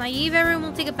remain this naive, everyone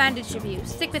will take advantage of you.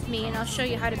 Stick with me and I'll show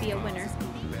you how to be a winner.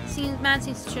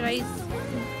 Should I...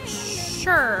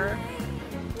 Sure.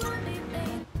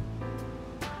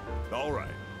 All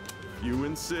right. If you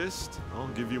insist, I'll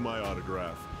give you my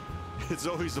autograph. It's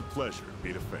always a pleasure to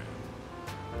meet a fan.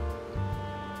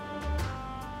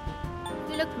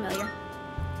 You look familiar.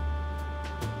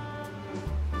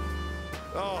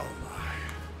 Oh my.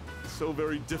 So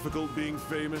very difficult being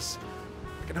famous.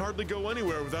 I can hardly go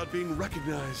anywhere without being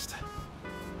recognized.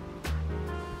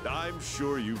 I'm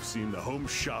sure you've seen the home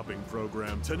shopping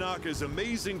program, Tanaka's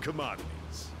Amazing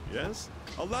Commodities. Yes?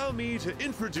 Allow me to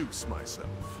introduce myself.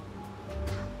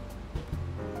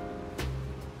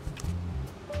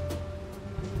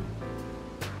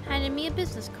 Handed me a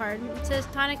business card. It says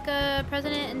Tanaka,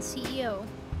 President and CEO.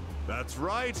 That's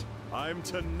right. I'm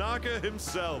Tanaka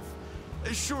himself.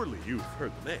 Surely you've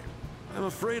heard the name. I'm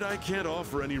afraid I can't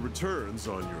offer any returns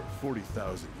on your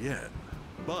 40,000 yen,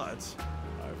 but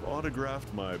I've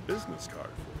autographed my business card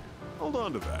for you. Hold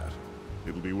on to that.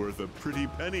 It'll be worth a pretty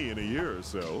penny in a year or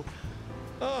so.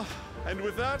 And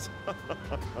with that,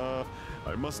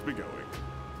 I must be going.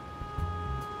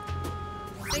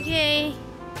 Okay.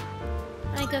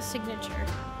 Like a signature.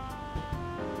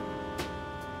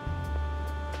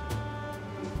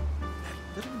 That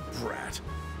little brat.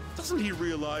 Doesn't he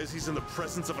realize he's in the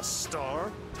presence of a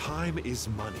star? Time is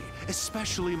money,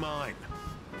 especially mine.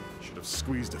 Should have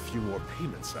squeezed a few more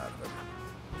payments out of him.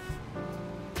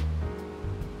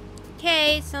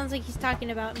 Okay, sounds like he's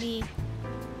talking about me.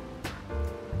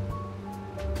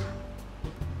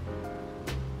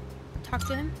 Talk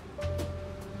to him.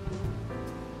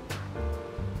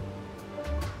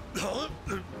 Huh?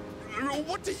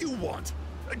 What do you want?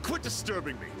 Quit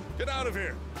disturbing me. Get out of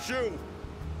here. Shoo.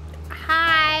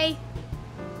 Hi.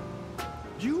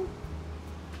 You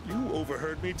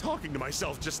overheard me talking to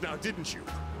myself just now, didn't you?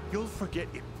 You'll forget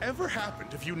it ever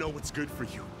happened if you know what's good for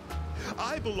you.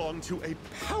 I belong to a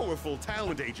powerful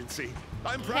talent agency.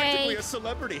 I'm practically a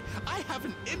celebrity. I have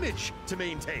an image to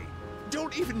maintain.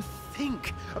 Don't even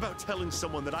think about telling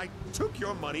someone that I took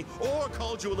your money or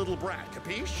called you a little brat,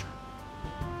 capiche?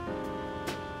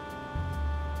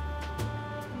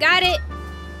 Got it.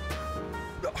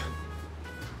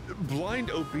 Blind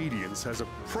obedience has a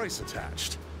price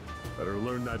attached. Better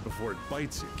learn that before it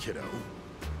bites you, kiddo.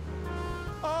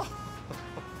 Oh,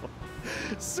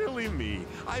 silly me.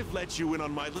 I've let you in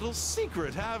on my little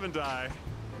secret, haven't I?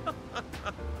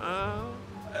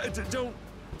 Don't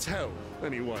tell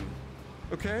anyone,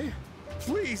 okay?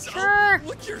 Please, I'll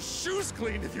lick your shoes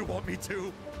clean if you want me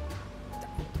to.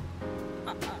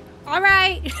 All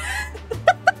right.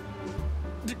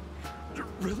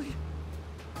 Really?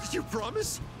 You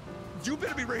promise? You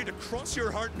better be ready to cross your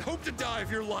heart and hope to die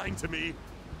if you're lying to me.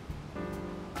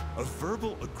 A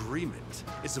verbal agreement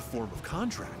is a form of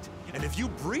contract, and if you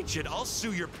breach it, I'll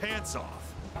sue your pants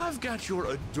off. I've got your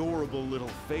adorable little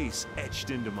face etched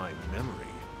into my memory.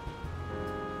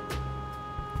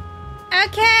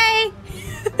 Okay.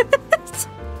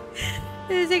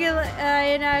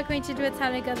 You're now acquainted with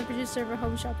Hanukkah, the producer of a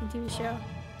home shopping TV show.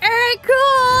 Alright,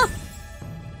 cool!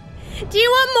 Do you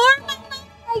want more?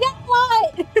 I got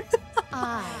what?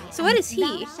 So what is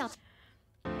he?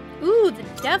 Ooh, the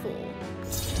devil.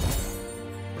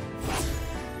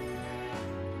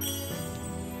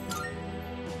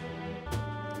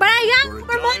 But I got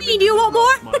more money. Do you want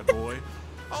more? My boy,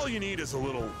 all you need is a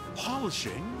little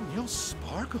polishing, and you'll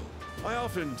sparkle. I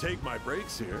often take my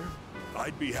breaks here.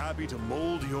 I'd be happy to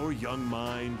mold your young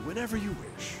mind whenever you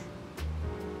wish.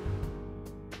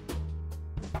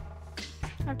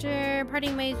 After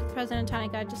parting ways with President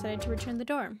Hanukkah, I decided to return the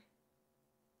dorm.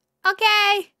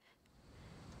 Okay.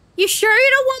 You sure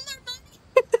you don't want more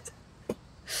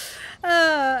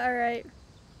money? Alright.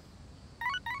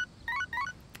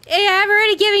 Yeah, I'm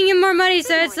already giving him more money,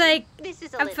 so it's like,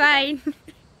 I'm fine.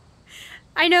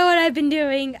 I know what I've been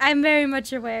doing. I'm very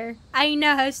much aware. I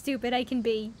know how stupid I can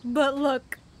be. But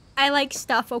look, I like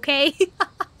stuff, okay?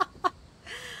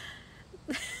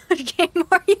 Okay,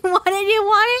 more you want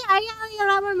it? I got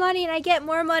a lot more money, and I get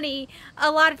more money a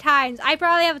lot of times. I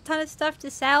probably have a ton of stuff to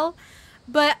sell,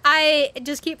 but I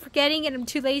just keep forgetting, and I'm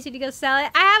too lazy to go sell it.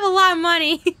 I have a lot of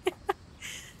money.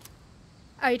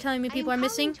 Are you telling me people are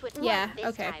missing? Yeah,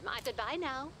 okay. Goodbye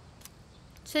now.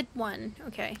 Said 1,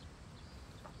 okay.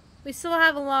 We still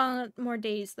have a lot more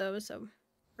days, though, so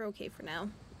we're okay for now.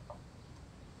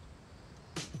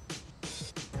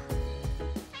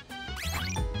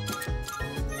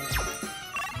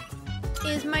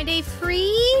 Is my day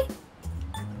free?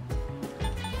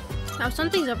 Now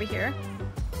something's over here.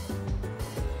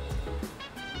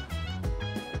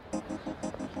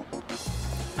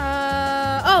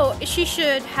 Oh, she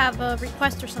should have a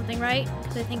request or something, right?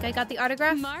 Because I think I got the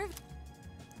autograph.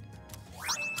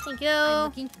 Thank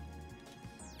you.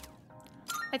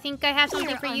 I think I have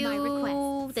something for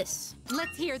you. This.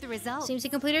 Let's hear the results. Seems to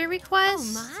complete a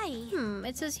request. Oh my.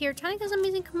 It says here, Tanika's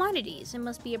amazing commodities. It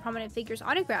must be a prominent figure's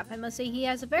autograph. I must say he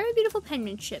has a very beautiful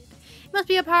penmanship. It must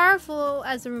be a powerful,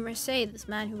 as the rumors say, this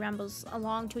man who rambles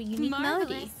along to a unique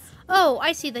melody. Oh,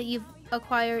 I see that you've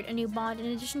acquired a new bond in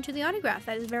addition to the autograph.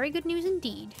 That is very good news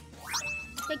indeed.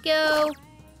 Thank you.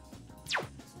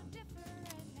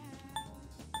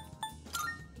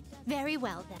 Very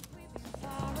well then.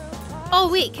 Oh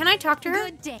wait, can I talk to her?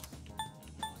 Good day.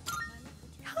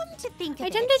 Come to think of I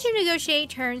attempted to negotiate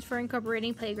terms for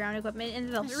incorporating playground equipment in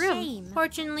the Velvet Room.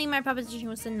 Fortunately, my proposition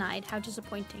was denied. How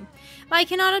disappointing. If I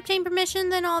cannot obtain permission,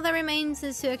 then all that remains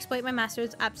is to exploit my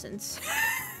master's absence.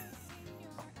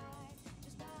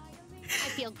 I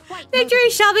feel quite Victory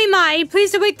shall be mine.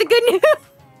 Please await the good news.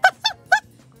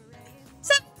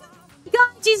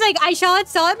 She's like, I shall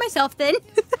sell it myself then.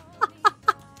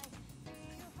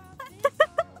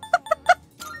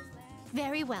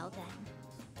 Very well then.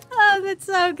 Oh, that's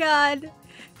so good.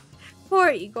 Poor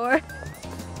Igor.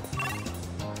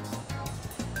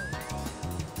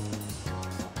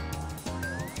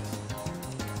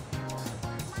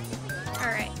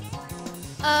 Alright.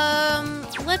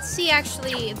 Let's see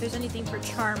actually if there's anything for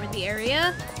charm in the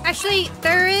area. Actually,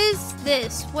 there is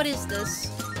this. What is this?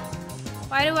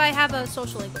 Why do I have a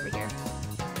social link over here?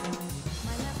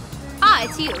 Ah,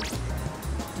 it's you.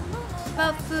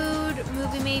 About food,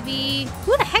 movie maybe.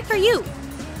 Who the heck are you?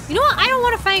 You know what? I don't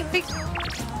want to fight.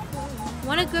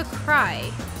 Want a good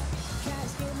cry.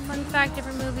 Fun fact,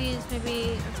 different movies,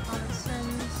 maybe it's common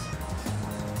sense.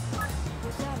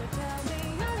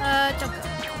 Jump.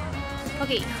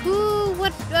 Okay,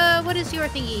 what is your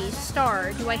thingy?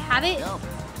 Star. Do I have it? Go.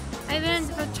 I've been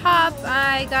to the top.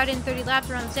 I got in 30 laps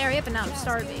around this area, but now I'm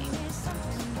starving.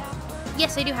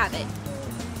 Yes, I do have it.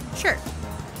 Sure.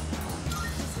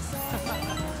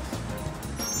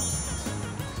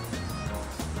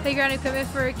 Playground equipment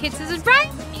for kids. This is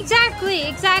right.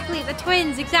 Exactly. The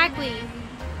twins. Exactly.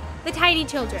 The tiny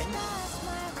children.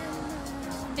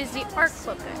 Is the arc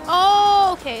flip there?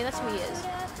 Oh, okay. That's who he is.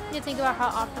 You think about how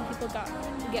often people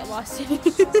get lost.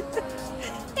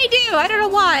 They do. I don't know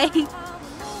why.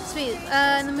 Sweet.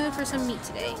 In the mood for some meat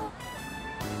today.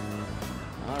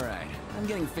 All right. I'm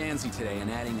getting fancy today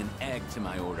and adding an egg to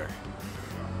my order.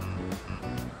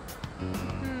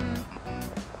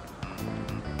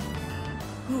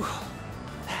 Whew,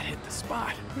 that hit the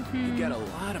spot. You get a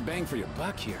lot of bang for your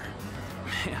buck here.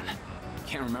 Man, I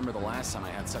can't remember the last time I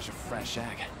had such a fresh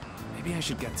egg. Maybe I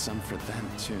should get some for them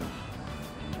too.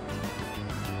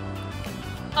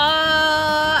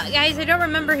 Guys, I don't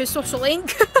remember his social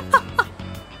link.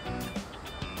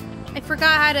 I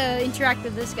forgot how to interact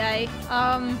with this guy.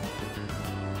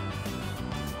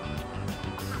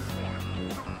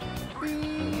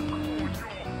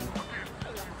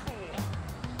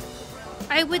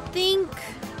 I would think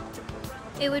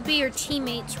it would be your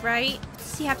teammates, right?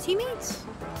 Does he have teammates?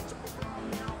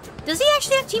 Does he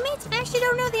actually have teammates? I actually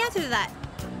don't know the answer to that.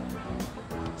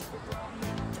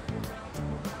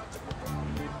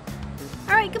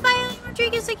 Alright, goodbye, Ellie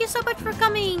Rodriguez. Thank you so much for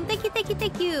coming.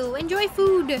 Thank you. Enjoy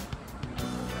food.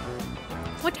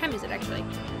 What time is it, actually?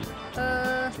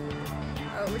 Oh,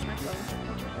 where's my phone?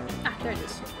 Ah, there it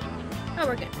is. Oh,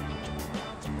 we're good.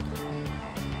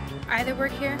 Either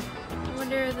work here? I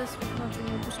wonder if this will come up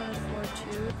in Persona 4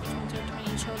 too. Twins are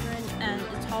tiny children, and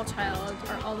the tall child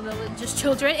are all the village's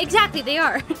children. Exactly, they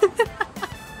are.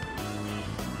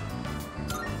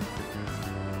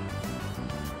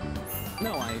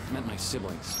 No, I meant my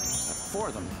siblings. 4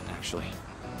 of them, actually.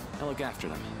 I look after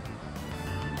them.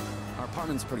 Our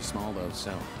apartment's pretty small, though,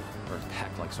 so we're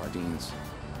packed like sardines.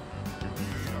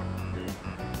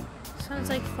 Sounds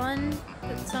like fun.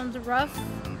 That sounds rough.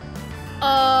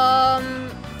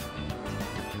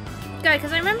 God,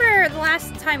 because I remember the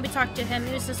last time we talked to him,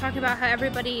 he was just talking about how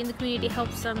everybody in the community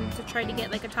helps him to try to get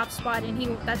like a top spot, and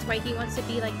that's why he wants to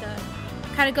be like a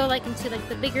kind of go like into like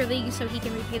the bigger league so he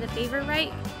can repay the favor,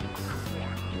 right?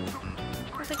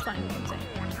 Sounds like fun, you can say.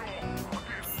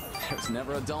 There's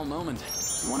never a dull moment.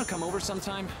 You want to come over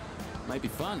sometime? Might be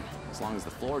fun, as long as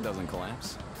the floor doesn't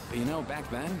collapse. But you know, back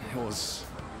then, it was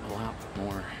a lot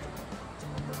more...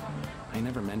 I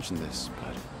never mentioned this,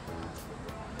 but...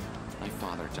 my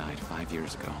father died 5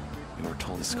 years ago. We were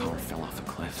told his car fell off a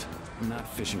cliff. I'm not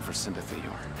fishing for sympathy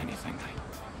or anything.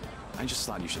 I just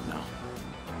thought you should know.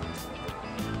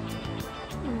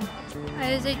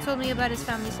 Isaac told me about his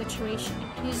family situation.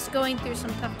 He's going through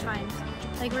some tough times.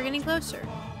 Like, we're getting closer.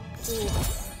 Ooh.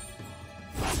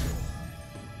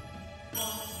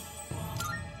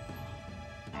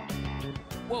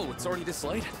 Whoa, it's already this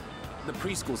late? The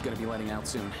preschool's gonna be letting out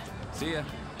soon. See ya.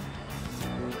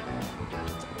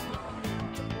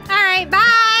 Alright, bye!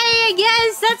 I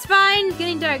guess that's fine. It's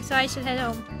getting dark, so I should head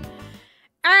home.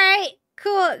 Alright,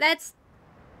 cool. That's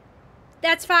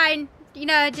fine. You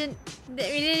know, we didn't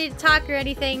need to talk or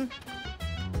anything.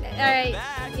 Alright.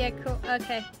 Yeah, cool.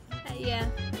 Okay. Yeah.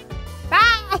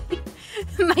 Bye!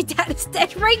 My dad is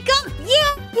dead. Wake up!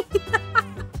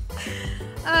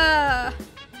 Yeah!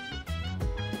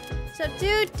 So,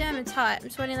 dude, damn, it's hot. I'm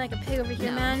sweating like a pig over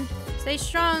here, man. Stay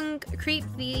strong, creep.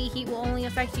 The heat will only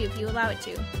affect you if you allow it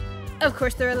to. Of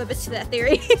course, there are limits to that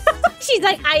theory. She's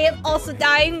like, I am also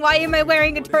dying. Why am I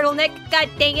wearing a turtleneck? God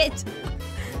dang it.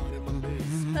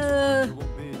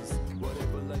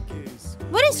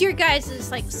 What is your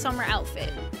guys' like summer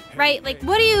outfit? Right? Like,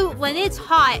 what do you, when it's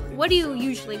hot, what do you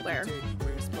usually wear?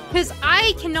 Because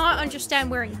I cannot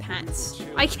understand wearing pants.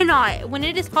 I cannot. When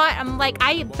it is hot, I'm like,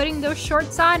 I am putting those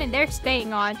shorts on and they're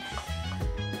staying on.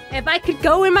 If I could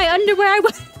go in my underwear, I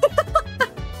would.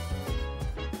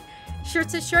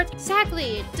 Shirts is shorts.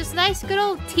 Exactly. Just nice good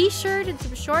old t-shirt and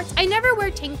some shorts. I never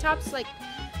wear tank tops. Like,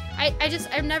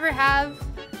 I never have.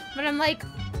 But I'm like,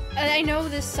 I know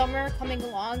this summer coming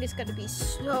along is gonna be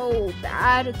so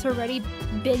bad. It's already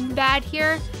been bad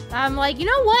here. I'm like, you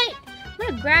know what? I'm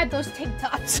gonna grab those tank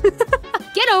tops.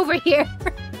 Get over here.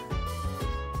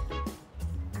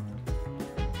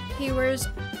 He wears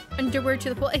underwear to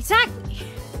the pool. Exactly.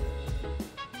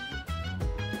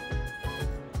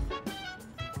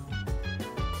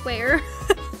 Where?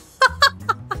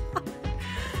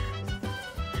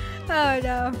 Oh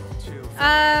no.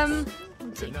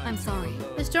 melting. I'm sorry.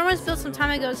 The storm was built some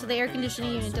time ago, so the air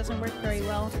conditioning unit doesn't work very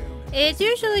well. It's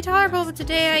usually tolerable, but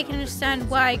today I can understand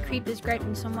why Creep is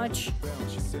griping so much.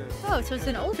 Oh, so it's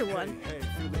an older one.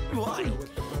 Why?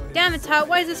 Damn, it's hot.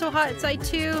 Why is it so hot outside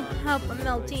too? Help, I'm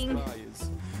melting.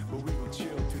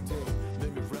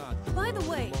 By the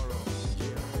way,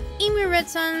 Emu Red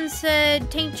Sun said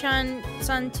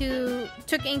Tank-chan-san took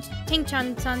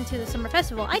Tank-chan-san to the summer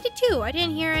festival. I did too. I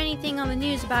didn't hear anything on the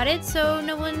news about it, so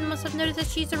no one must have noticed that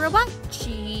she's a robot.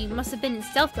 She must have been in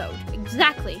stealth mode.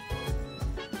 Exactly.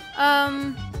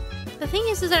 The thing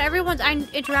is that everyone's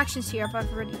interactions here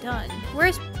I've already done.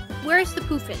 Where's the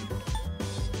Poofin?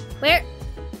 Wait,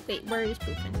 where is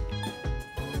Poofin?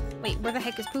 Wait, where the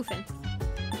heck is Poofin?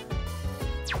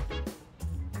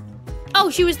 Oh,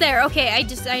 she was there. Okay, I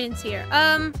didn't see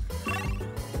her.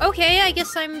 Okay, I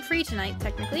guess I'm free tonight,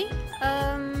 technically.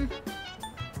 I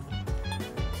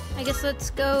guess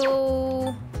let's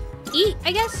go eat,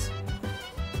 I guess.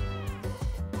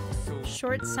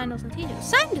 Shorts, sandals, and t-shirts.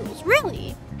 Sandals?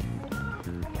 Really?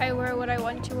 I wear what I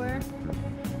want to wear.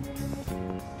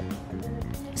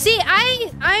 See,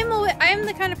 I'm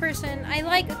the kind of person, I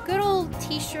like a good old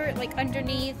t-shirt like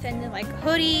underneath and then like a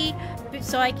hoodie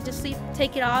so I can just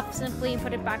take it off simply and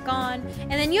put it back on.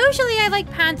 And then usually I like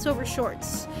pants over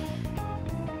shorts.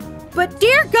 But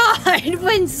dear God,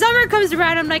 when summer comes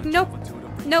around, I'm like, nope,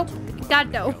 nope,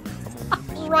 God no.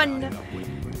 Run.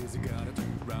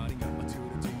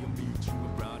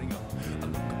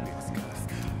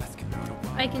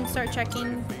 I can start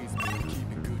checking.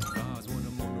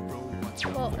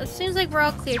 Well, it seems like we're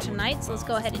all clear tonight, so let's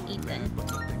go ahead and eat then.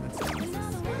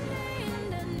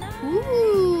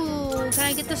 Ooh, can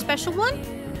I get the special one?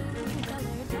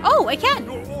 Oh, I can!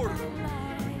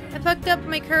 I fucked up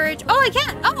my courage. Oh, I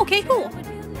can! Oh, okay, cool.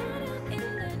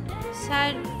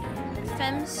 Sad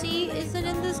Femc isn't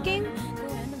in this game?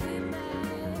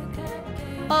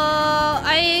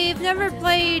 I've never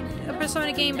played a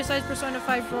Persona game besides Persona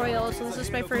 5 Royal, so this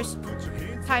is my first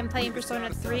time playing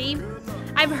Persona 3.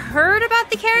 I've heard about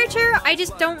the character, I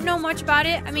just don't know much about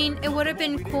it. I mean, it would have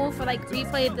been cool for like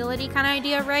replayability kind of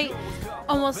idea, right?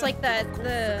 Almost like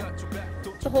the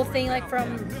whole thing like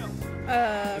from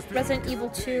Resident Evil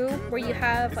 2, where you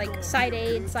have like side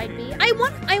A and side B. I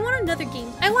want another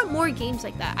game. I want more games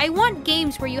like that. I want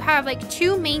games where you have like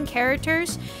two main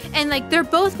characters and like they're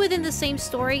both within the same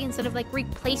story instead of like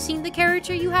replacing the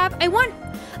character you have. I want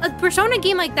a Persona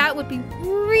game like that. Would be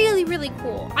really, really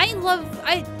cool. I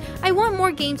want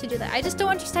more games to do that. I just don't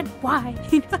understand why.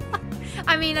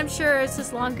 I mean, I'm sure it's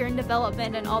just longer in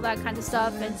development and all that kind of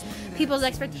stuff, and people's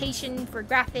expectation for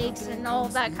graphics and all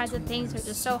that kinds of things are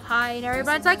just so high, and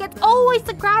everybody's like, it's always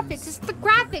the graphics, it's the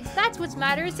graphics, that's what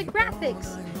matters, the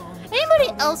graphics.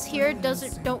 Anybody else here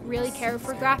don't really care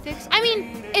for graphics? I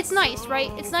mean, it's nice,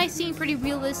 right? It's nice seeing pretty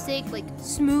realistic, like,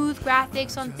 smooth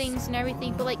graphics on things and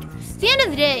everything, but like, at the end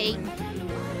of the day,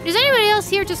 does anybody else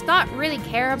here just not really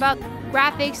care about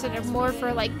graphics and are more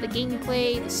for like the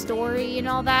gameplay, the story, and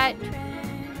all that?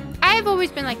 I've always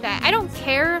been like that. I don't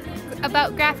care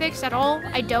about graphics at all.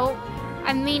 I don't.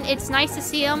 I mean, it's nice to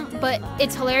see them, but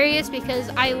it's hilarious because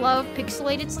I love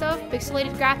pixelated stuff.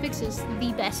 Pixelated graphics is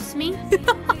the best to me.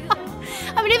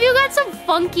 I mean, if you got some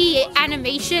funky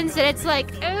animations and it's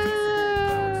like,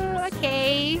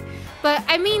 okay. But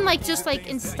I mean, like, just like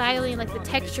in styling, like the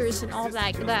textures and all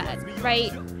that,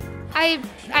 right? I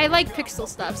like pixel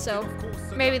stuff, so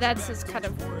maybe that's just kind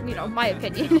of, you know, my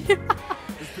opinion.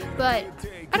 But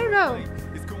I don't know.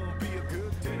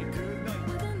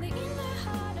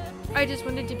 I just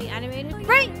wanted to be animated,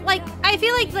 right? Like, I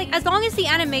feel like as long as the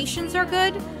animations are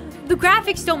good, the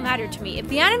graphics don't matter to me. If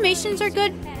the animations are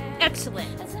good,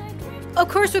 excellent. Of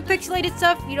course, with pixelated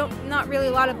stuff, not really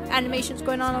a lot of animations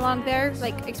going on along there,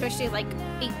 like especially like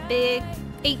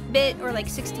 8-bit or like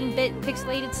 16-bit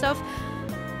pixelated stuff.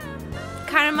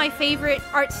 Kind of my favorite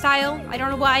art style. I don't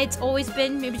know why, it's always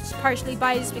been. Maybe it's just partially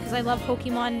biased because I love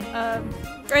Pokemon,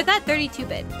 or is that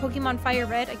 32-bit? Pokemon Fire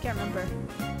Red? I can't remember.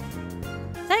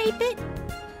 Is that 8-bit?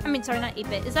 I mean, sorry, not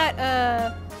 8-bit. Is that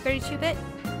 32-bit?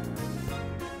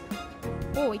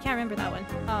 Oh, I can't remember that one.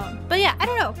 But yeah, I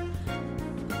don't know.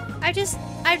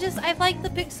 I like the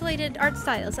pixelated art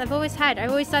styles. I've always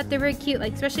thought they were cute,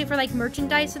 like especially for like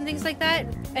merchandise and things like that.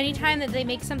 Anytime that they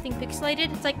make something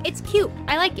pixelated, it's like, it's cute.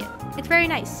 I like it. It's very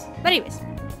nice. But anyways,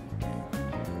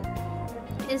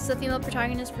 is the female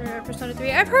protagonist for Persona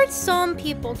 3? I've heard some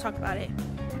people talk about it.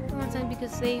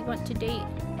 Because they want to date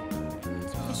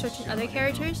certain other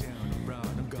characters.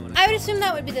 I would assume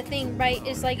that would be the thing, right?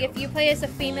 Is like if you play as a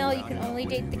female, you can only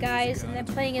date the guys, and then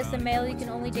playing as the male, you can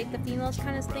only date the females,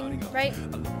 kind of thing, right?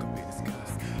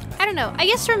 I don't know. I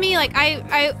guess for me, like,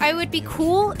 I would be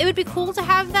cool. It would be cool to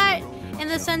have that in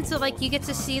the sense of, like, you get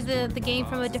to see the game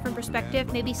from a different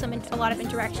perspective. Maybe a lot of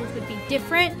interactions would be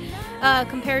different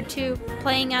compared to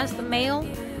playing as the male.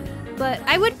 But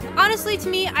I would, honestly, to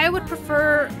me, I would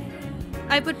prefer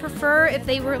if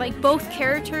they were, like, both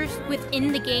characters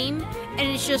within the game, and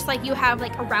it's just like you have,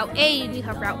 like, a Route A and you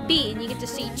have Route B, and you get to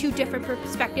see two different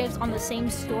perspectives on the same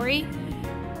story.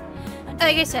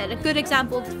 Like I said, a good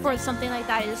example for something like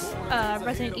that is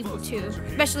Resident Evil 2.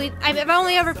 Especially, I've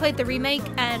only ever played the remake,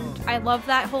 and I love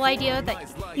that whole idea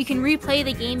that you can replay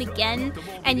the game again,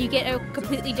 and you get a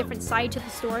completely different side to the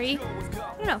story.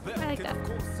 I don't know, I like that.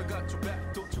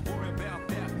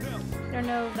 I don't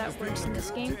know if that works in this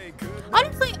game.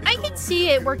 Honestly, I could see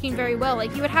it working very well.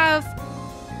 Like, you would have,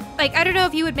 like, I don't know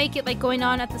if you would make it, like, going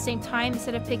on at the same time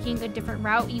instead of picking a different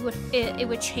route. It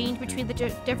would change between the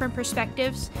different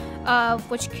perspectives of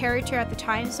which character at the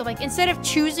time. So, like, instead of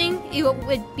choosing, you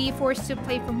would be forced to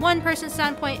play from one person's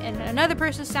standpoint and another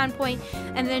person's standpoint,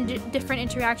 and then different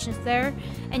interactions there.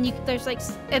 And there's, like,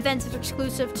 events that are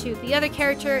exclusive to the other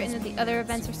character, and then the other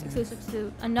events are exclusive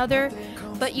to another.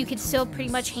 But you could still pretty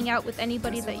much hang out with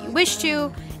anybody that you wish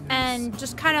to, and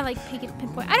just kind of, like,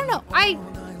 pinpoint. I don't know.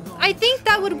 I think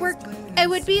that would work. It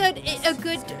would be a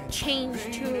good change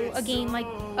to a game like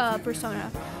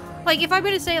Persona. Like, if I'm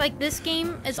gonna say, like, this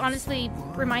game is honestly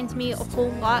reminds me a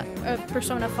whole lot of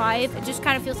Persona 5. It just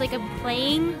kind of feels like I'm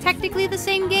playing technically the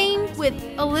same game with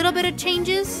a little bit of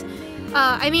changes.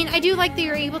 I mean, I do like that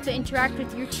you're able to interact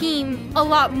with your team a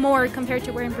lot more compared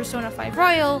to where in Persona 5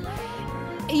 Royal,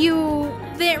 you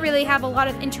didn't really have a lot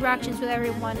of interactions with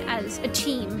everyone as a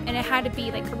team, and it had to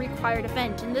be like a required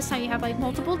event. And this time you have like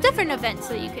multiple different events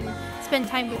so you can spend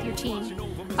time with your team.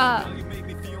 I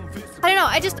don't know.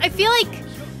 I feel like,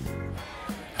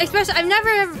 especially, I've never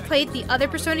ever played the other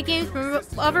Persona games.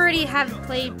 I've already have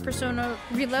played Persona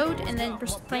Reload and then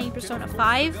playing Persona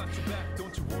 5.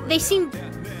 They seem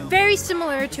very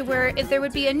similar to where if there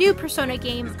would be a new Persona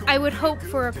game, I would hope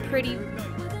for a pretty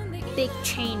big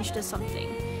change to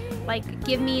something. Like,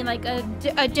 give me like a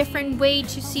different way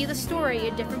to see the story,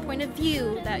 a different point of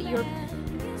view, that you're,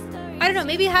 I don't know,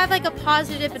 maybe have like a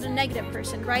positive and a negative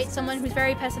person, right? Someone who's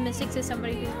very pessimistic to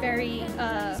somebody who's very,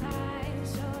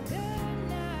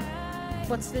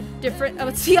 what's the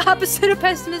opposite of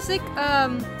pessimistic?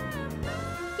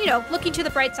 You know, looking to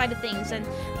the bright side of things and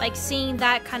like seeing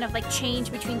that kind of like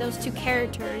change between those two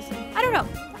characters. And, I don't know.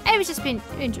 It was just been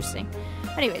interesting.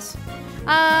 Anyways,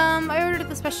 I ordered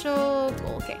the special.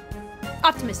 Oh, okay,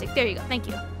 optimistic. There you go. Thank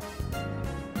you.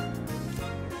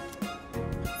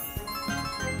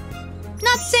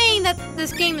 Not saying that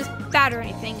this game is bad or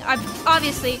anything. I'm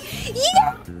obviously.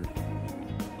 Yeah!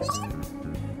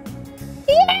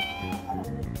 Yeah!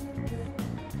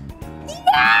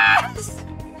 Yes!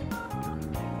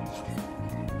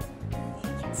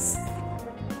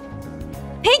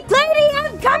 Pink Lady,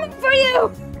 I'm coming for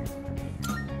you!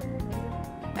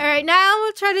 Alright, now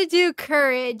we'll try to do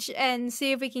courage and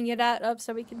see if we can get that up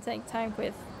so we can take time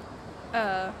with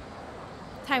Poofin.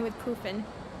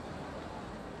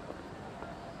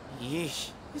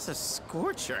 Yeesh, he's a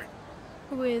scorcher.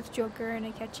 With Joker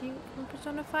and Akechi from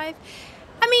Persona 5.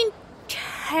 I mean,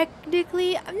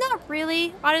 technically, not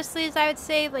really. Honestly, as I would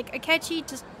say, like, Akechi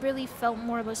just really felt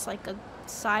more or less like a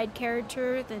side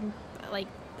character than, like,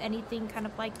 anything kind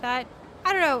of like that.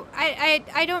 I don't know.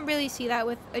 I don't really see that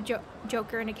with a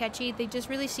Joker and Akechi. They just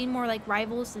really seem more like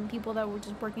rivals than people that were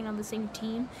just working on the same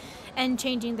team and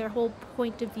changing their whole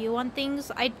point of view on things.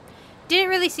 I didn't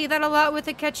really see that a lot with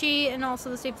Akechi, and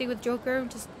also the same thing with Joker.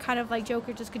 Just kind of like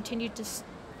Joker just continued to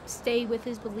stay with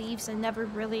his beliefs and never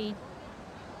really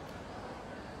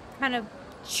kind of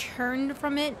churned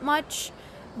from it much.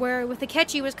 Where with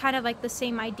Akechi was kind of like the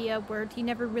same idea where he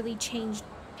never really changed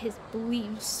his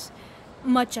beliefs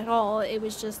much at all. It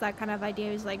was just that kind of idea.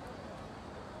 It was like,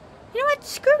 you know what,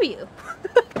 screw you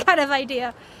kind of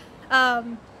idea.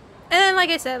 And then, like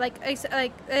I said, like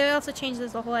it also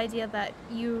changes the whole idea that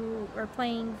you are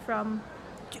playing from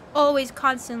always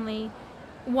constantly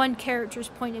one character's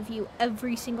point of view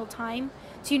every single time,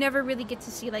 so you never really get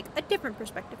to see like a different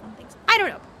perspective on things. I don't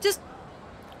know, just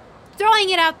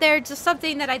throwing it out there, just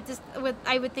something that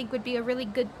I would think would be a really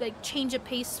good like change of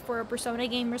pace for a Persona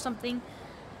game or something.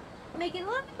 Make it a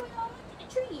little bit more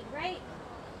intriguing, right?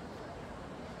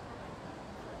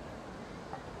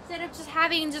 Instead of just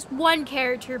having just one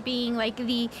character being like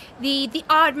the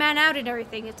odd man out and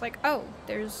everything, it's like, oh,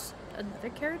 there's another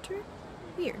character?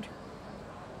 Weird.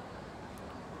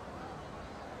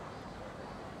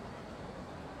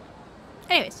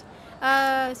 Anyways,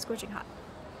 scorching hot.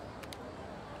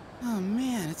 Oh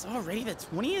man, it's already the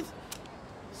 20th?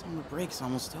 So The break's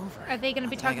almost over. Are they going to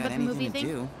be talking about the movie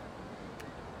thing?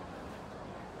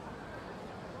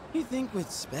 You think with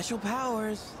special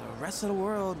powers, the rest of the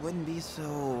world wouldn't be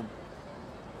so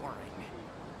boring.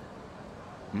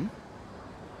 Hmm?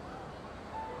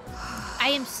 I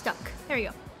am stuck. There you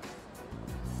go.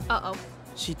 Uh-oh.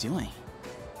 What's she doing?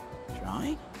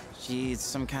 Drawing? She's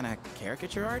some kind of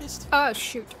caricature artist? Oh,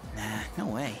 shoot. Nah, no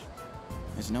way.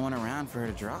 There's no one around for her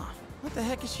to draw. What the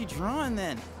heck is she drawing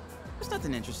then? There's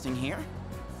nothing interesting here.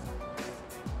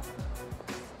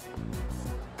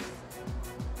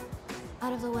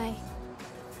 Out of the way.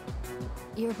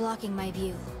 You're blocking my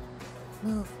view.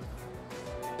 Move.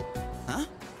 Huh?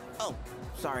 Oh,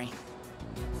 sorry.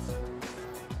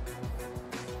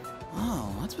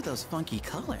 Oh, what's with those funky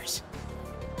colors?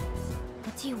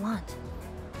 What do you want?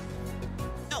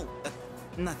 No,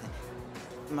 nothing.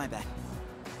 My bad.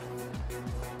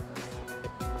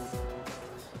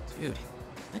 Dude,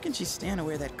 how can she stand to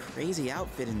wear that crazy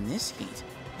outfit in this heat?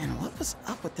 And what was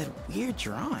up with that weird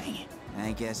drawing?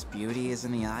 I guess beauty is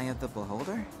in the eye of the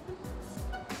beholder?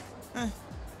 Oh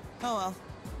well.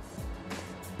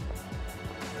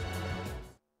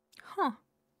 Huh.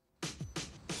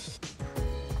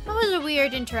 That was a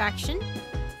weird interaction.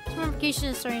 Summer vacation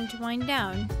is starting to wind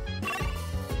down.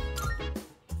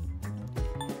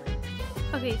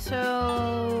 Okay,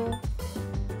 so...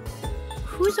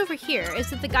 who's over here?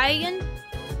 Is it the guy again?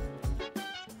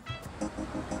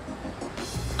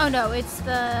 Oh no, it's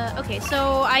the... okay,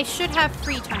 so I should have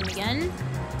free time again.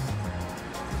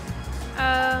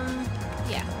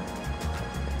 Yeah.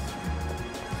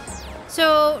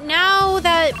 So now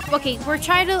that... okay, we'll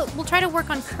try to work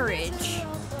on courage.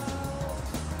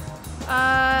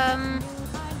 I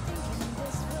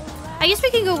guess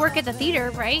we can go work at the theater,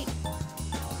 right?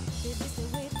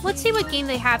 Let's see what game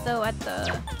they have though at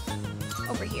the...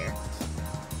 over here.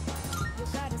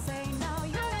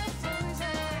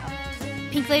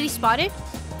 Pink lady spotted?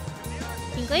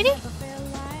 Pink lady?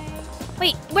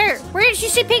 Wait, where? Where did you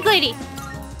see pink lady?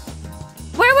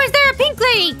 Where was there a pink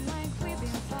lady?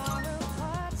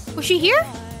 Was she here?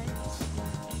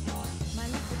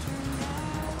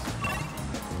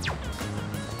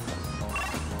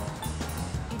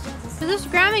 So this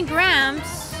Graham and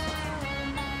Grams.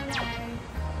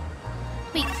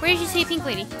 Wait, where did you see a pink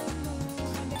lady?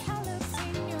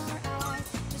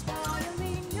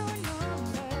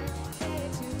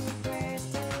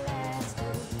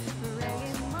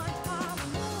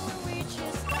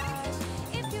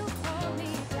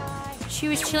 She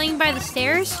was chilling by the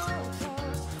stairs?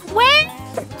 Where?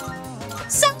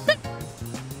 Something.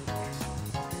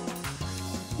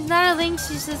 Is that a link?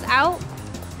 She says out.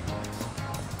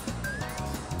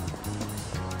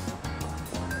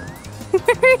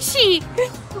 Where is she?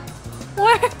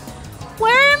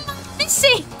 Where am I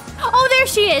missing? Oh, there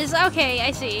she is. Okay,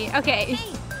 I see. Okay.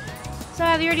 So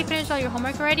have you already finished all your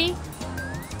homework already?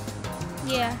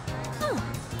 Yeah.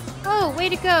 Oh, way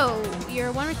to go.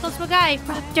 You're one responsible guy,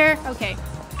 Ruptor. Okay.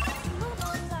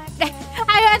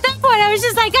 At that point, I was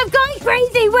just like, I'm going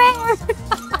crazy. Where?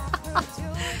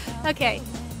 Okay.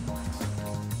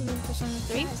 Persona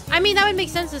 3? I mean, that would make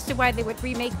sense as to why they would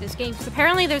remake this game, because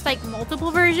apparently there's like multiple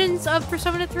versions of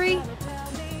Persona 3. Oh,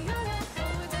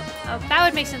 that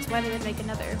would make sense why they would make a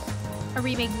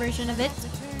remake version of it.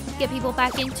 Get people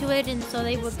back into it, and so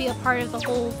they would be a part of the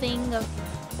whole thing of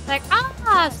like, so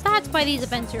that's why these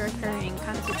events are occurring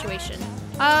kind of situation.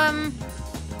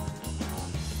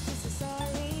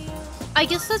 I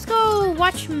guess let's go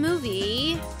watch a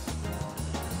movie.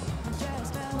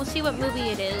 We'll see what movie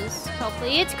it is.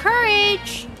 Hopefully it's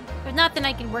Courage! If not, then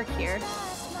I can work here.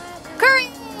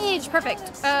 Courage!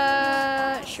 Perfect.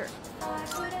 Sure.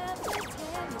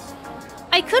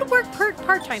 I could work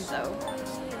part-time though.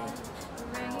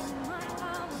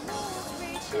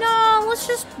 No, let's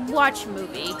just watch a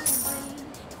movie.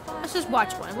 Let's just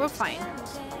watch one. We're fine.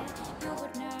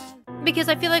 Because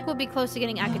I feel like we'll be close to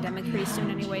getting academic pretty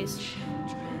soon anyways.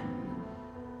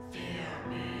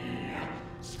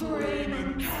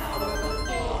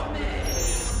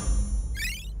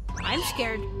 I'm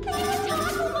scared.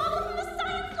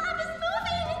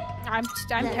 I'm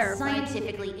terrified.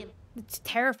 It's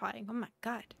terrifying. Oh my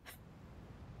god.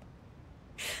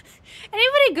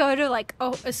 Anybody go to like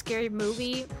a scary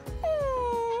movie?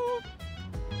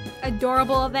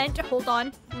 Adorable event. Hold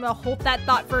on. I'm gonna hold that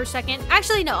thought for a second.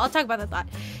 Actually, no, I'll talk about that thought.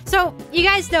 So, you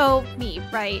guys know me,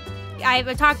 right?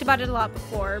 I've talked about it a lot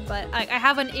before, but I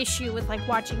have an issue with like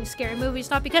watching scary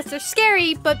movies, not because they're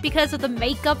scary, but because of the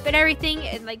makeup and everything,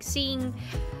 and like seeing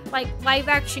like live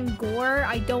action gore.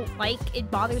 I don't like. It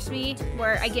bothers me,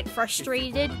 where I get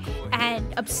frustrated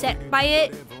and upset by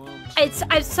it. it's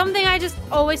something I just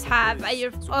always have.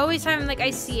 I always time like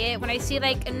I see it when I see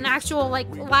like an actual like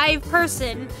live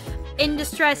person in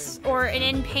distress or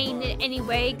in pain in any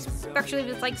way, especially if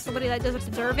it's like somebody that doesn't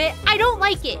deserve it. I don't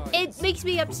like it. It makes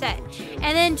me upset.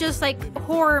 And then just like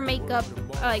horror makeup,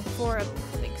 like for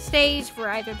like stage for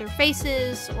either their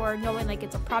faces or knowing like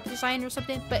it's a prop design or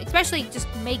something. But especially just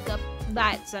makeup,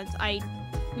 that sense,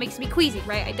 makes me queasy,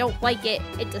 right? I don't like it.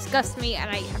 It disgusts me,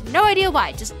 and I have no idea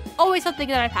why. Just always something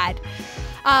that I've had.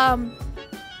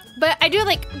 But I do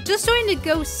like just going to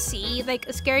go see like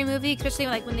a scary movie, especially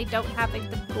like when they don't have like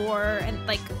the gore and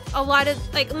like a lot of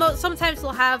like sometimes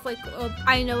they'll have like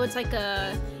I know it's like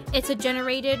it's a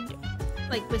generated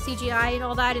like with CGI and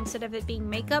all that instead of it being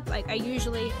makeup. Like I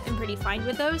usually am pretty fine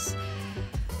with those.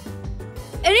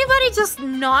 Anybody just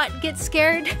not get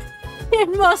scared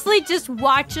and mostly just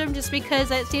watch them just because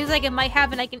it seems like it might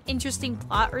have like an interesting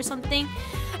plot or something.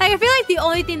 Like I feel like the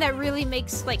only thing that really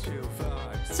makes like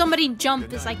somebody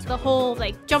jump is like the whole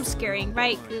like jump scaring,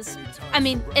 right? Because I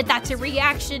mean that's a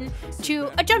reaction to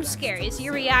a jump scare. Is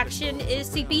your reaction is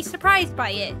to be surprised by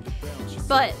it.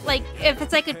 But like if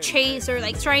it's like a chase or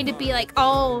like trying to be like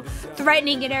all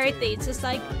threatening and everything, it's just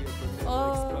like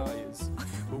oh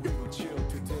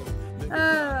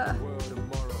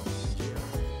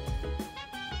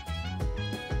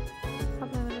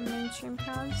probably with a mainstream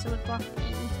crowd, so it blocked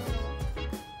in.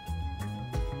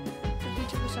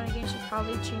 Persona games should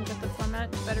probably change up the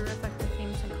format to better reflect the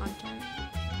themes and content.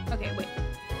 Okay, wait.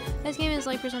 This game is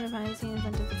like Persona 5, the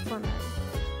invented the format.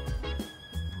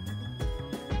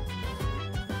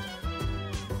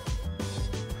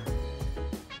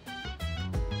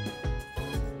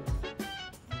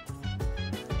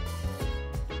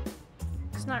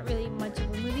 It's not really much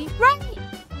of a movie.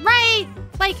 Right!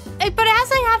 Like, but it has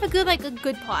to have a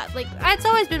good plot. Like, that's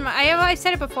always been I've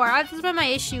said it before. That's been my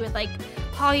issue with like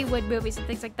Hollywood movies and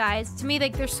things like that. Is to me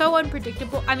like they're so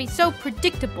unpredictable. I mean, so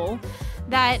predictable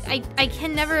that I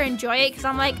can never enjoy it because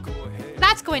I'm like,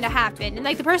 that's going to happen. And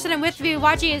like the person I'm with me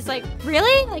watching is like,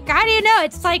 really? Like, how do you know?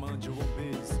 It's like,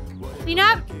 you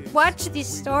not watch these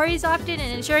stories often,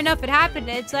 and sure enough, it happened.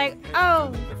 It's like,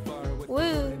 oh,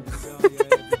 woo.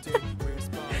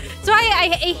 So I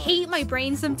hate my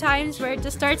brain sometimes where it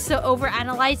just starts to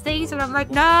overanalyze things, and I'm like,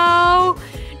 no.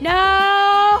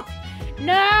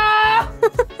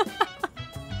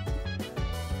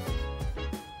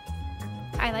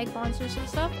 I like monsters and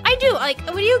stuff. I do like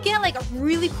when you get like a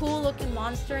really cool looking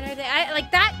monster and everything. I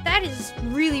like that is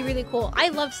really cool. I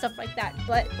love stuff like that,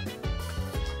 but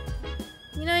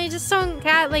you know, you just don't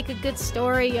get like a good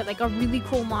story or like a really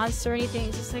cool monster or anything.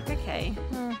 It's just like, okay,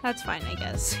 well, that's fine, I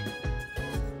guess.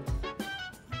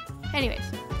 Anyways.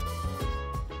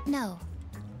 No.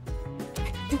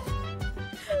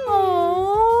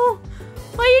 Oh,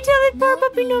 why are you telling poor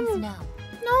puppy no? No.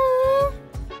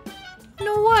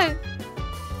 No what?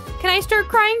 Can I start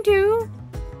crying too?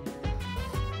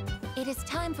 It is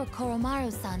time for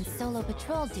Koromaru-san's solo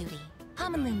patrol duty,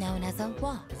 commonly known as a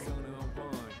walk.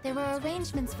 There were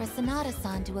arrangements for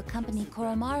Sanada-san to accompany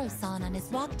Koromaru-san on his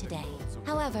walk today.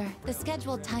 However, the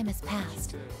scheduled time has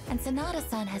passed, and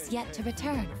Sanada-san has yet to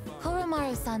return.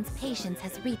 Koromaru-san's patience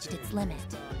has reached its limit.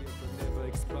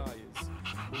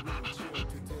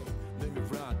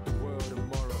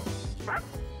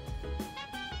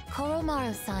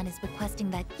 Koromaru-san is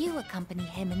requesting that you accompany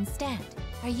him instead.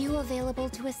 Are you available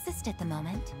to assist at the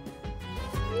moment?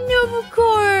 No, of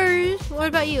course. What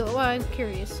about you? Well, I'm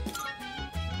curious.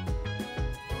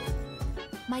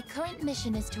 My current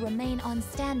mission is to remain on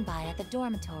standby at the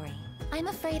dormitory. I'm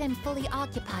afraid I'm fully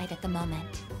occupied at the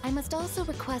moment. I must also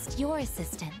request your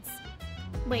assistance.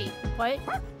 Wait, what?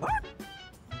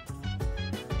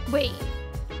 Wait.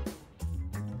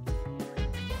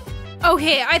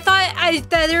 Okay, I thought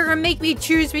that they were gonna make me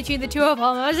choose between the two of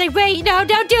them. I was like, wait, no,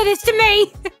 don't do this to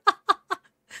me!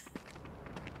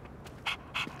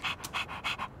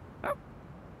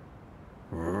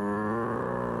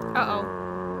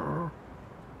 Uh-oh.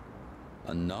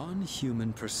 A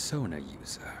non-human persona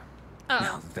user. Oh.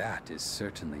 Now that is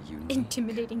certainly unique.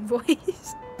 Intimidating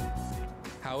voice.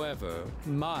 However,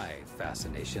 my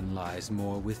fascination lies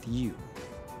more with you.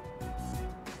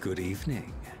 Good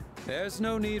evening. There's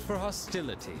no need for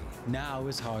hostility. Now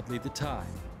is hardly the time.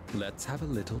 Let's have a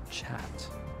little chat.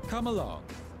 Come along.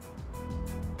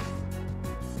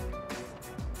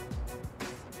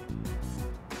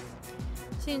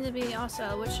 Seems to be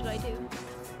also, what should I do?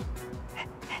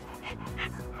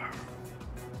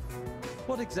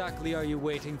 What exactly are you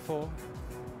waiting for?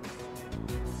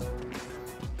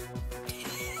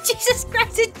 Jesus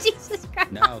Christ, Jesus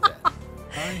Christ. Now then,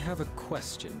 I have a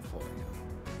question for you.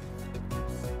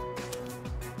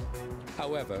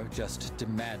 However, just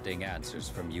demanding answers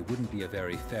from you wouldn't be a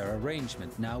very fair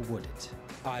arrangement, now would it?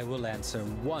 I will answer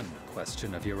one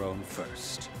question of your own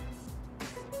first.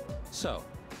 So,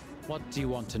 what do you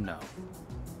want to know?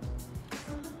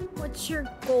 What's your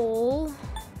goal?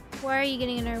 Why are you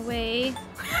getting in our way?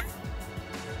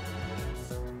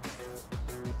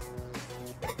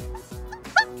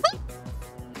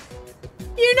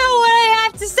 You know what I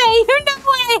have to say! You know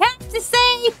what I have to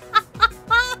say!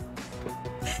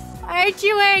 Why aren't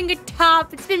you wearing a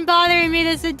top? It's been bothering me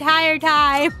this entire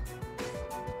time.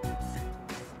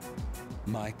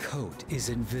 My coat is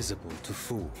invisible to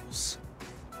fools.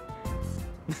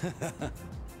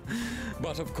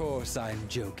 But of course, I'm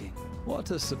joking.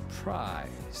 What a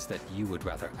surprise that you would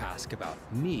rather ask about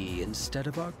me instead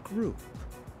of our group.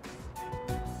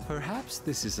 Perhaps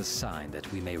this is a sign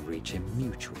that we may reach a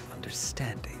mutual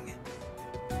understanding.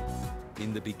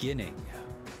 In the beginning,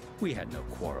 we had no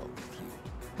quarrel with you.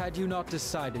 Had you not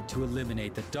decided to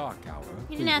eliminate the Dark Hour, You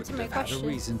we didn't answer wouldn't my have had a question.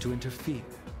 reason to interfere.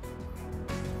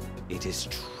 It is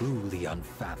truly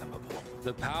unfathomable.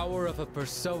 The power of a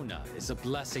persona is a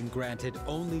blessing granted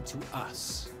only to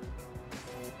us.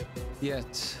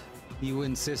 Yet, you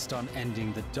insist on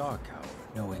ending the Dark Hour,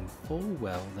 knowing full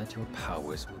well that your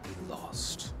powers will be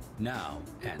lost. Now,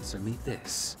 answer me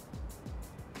this.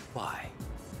 Why?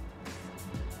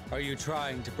 Are you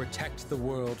trying to protect the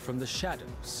world from the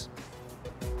shadows?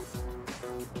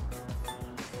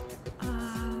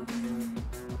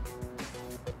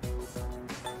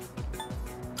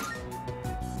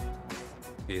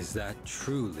 Is that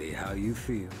truly how you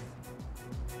feel?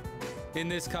 In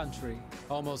this country,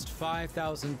 almost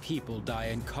 5,000 people die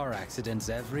in car accidents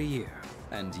every year.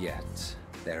 And yet,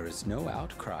 there is no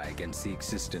outcry against the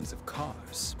existence of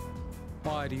cars.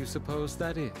 Why do you suppose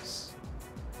that is?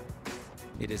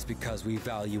 It is because we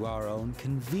value our own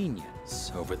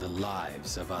convenience over the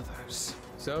lives of others.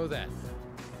 So then,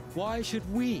 why should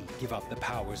we give up the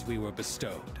powers we were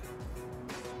bestowed?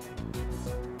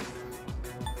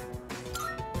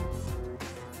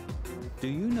 Do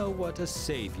you know what a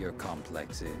savior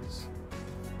complex is?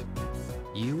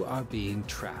 You are being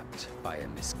trapped by a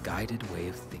misguided way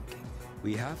of thinking.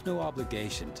 We have no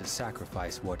obligation to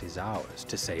sacrifice what is ours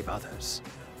to save others.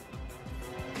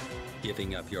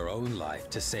 Giving up your own life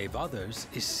to save others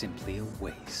is simply a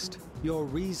waste. Your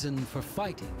reason for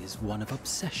fighting is one of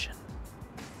obsession.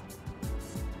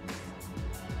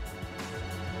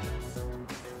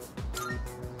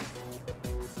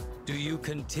 Do you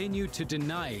continue to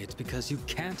deny it because you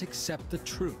can't accept the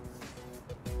truth?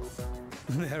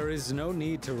 There is no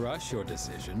need to rush your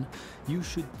decision. You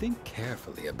should think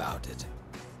carefully about it.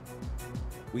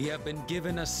 We have been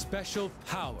given a special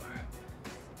power,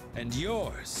 and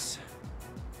yours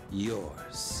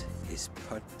is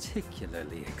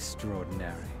particularly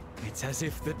extraordinary. It's as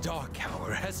if the Dark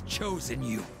Hour has chosen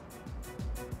you.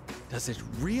 Does it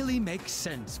really make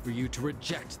sense for you to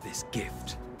reject this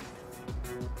gift?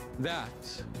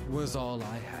 That was all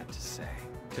I had to say.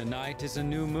 Tonight is a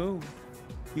new moon.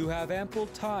 You have ample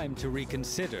time to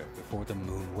reconsider before the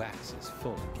moon waxes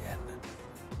full again.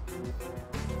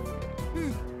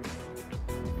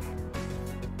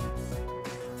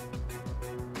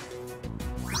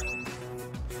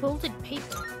 Folded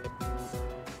paper.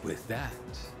 With that,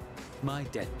 my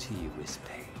debt to you is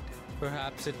paid.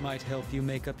 Perhaps it might help you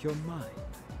make up your mind.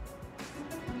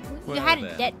 You had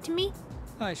a debt to me?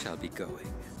 I shall be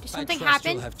going. Did something I trust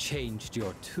happen? You'll have changed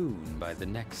your tune by the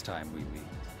next time we meet.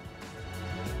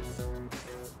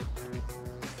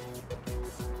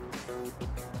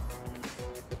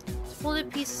 It's a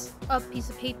folded piece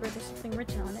of paper. There's something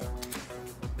written on it.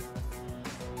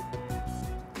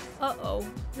 Uh-oh.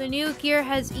 The new gear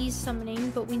has ease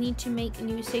summoning, but we need to make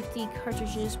new safety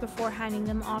cartridges before handing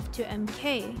them off to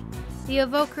MK. The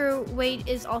evoker weight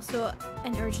is also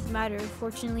an urgent matter.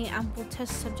 Fortunately, ample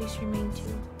test subjects remain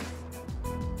too.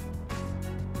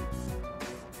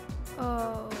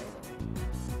 Oh.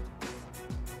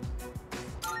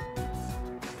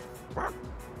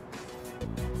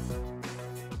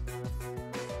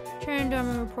 Turn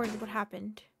Dorman reported what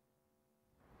happened.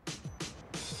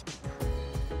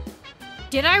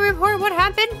 Did I report what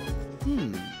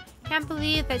happened? Can't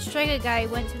believe that Striker guy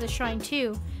went to the shrine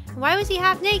too. Why was he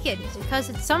half naked? Is it because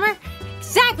it's summer?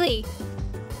 Exactly!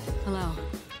 Hello.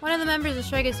 One of the members of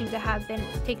Striker seemed to have been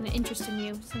taking an interest in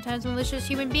you. Sometimes a malicious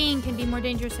human being can be more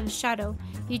dangerous than a shadow.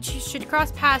 You should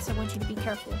cross paths. I want you to be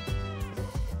careful.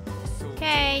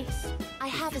 Okay. I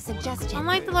have a suggestion.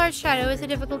 Unlike the large shadow, it's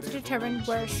difficult to determine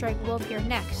where a strike will appear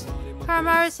next.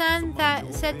 Karamaru-san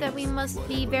said that we must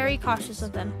be very cautious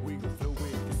of them.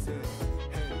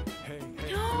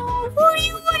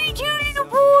 What you doing in the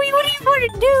pool? What do you want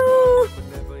to do?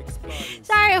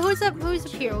 Sorry, who's up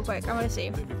here real quick? I want to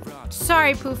see.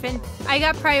 Sorry, Poofin. I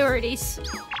got priorities.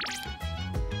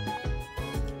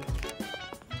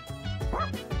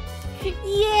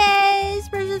 Yes!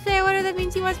 Precious Fair, what that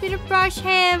means he wants me to brush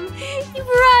him.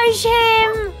 Brush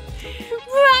him!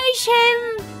 Brush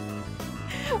him!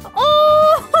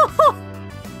 Oh!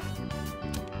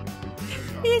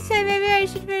 He said maybe I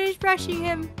should finish brushing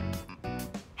him.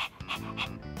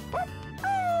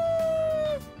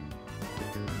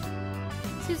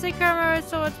 Seems like Karma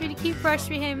still wants me to keep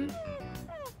brushing him.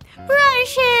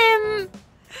 Brush him!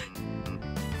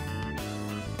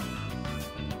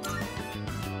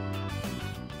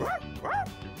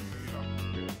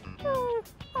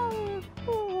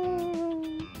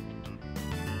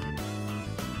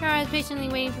 Karma's patiently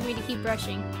waiting for me to keep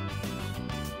brushing.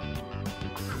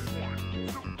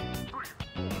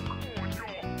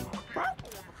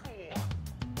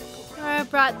 I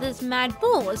brought this mad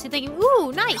bull. Is he thinking,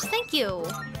 ooh, nice, thank you.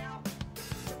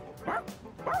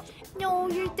 No,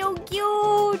 you're so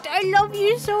cute. I love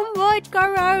you so much,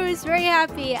 Karma. I was very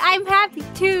happy. I'm happy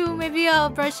too. Maybe I'll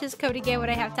brush his coat again when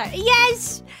I have time.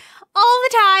 Yes! All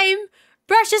the time.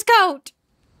 Brush his coat.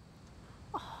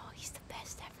 Oh, he's the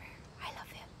best ever. I love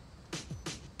him.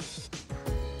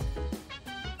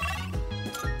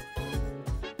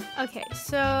 Okay,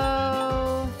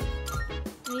 so...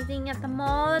 anything at the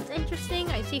mall that's interesting?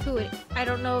 I see who it... I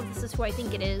don't know if this is who I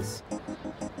think it is.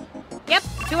 Yep,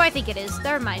 who I think it is.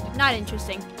 Never mind. Not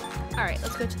interesting. Alright,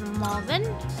 let's go to the mall then.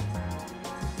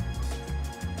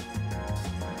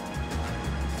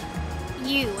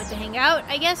 You want to hang out,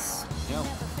 I guess? Yep.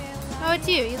 Oh, it's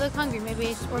you. You look hungry. Maybe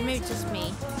it's... or maybe it's just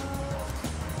me.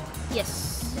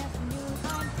 Yes.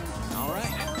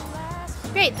 Alright.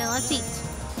 Great, then let's eat.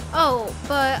 Oh,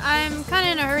 but I'm kind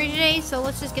of in a hurry today, so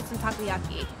let's just get some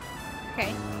takoyaki.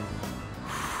 Okay.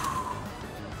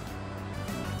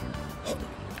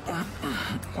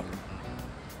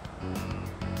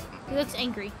 He looks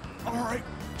angry. Alright,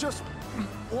 just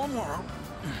one more.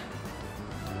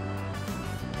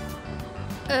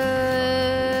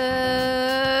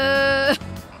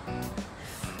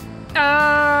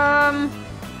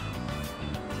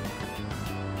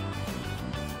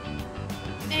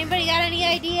 Anybody got any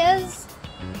ideas?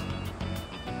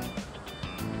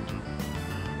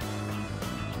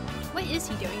 What is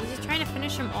he doing? Is he trying to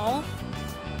finish them all?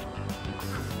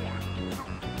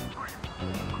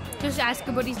 Just ask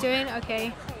him what he's doing?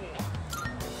 Okay.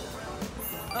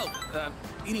 Oh,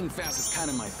 eating fast is kind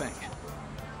of my thing.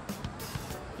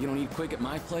 You don't eat quick at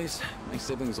my place, my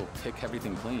siblings will pick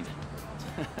everything clean.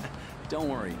 Don't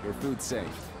worry, your food's safe.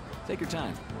 Take your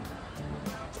time.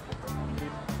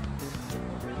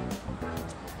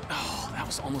 Oh, that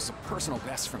was almost a personal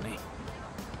best for me.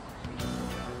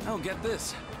 Oh, get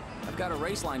this. I've got a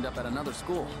race lined up at another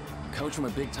school. A coach from a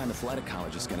big-time athletic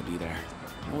college is gonna be there.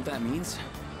 You know what that means?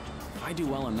 If I do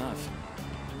well enough,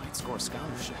 I might score a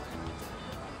scholarship.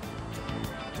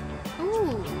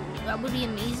 Ooh, that would be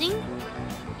amazing.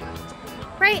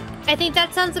 Right, I think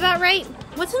that sounds about right.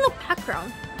 What's in the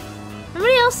background?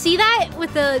 Anybody else see that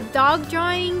with the dog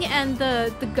drawing and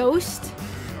the ghost?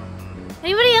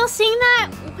 Anybody else seeing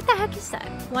that? What the heck is that?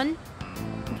 One?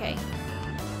 Okay.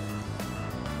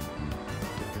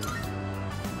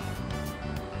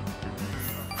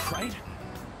 Right?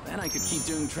 Then I could keep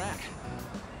doing track.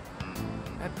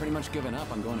 I'd pretty much given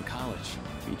up on going to college.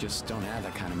 We just don't have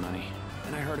that kind of money.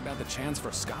 And I heard about the chance for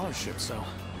a scholarship, so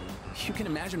you can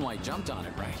imagine why I jumped on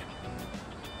it, right?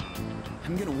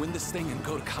 I'm gonna win this thing and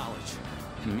go to college.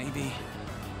 And maybe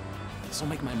this will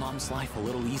make my mom's life a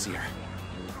little easier.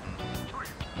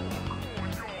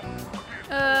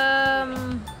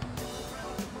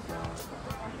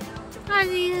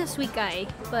 He's a sweet guy,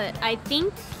 but I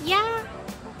think, yeah.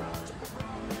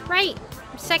 Right.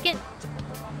 Second.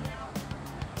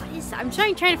 What is that? I'm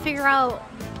trying to figure out.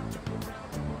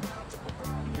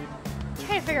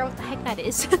 Trying to figure out what the heck that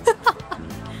is.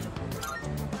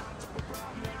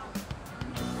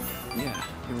 Yeah,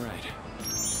 you're right.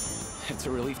 It's a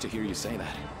relief to hear you say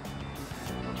that.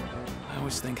 I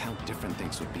always think how different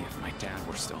things would be if my dad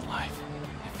were still alive.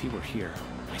 If he were here,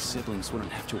 my siblings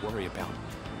wouldn't have to worry about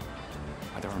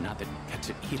whether or not they'd get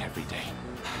to eat every day.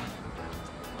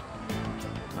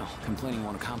 Well, complaining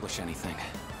won't accomplish anything.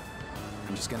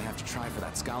 I'm just gonna have to try for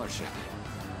that scholarship.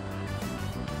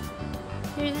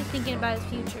 He isn't thinking about his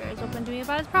future. He's open to me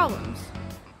about his problems.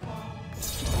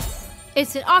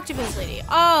 It's an octopus lady.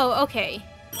 Oh, okay.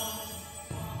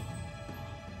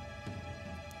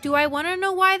 Do I want to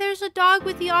know why there's a dog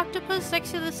with the octopus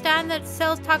next to the stand that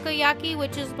sells takoyaki,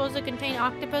 which is supposed to contain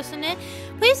octopus in it?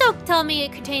 Please don't tell me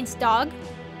it contains dog.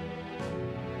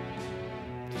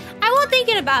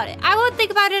 thinking about it. I won't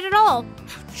think about it at all.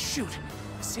 Shoot,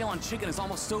 the sale on chicken is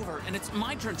almost over, and it's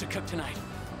my turn to cook tonight.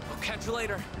 I'll catch you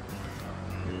later.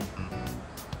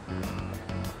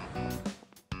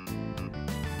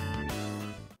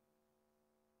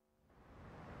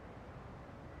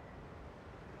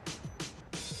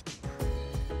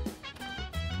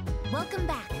 Welcome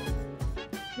back.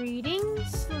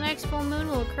 Greetings. The next full moon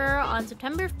will occur on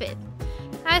September 5th.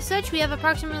 As such, we have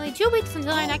approximately 2 weeks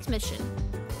until our next mission.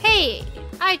 Hey,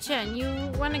 Ai-chan, you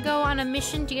want to go on a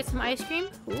mission to get some ice cream?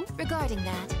 Ooh. Regarding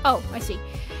that. Oh, I see.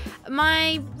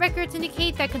 My records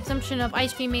indicate that consumption of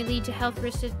ice cream may lead to health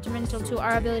risks detrimental to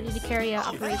our ability to carry out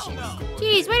operations.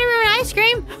 Jeez, way to ruin ice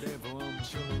cream!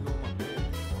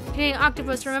 Getting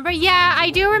octopus, remember? Yeah, I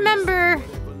do remember!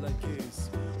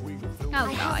 Oh,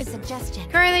 I have a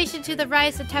suggestion. Correlation to the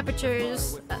rise of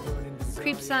temperatures.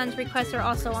 Creepson's requests are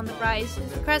also on the rise.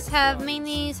 His requests have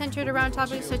mainly centered around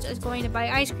topics such as going to buy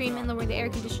ice cream and lowering the air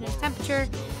conditioner's temperature.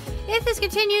 If this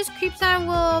continues, Creepson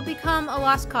will become a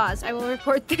lost cause. I will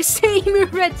report this to Emu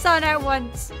Red Sun at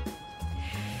once.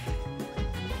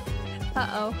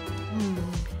 Uh-oh.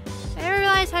 I never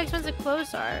realized how expensive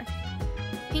clothes are.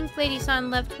 Pink Lady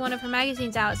Sun left one of her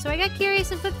magazines out, so I got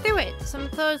curious and flipped through it. Some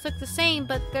clothes look the same,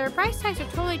 but their price tags are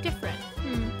totally different.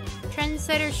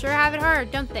 Trendsetters sure have it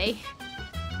hard, don't they?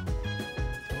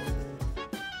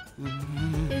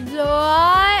 It's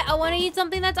alright. I want to eat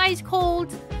something that's ice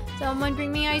cold. Someone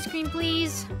bring me ice cream,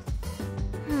 please.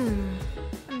 I'm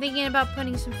thinking about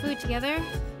putting some food together.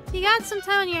 You got some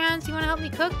time on your hands? You want to help me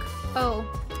cook? Oh,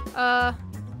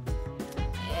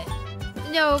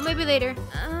 no, maybe later.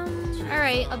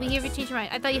 Alright, I'll be here if you change your mind.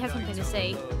 I thought you had something to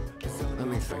say. Let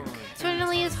me think.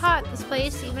 Certainly is hot, this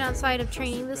place, even outside of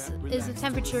training. This is a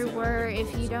temperature where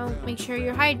if you don't make sure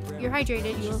you're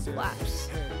hydrated, you'll collapse.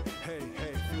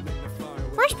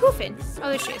 Where's Poofin? Oh,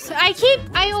 there she is. I keep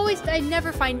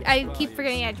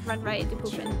forgetting I have to run right into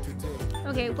Poofin.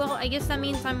 Okay, well, I guess that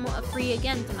means I'm free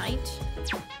again tonight.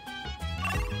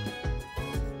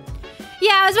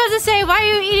 Yeah, I was about to say, why are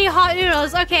you eating hot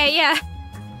noodles? Okay, yeah.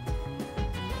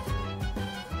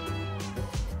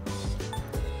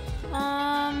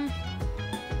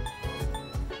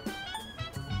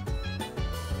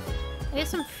 I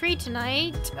guess I'm free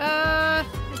tonight. I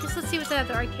guess let's see what's at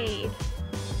the arcade.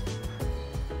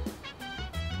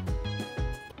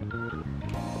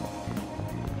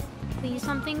 Please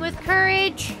something with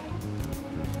courage.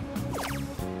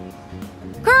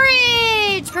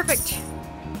 Courage! Perfect.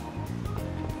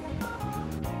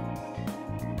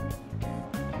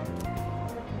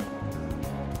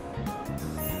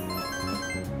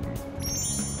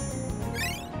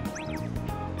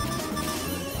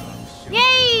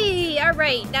 Yay!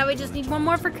 Alright, now we just need one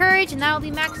more for courage and that'll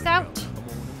be maxed out.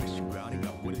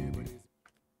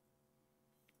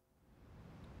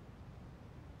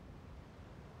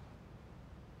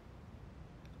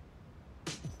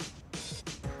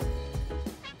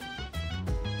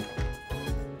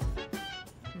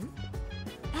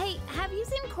 Hey, have you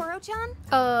seen Koro-chan?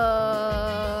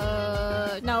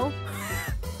 No.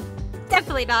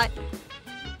 Definitely not.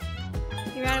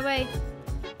 He ran away.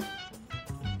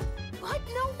 What?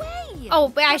 No way! Oh,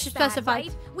 but I That's should bad, specify.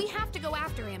 right? We have to go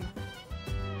after him.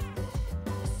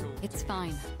 It's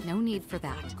fine. No need for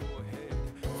that.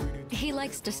 He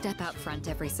likes to step out front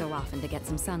every so often to get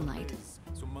some sunlight.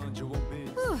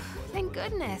 Whew, thank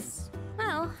goodness.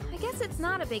 Well, I guess it's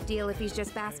not a big deal if he's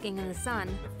just basking in the sun.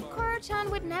 Koro-chan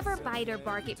would never bite or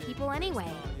bark at people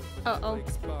anyway. Uh-oh.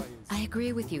 I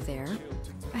agree with you there.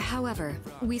 However,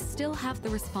 we still have the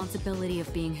responsibility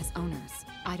of being his owners.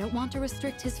 I don't want to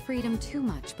restrict his freedom too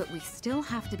much, but we still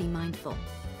have to be mindful.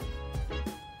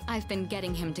 I've been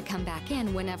getting him to come back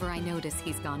in whenever I notice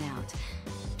he's gone out.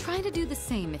 Try to do the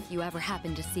same if you ever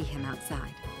happen to see him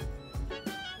outside.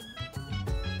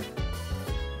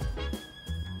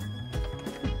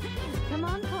 Come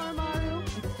on, Koromaru.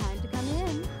 It's time to come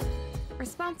in.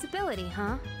 Responsibility,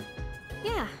 huh?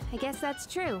 Yeah, I guess that's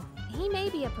true. He may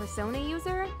be a persona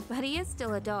user, but he is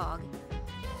still a dog.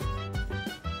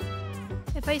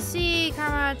 If I see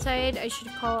Karma outside, I should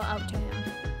call out to him.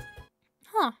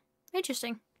 Huh.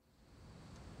 Interesting.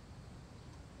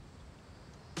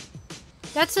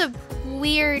 That's a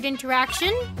weird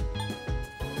interaction.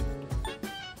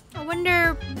 I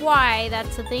wonder why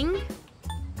that's a thing.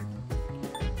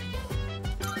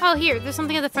 Oh, here. There's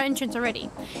something at the front entrance already.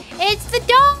 It's the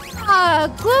dog!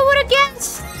 Who would have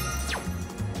guessed?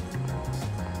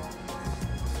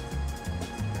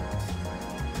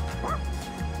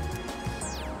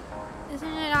 Isn't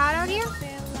it hot out here?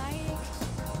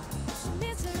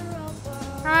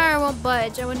 I won't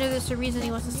budge. I wonder if there's a reason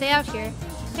he wants to stay out here.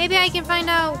 Maybe I can find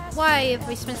out why if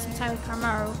we spend some time with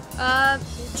Kamaru.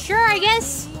 Sure, I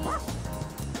guess.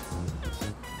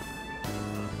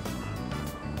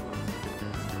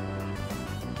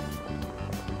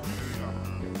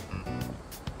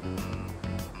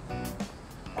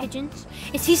 Pigeons?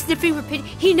 Is he sniffing for pigeons?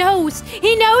 He knows!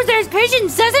 He knows there's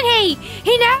pigeons, doesn't he?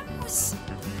 He knows!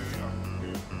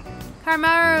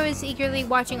 Kamaru is eagerly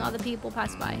watching all the people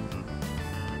pass by.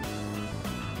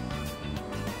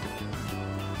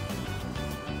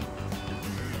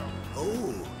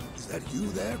 Oh, is that you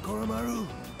there, Koromaru?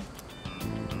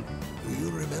 Do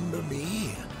you remember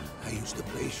me? I used to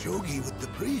play shogi with the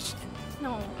priest.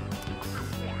 No.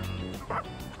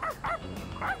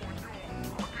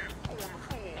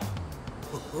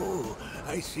 Oh,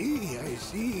 I see, I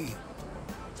see.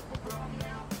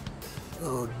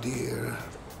 Oh, dear.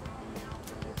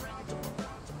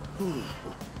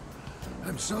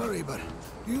 I'm sorry, but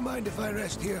do you mind if I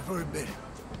rest here for a bit?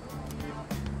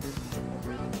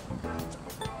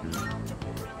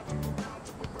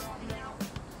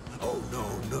 Oh,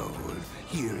 no.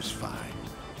 Here's fine.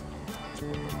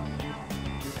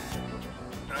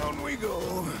 Down we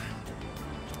go.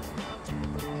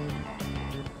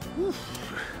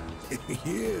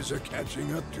 Years are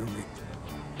catching up to me.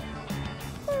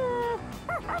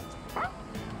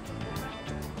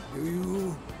 Do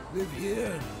you live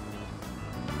here?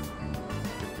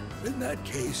 In that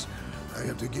case, I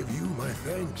have to give you my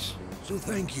thanks. So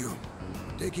thank you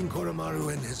for taking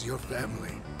Koromaru in as your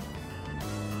family.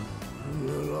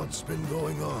 A lot's been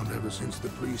going on ever since the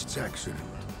priest's accident.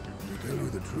 To tell you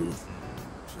the truth,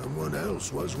 someone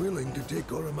else was willing to take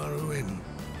Koromaru in.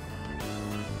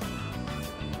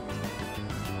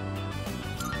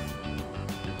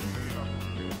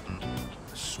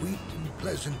 A sweet and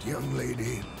pleasant young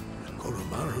lady.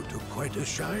 Koromaru took quite a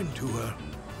shine to her.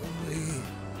 Only...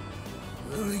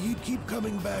 well, he'd keep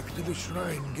coming back to the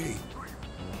shrine gate.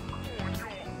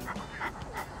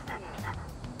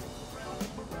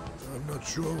 I'm not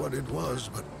sure what it was,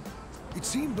 but it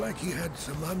seemed like he had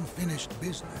some unfinished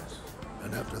business.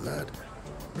 And after that,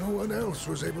 no one else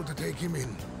was able to take him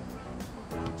in.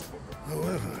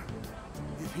 However,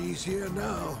 if he's here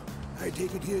now, I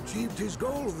take it he achieved his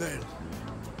goal then.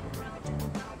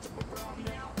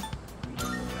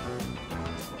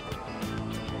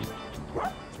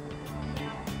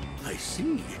 I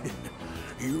see.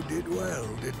 You did well,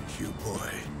 didn't you,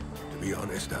 boy? To be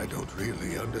honest, I don't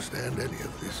really understand any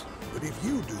of this. But if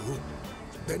you do,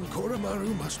 then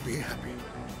Koromaru must be happy.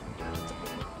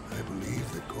 I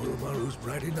believe that Koromaru's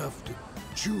bright enough to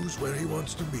choose where he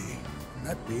wants to be. And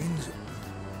that means it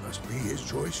must be his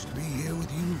choice to be here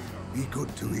with you. Be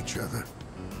good to each other,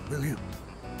 will you?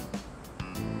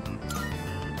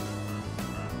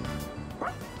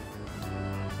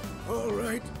 All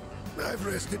right. I've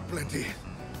rested plenty.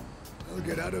 I'll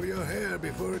get out of your hair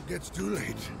before it gets too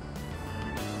late.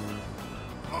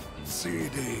 See,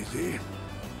 Daisy.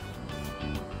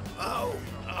 Ow!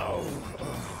 Ow!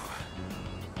 Oh.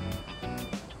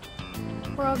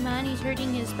 Poor old man, he's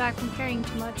hurting his back from carrying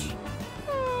too much.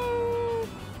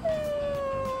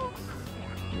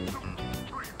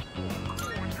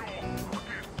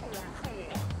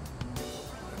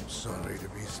 I'm sorry to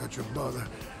be such a bother.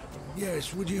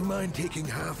 Yes, would you mind taking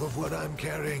half of what I'm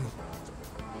carrying?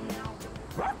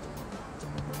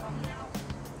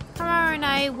 Kamaru and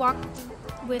I walked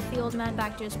with the old man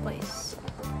back to his place.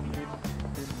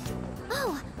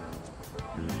 Oh!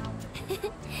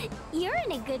 You're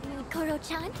in a good mood,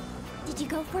 Koro-chan. Did you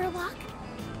go for a walk?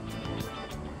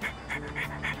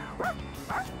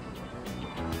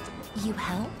 You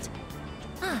helped?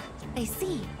 Ah, I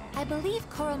see. I believe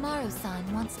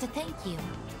Koromaru-san wants to thank you.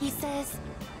 He says,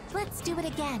 let's do it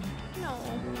again. No.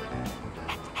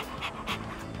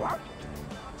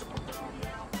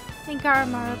 I think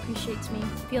Koromaru appreciates me.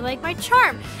 Feel like my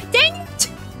charm. Dang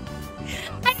it!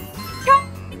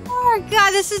 Oh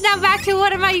god, this is now back to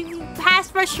what my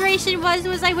past frustration was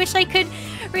I wish I could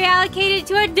reallocate it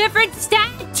to a different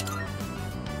stat.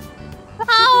 Oh,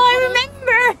 I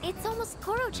remember! It's almost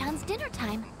Koro-chan's dinner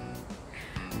time.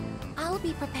 I'll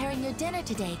be preparing your dinner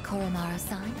today,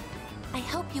 Koromaru-san. I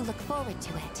hope you look forward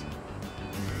to it.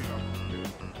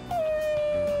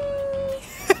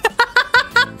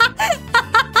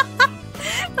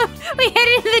 We hit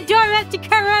it in the door after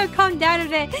Kamaru calmed down a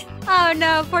bit. Oh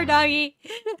no, poor doggy.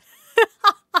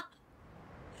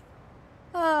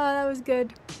 Oh, that was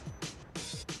good.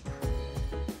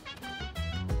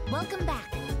 Welcome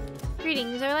back.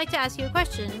 Greetings, I would like to ask you a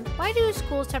question. Why do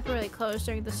schools temporarily close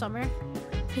during the summer?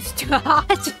 It's too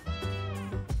hot.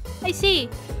 I see.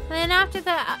 Then after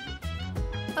the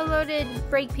allotted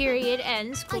break period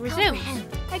ends, school resumes.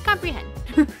 I comprehend.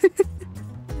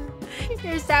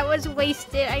 Your stat was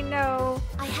wasted, I know.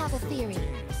 I have a theory.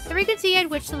 The frequency at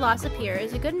which the loss appear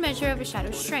is a good measure of a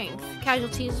shadow's strength.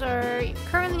 Casualties are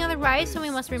currently on the rise, so we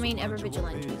must remain ever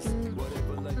vigilant. We can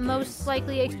most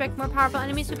likely expect more powerful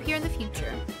enemies to appear in the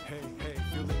future.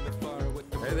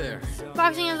 Hey there.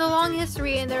 Boxing has a long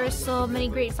history, and there are still many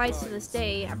great fights to this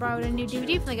day. I borrowed a new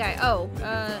DVD from the guy. Oh,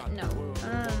 no.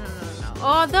 No.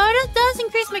 Although it does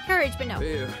increase my courage, but no.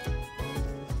 Ew.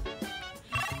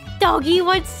 Doggy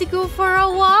wants to go for a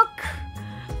walk.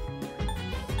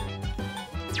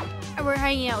 We're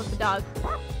hanging out with the dog.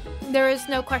 There is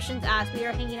no questions asked. We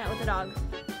are hanging out with the dog.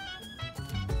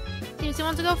 He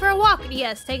wants to go for a walk.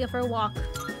 Yes, take it for a walk.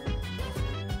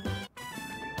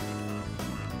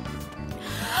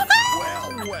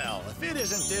 Well, if it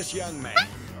isn't this young man,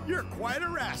 you're quite a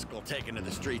rascal taken to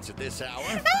the streets at this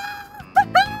hour.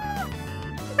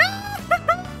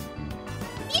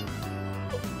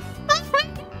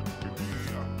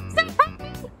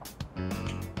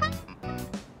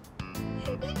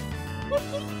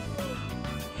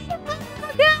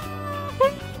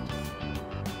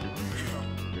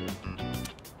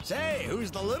 Say,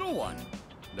 who's the little one?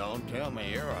 Don't tell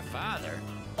me you're a father.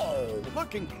 Oh,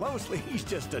 looking closely, he's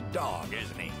just a dog,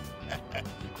 isn't he?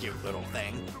 Cute little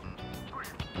thing.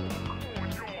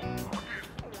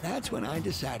 That's when I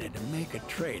decided to make a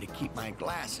tray to keep my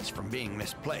glasses from being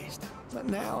misplaced. But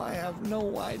now I have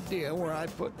no idea where I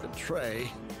put the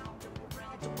tray.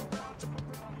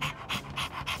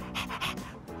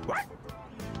 What?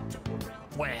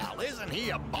 Well, isn't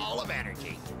he a ball of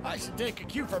energy? I should take a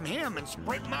cue from him and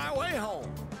sprint my way home.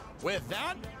 With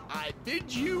that, I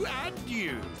bid you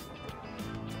adieu.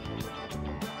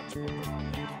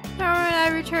 Alright, I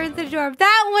returned to the dorm.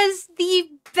 That was the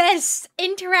best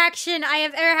interaction I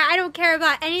have ever had. I don't care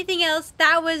about anything else.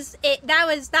 That was it. That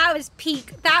was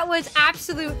peak. That was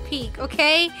absolute peak,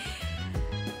 okay?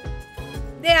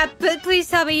 Yeah, but please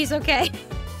tell me he's okay.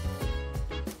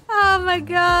 Oh my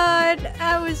god,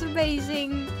 that was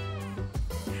amazing.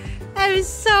 I was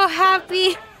so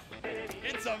happy.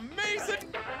 It's amazing.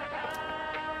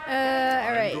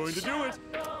 Alright. I'm going to do it.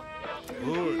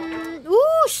 Good.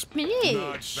 Ooh,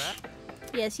 spinach.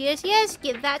 Yes, yes, yes.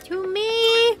 Give that to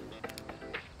me.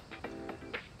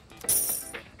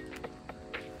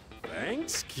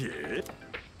 Thanks, kid.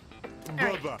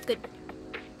 Alright, good.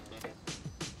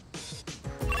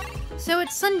 So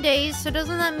it's Sundays, so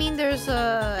doesn't that mean there's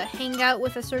a hangout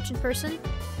with a certain person?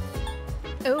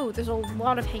 Oh, there's a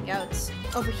lot of hangouts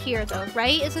over here, though,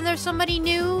 right? Isn't there somebody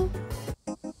new?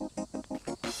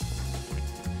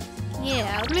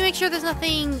 Yeah, let me make sure there's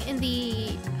nothing in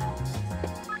the...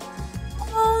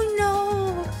 Oh,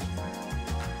 no!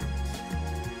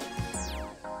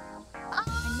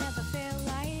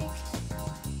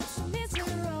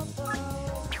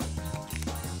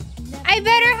 I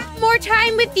better have more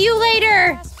time with you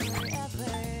later!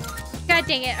 God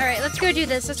dang it. Alright, let's go do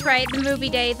this. That's right, the movie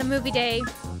day, the movie day.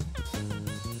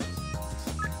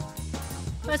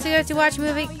 Let's go to watch a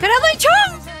movie. Could I like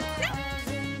Chung?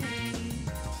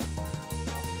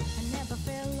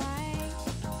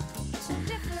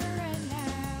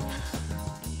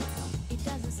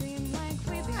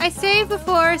 I saved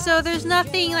before, so there's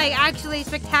nothing like actually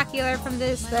spectacular from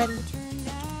this then.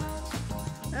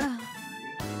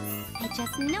 I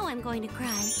just know I'm going to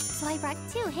cry, so I brought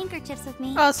 2 handkerchiefs with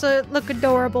me. Also, look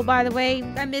adorable, by the way.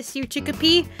 I miss you,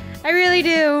 Chickapee. I really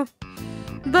do.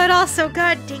 But also,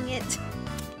 god dang it.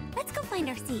 Let's go find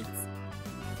our seats.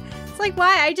 It's like,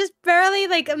 why? I just barely,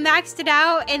 like, maxed it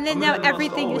out, and then now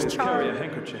everything is Carry charmed. a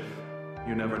handkerchief.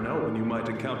 You never know when you might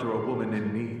encounter a woman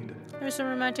in need. There's some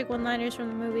romantic one-liners from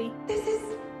the movie. This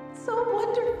is so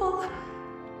wonderful.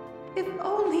 If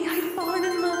only I'd fallen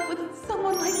in love with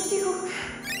someone like you.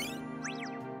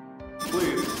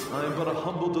 Please, I am but a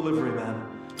humble delivery man.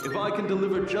 If I can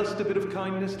deliver just a bit of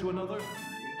kindness to another...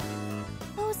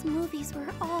 Those movies were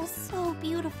all so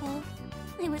beautiful.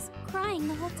 I was crying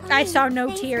the whole time. I saw no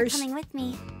Thanks tears. For coming with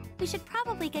me. We should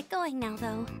probably get going now,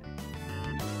 though.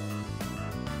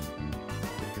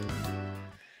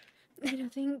 I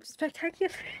don't think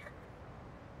spectacular.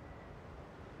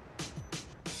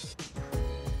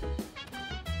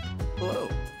 Hello.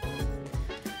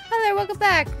 Hi there, welcome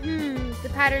back. The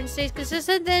pattern stays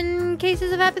consistent, then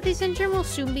cases of apathy syndrome will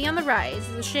soon be on the rise.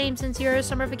 It's a shame since your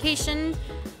summer vacation,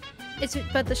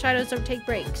 but the shadows don't take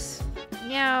breaks.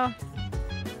 Yeah.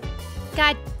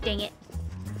 God dang it.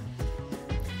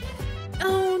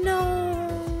 Oh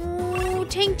no.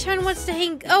 Tank-chan wants to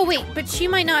hang... Oh wait, but she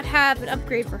might not have an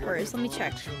upgrade for hers. Let me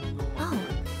check. Oh.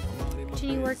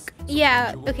 Continue work.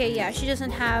 Yeah, okay, yeah, she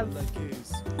doesn't have...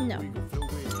 No.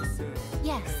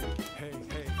 Yes.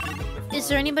 Is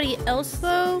there anybody else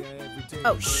though?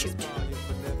 Oh shoot.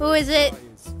 Who is it?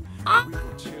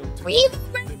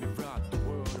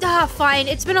 Fine.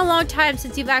 It's been a long time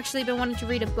since you've actually been wanting to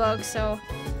read a book, so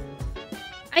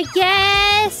I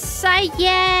guess.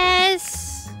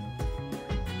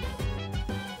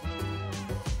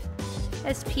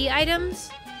 SP items?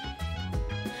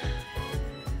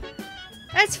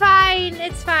 It's fine.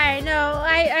 It's fine. No,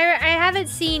 I haven't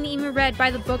seen Emu read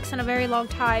by the books in a very long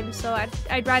time, so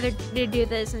I'd rather do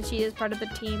this since she is part of the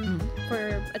team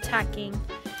for attacking.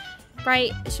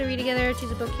 Right? Should read together.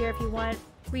 Choose a book here if you want.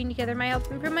 Reading together might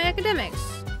help improve my academics.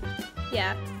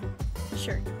 Yeah.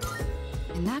 Sure.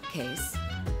 In that case...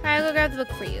 Alright, I'll go grab the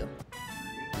book for you.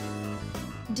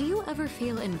 Do you ever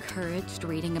feel encouraged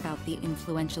reading about the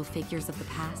influential figures of the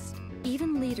past?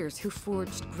 Even leaders who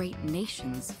forged great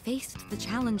nations faced the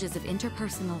challenges of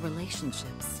interpersonal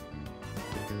relationships.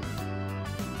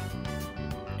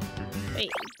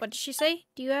 Wait, what did she say?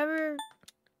 Do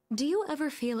you ever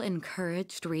feel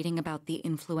encouraged reading about the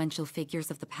influential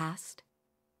figures of the past?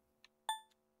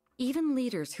 Even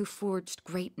leaders who forged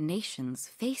great nations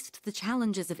faced the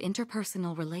challenges of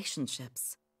interpersonal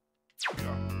relationships.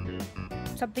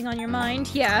 Something on your mind?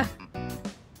 Yeah.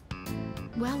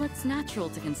 Well, it's natural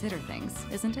to consider things,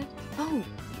 isn't it? Oh,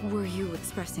 were you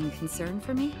expressing concern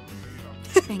for me?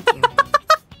 Thank you.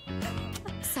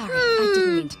 Sorry, I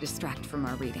didn't mean to distract from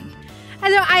our reading.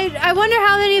 I wonder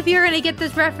how many of you are gonna get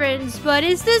this reference, but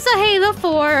is this a Halo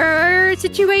 4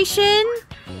 situation?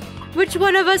 Which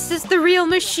one of us is the real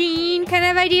machine kind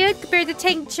of idea compared to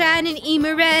Tank-chan and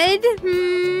Emu Red?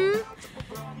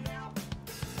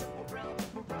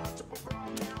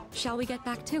 Shall we get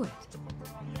back to it?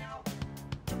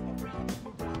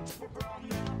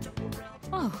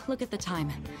 Oh, look at the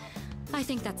time. I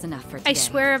think that's enough for today. I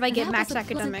swear if I get That max was a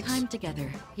pleasant academics. time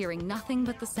together, hearing nothing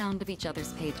but the sound of each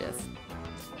other's pages.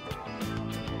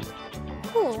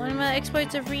 Cool. One of my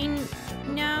exploits of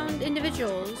renowned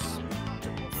individuals.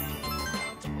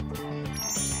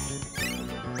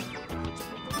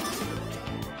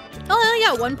 Oh, I only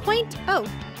got 1 point? Oh.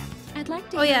 I'd like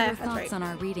to hear your thoughts on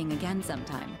our reading again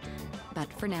sometime.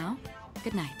 But for now,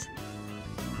 good night.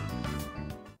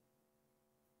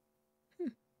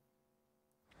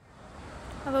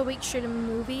 Have a week straight of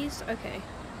movies? Okay.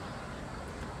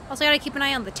 Also gotta keep an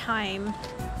eye on the time.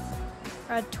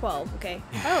 We're at 12, okay.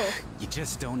 Oh. You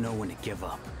just don't know when to give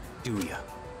up, do ya?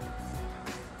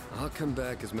 I'll come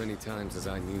back as many times as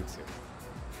I need to.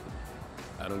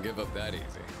 I don't give up that easy.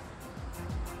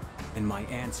 And my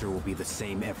answer will be the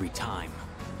same every time.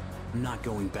 I'm not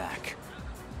going back.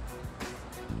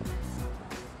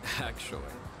 Actually,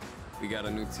 we got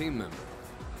a new team member.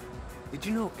 Did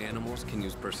you know animals can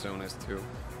use personas too?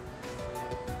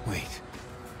 Wait,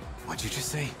 what'd you just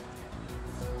say?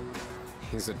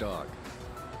 He's a dog.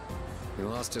 He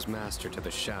lost his master to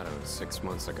the shadows 6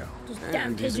 months ago.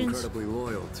 damn And he's pigeons. incredibly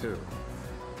loyal too.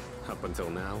 Up until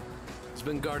now, he's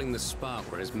been guarding the spot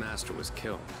where his master was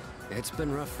killed. It's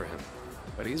been rough for him,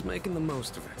 but he's making the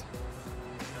most of it.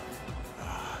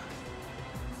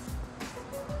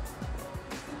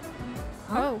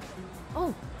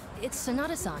 Oh, it's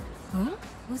Sonata-san. Huh?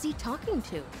 Who's he talking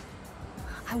to?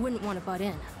 I wouldn't want to butt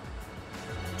in.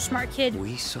 Smart kid.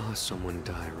 We saw someone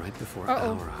die right before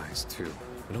Uh-oh. our eyes, too.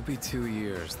 It'll be 2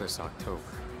 years this October.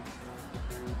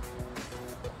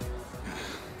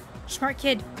 Smart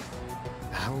kid.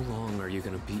 How long are you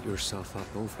gonna beat yourself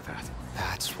up over that?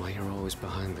 That's why you're always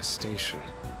behind the station.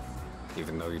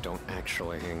 Even though you don't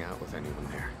actually hang out with anyone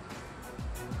there.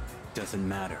 Doesn't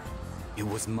matter. It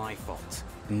was my fault.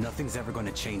 Nothing's ever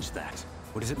gonna change that.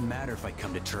 What does it matter if I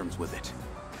come to terms with it?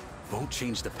 Won't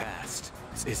change the past.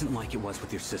 This isn't like it was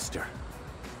with your sister.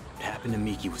 What happened to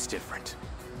Miki was different.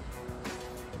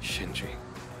 Shinji.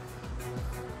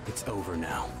 It's over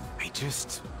now. I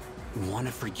just want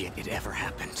to forget it ever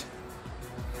happened.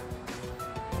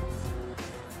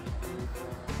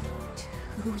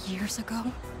 2 years ago?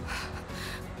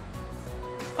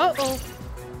 Uh-oh.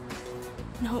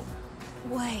 No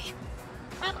way.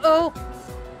 Uh-oh.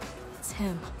 It's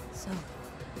him. So,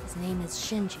 his name is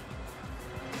Shinji.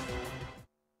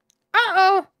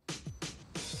 Uh-oh.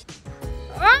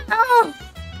 Uh-oh.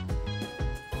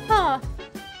 Huh.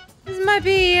 This might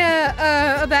be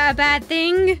a bad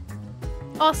thing.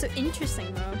 Also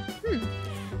interesting, though.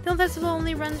 Film festival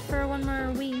only runs for 1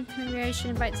 more week. Maybe I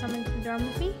should invite someone to the dorm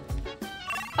with me.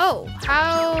 Oh,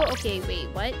 how? Okay, wait,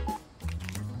 what?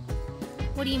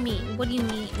 What do you mean? What do you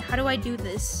mean? How do I do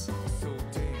this?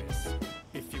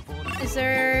 Is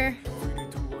there...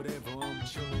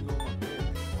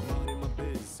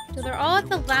 So they're all at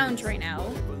the lounge right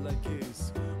now.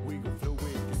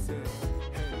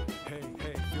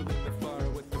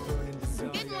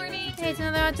 it's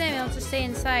another hot day. I'll just stay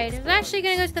inside. I was actually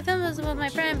gonna go to the film festival with my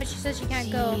friend, but she says she can't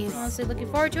go. I'm honestly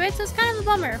looking forward to it, so it's kind of a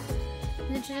bummer. I'm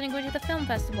interested in going to the film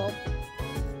festival.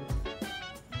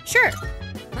 Sure.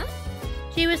 Huh?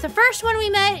 She was the first one we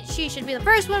met. She should be the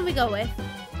first one we go with.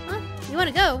 Huh? You want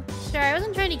to go? Sure, I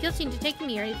wasn't trying to guilt you into taking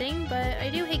me or anything, but I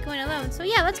do hate going alone. So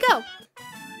yeah, let's go.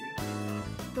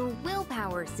 The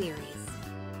Willpower series.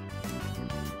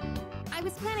 I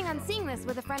was planning on seeing this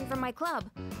with a friend from my club.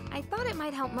 I thought it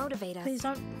might help motivate us. Please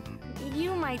don't.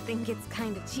 You might think it's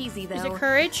kind of cheesy, though. Is it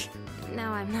courage?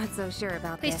 No, I'm not so sure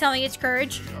about Please this. tell me it's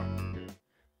courage.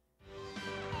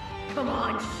 Come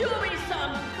on, show me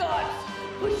some guts.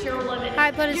 Push your limit.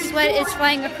 Hot-blooded sweat is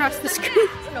flying across the screen.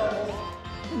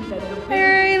 I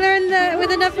already learned that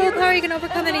with enough willpower you can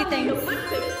overcome anything.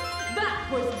 That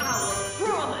was our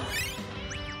promise.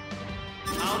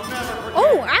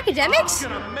 Oh, academics?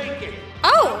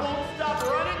 Oh!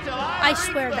 I I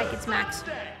swear that gets max.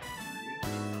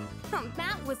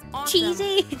 That was awesome.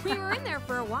 Cheesy. We were in there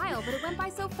for a while, but it went by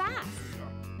so fast.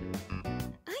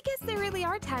 I guess there really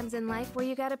are times in life where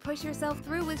you gotta push yourself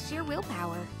through with sheer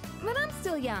willpower. But I'm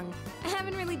still young. I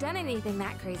haven't really done anything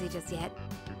that crazy just yet.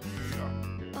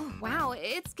 Oh, wow,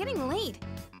 it's getting late.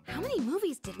 How many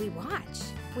movies did we watch?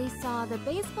 We saw the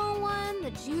baseball one,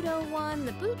 the judo one,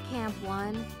 the boot camp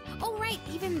one. Oh, right,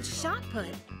 even shot put.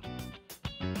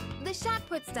 The shot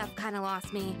put stuff kind of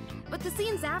lost me, but the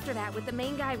scenes after that with the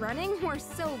main guy running were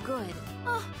so good.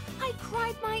 Oh, I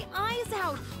cried my eyes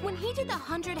out when he did the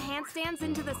 100 handstands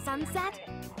into the sunset.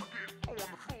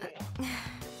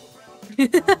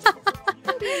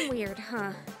 I'm being weird,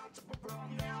 huh?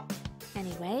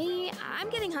 Anyway, I'm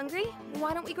getting hungry.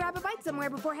 Why don't we grab a bite somewhere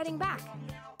before heading back?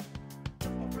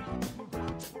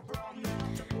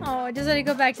 Oh, I just had to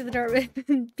go back to the door with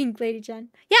Pink Lady Jen.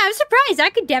 Yeah, I'm surprised.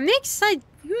 Academics?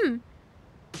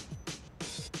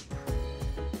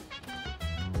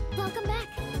 Welcome back.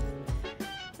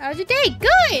 How was your day?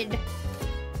 Good!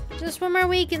 Just one more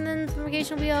week and then the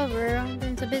vacation will be over. I've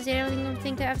been so busy, I don't even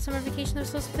think I have summer vacation I was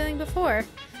supposed to be feeling before.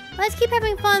 Let's keep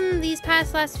having fun these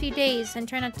last few days and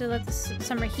try not to let this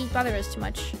summer heat bother us too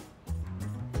much.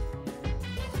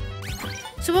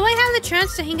 So will I have the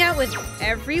chance to hang out with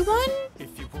everyone?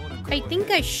 I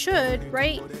think I should,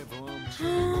 right?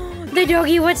 The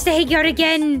doggy wants to hang out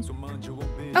again!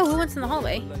 Oh, who wants in the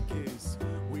hallway?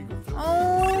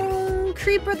 Oh,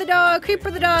 Creeper the dog,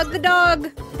 Creeper the dog, the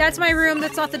dog! That's my room,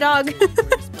 that's not the dog.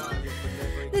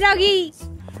 The doggy!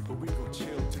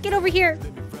 Get over here!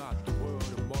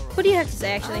 What do you have to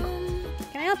say, actually?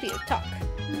 Can I help you? Talk.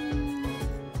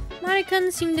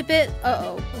 Monica seemed a bit,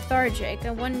 lethargic.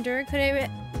 I wonder, could it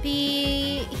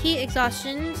be heat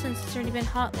exhaustion since it's already been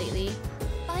hot lately?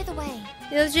 By the way,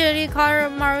 The illegitimacy of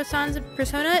Karamaru-san's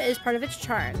persona is part of its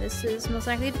charm. This is most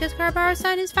likely because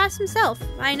Karamaru-san is fast himself.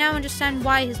 I now understand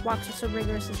why his walks are so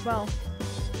rigorous as well.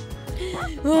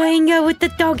 Oh, hang out with the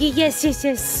doggy, yes, yes,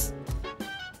 yes.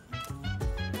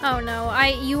 Oh no,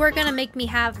 you were gonna make me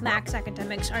have max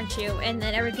academics, aren't you? And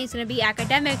then everything's gonna be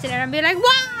academics, and I'm gonna be like,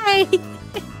 why?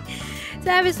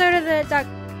 So I have started the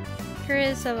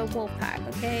Doctress of a Wolf Pack,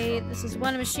 okay? This is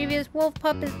one mischievous wolf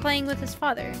pup is playing with his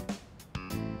father.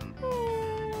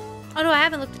 Oh no, I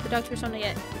haven't looked at the dog's persona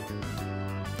yet.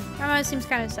 Grandma seems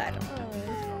kind of sad.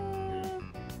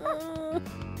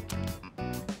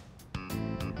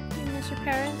 You miss your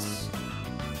parents?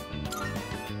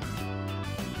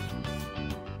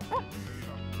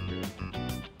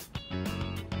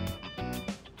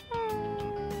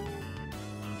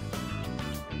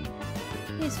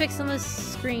 He's fixed on the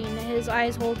screen. His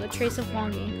eyes hold a trace of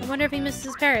longing. I wonder if he misses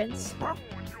his parents.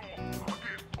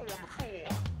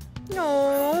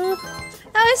 No,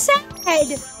 that was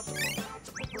sad.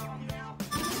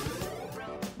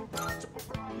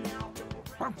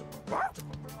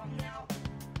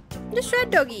 The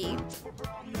shred doggy.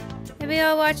 Maybe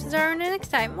I'll watch Zara next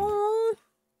time. Oh,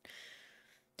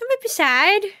 don't make me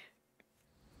sad.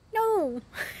 No,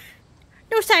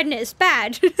 no sadness.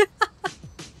 Bad.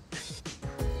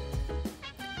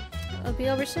 I'll be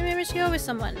over soon. Maybe I should go with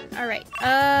someone. All right.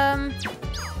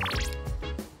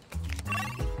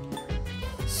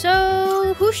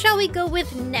 So, who shall we go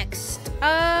with next?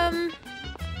 No,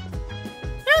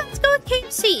 let's go with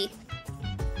KFC.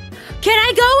 Can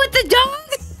I go with the dog?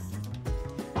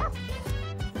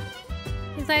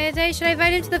 Should I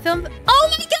invite him to the film? Oh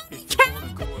my god,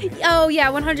 he can! Oh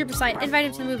yeah, 100%. Invite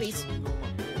him to the movies.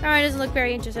 Alright, doesn't look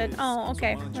very interested. Oh,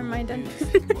 okay. Never mind then.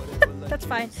 That's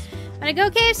fine. Wanna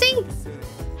go KFC?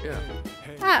 Yeah.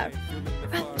 Ah,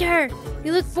 Ruptor!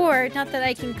 You look bored. Not that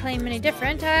I can claim any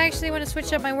different. I actually want to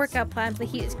switch up my workout plan. The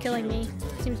heat is killing me.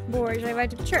 Seems bored. Should I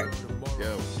invite him to church?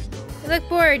 Yo. You look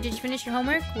bored. Did you finish your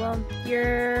homework? Well,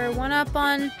 you're one up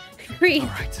on Greek.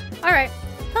 Alright.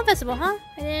 Film festival, huh?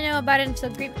 I didn't know about it until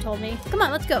Greek told me. Come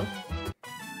on, let's go.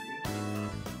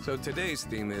 So today's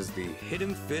theme is the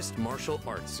Hidden Fist Martial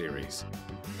Arts Series.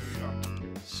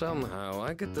 Somehow,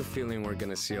 I get the feeling we're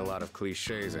gonna see a lot of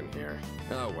cliches in here.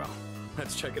 Oh well,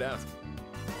 let's check it out.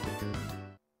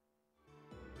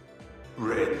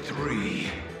 Red 3.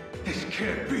 This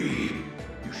can't be.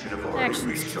 You should have already Action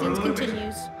reached our scenes limit.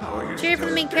 continues. How are you Cheer for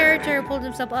the still main standing? character who pulled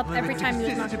himself up every time he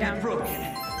was knocked down.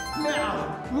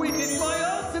 Now, witness my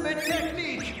ultimate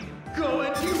technique! Go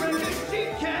into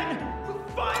Rekashinken!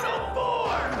 Final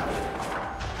form!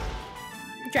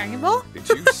 Dragon Ball? Did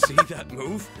you see that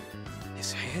move?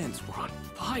 His hands were on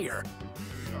fire.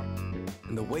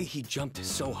 And the way he jumped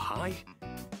so high,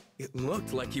 it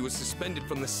looked like he was suspended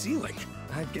from the ceiling.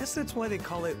 I guess that's why they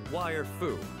call it wire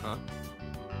fu, huh?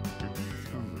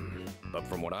 But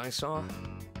from what I saw,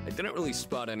 I didn't really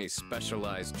spot any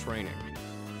specialized training.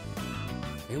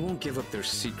 They won't give up their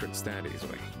secrets that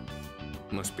easily.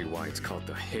 Must be why it's called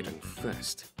the Hidden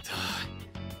Fist.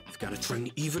 I've got to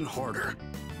train even harder.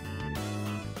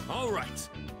 All right,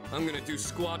 I'm gonna do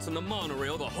squats on the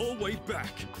monorail the whole way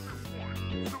back.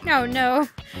 Oh no.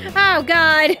 Oh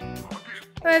god.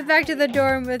 I went back to the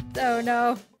dorm with, oh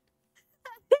no.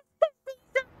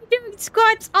 Doing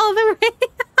squats all the way.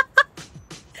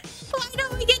 Why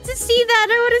don't we get to see that?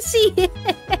 I want to see it.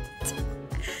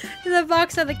 The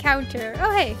box on the counter.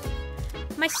 Oh hey.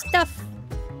 My stuff.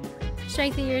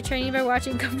 Strengthen your training by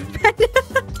watching Kung Fu Panda.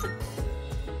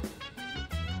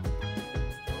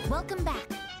 Welcome back.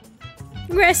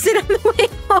 Rested on the way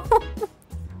home.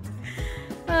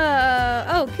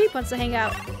 Oh, Creep wants to hang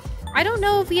out. I don't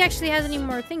know if he actually has any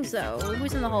more things though.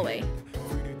 Who's in the hallway?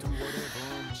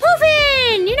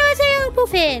 Poofin! You know what I say? Oh,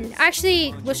 Poofin!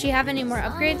 Actually, will she have any more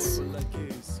upgrades?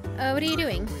 What are you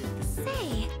doing?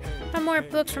 Say. Have more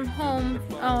books from home.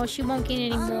 Oh, she won't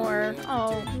gain any more.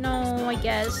 Oh, no, I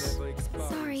guess.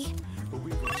 Sorry.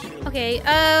 Okay,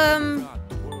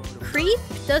 Creep?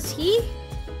 Does he?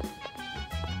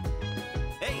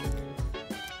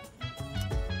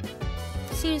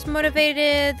 Seems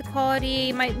motivated, the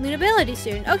quality might lose ability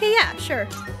soon. Okay, yeah, sure.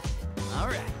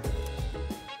 Alright.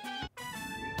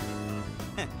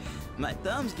 My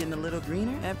thumb's getting a little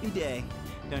greener every day,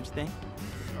 don't you think?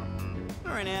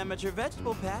 For an amateur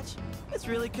vegetable patch, it's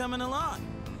really coming along.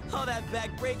 All that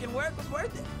back-breaking work was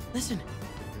worth it. Listen,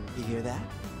 you hear that?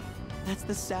 That's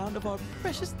the sound of our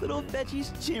precious little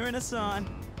veggies cheering us on.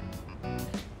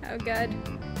 Oh god.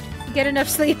 Get enough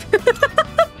sleep.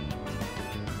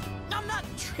 I'm not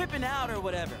tripping out or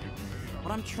whatever.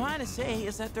 What I'm trying to say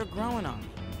is that they're growing on me.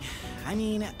 I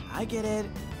mean, I get it.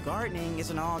 Gardening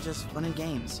isn't all just fun and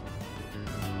games.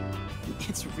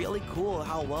 It's really cool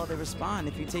how well they respond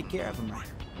if you take care of them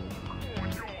right.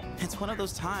 It's one of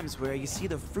those times where you see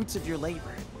the fruits of your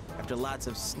labor after lots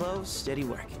of slow, steady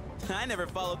work. I never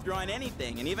followed through on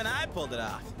anything, and even I pulled it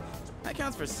off. That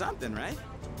counts for something, right?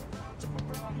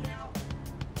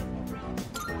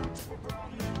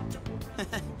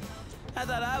 I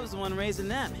thought I was the one raising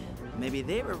them. Maybe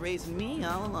they were raising me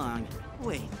all along.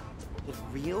 Wait, did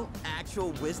real,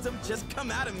 actual wisdom just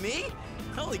come out of me?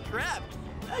 Holy crap,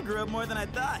 I grew up more than I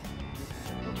thought.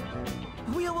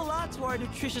 We owe a lot to our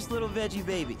nutritious little veggie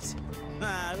babies. Who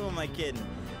am I kidding?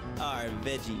 Our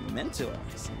veggie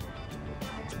mentors.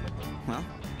 Well,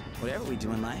 whatever we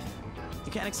do in life,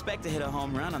 you can't expect to hit a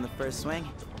home run on the first swing.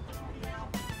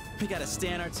 We gotta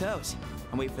stay on our toes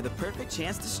and wait for the perfect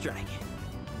chance to strike.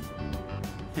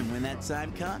 And when that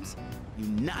time comes, you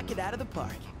knock it out of the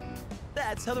park.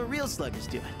 That's how the real sluggers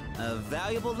do it. A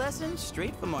valuable lesson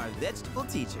straight from our vegetable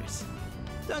teachers.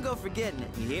 Don't go forgetting it,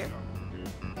 you hear?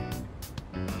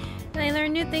 And I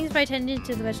learn new things by tending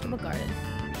to the vegetable garden.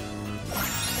 What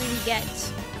do we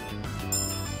get?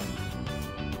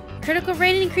 Critical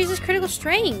rate increases critical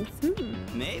strength.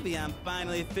 Maybe I'm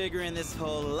finally figuring this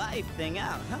whole life thing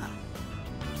out, huh?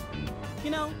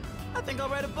 You know, I think I'll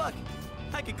write a book.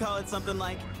 I could call it something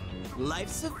like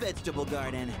Life's a Vegetable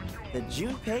Garden, the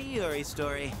Junpei Iori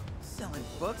story. Selling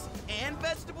books and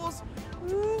vegetables?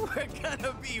 Ooh, we're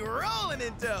gonna be rolling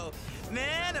in dough.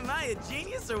 Man, am I a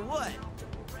genius or what?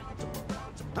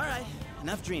 All right,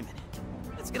 enough dreaming.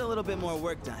 Let's get a little bit more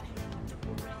work done.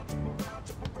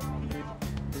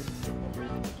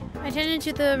 I tended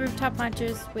to the rooftop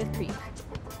planters with Creep.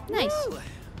 Nice. Woo,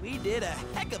 we did a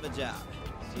heck of a job.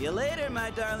 See you later, my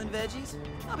darling veggies.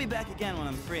 I'll be back again when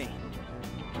I'm free.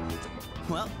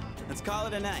 Well, let's call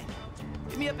it a night.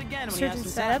 Hit me up again when you have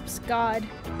Certain some time. setups, God.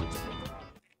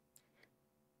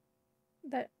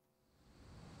 That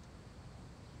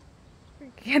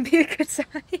can't be a good sign.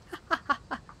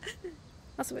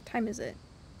 Also, what time is it?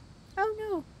 Oh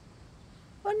no.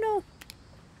 Oh no.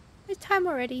 It's time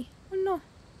already. Oh no.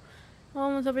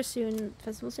 Almost over soon.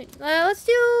 Festival soon. Let's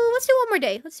do one more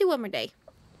day. Let's do one more day.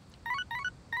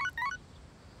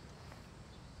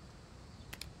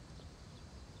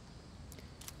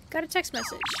 Got a text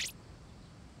message.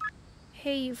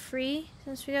 Hey, you free?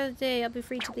 Since we got the day, I'll be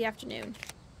free till the afternoon.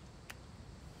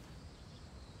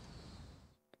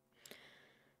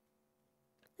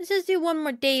 Let's just do one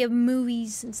more day of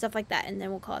movies and stuff like that, and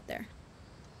then we'll call it there.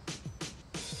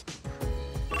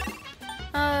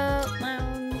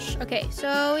 Lounge. Okay,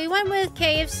 so we went with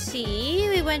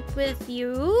KFC. We went with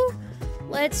you.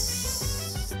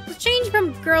 Let's change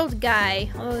from girl to guy.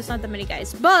 Although there's not that many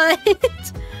guys, but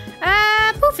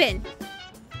Poofin.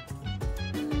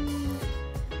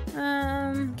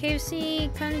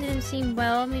 KFC Kun didn't seem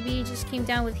well. Maybe he just came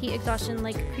down with heat exhaustion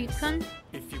like Creep Kun.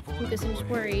 Luca seems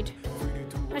worried.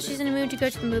 Oh, she's in a mood to go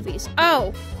to the movies.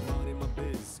 Oh.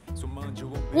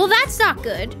 Well, that's not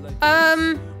good.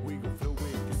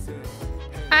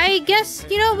 I guess,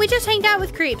 you know, we just hanged out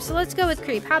with Creep, so let's go with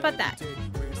Creep. How about that?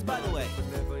 By the way,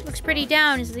 looks pretty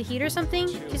down. Is it the heat or something?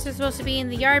 She's supposed to be in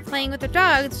the yard playing with her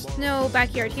dogs. No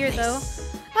backyard here, though.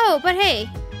 Oh, but hey.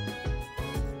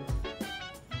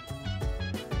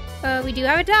 We do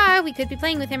have a dog. We could be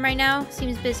playing with him right now.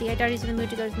 Seems busy. I doubt he's in the mood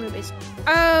to go to the movies.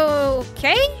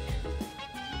 Okay.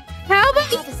 How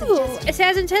about you? It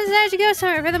says intense desire to go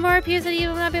somewhere. Furthermore, it appears that he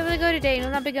will not be able to go today. He will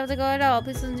not be able to go at all.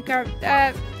 Please listen to Car.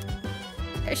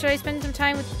 Should I spend some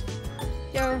time with...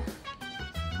 Yo.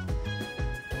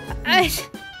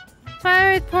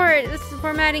 File report. This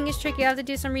formatting is tricky. I'll have to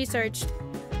do some research.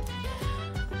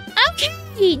 Okay!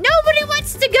 Nobody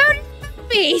wants to go to the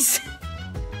movies!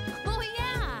 Oh,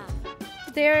 yeah!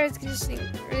 They're just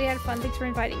really had fun. Thanks for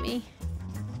inviting me.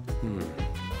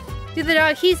 Do the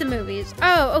dog. He's the movies.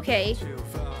 Oh, okay.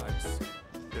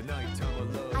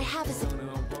 I have a...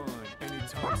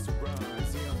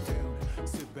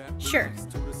 Sure.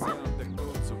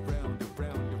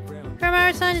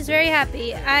 Karmaru-san is very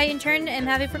happy. I, in turn, am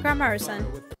happy for Karmaru-san.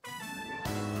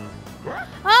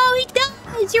 Oh, he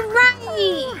does! You're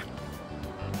right!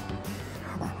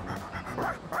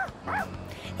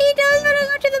 He does want to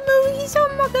go to the movies so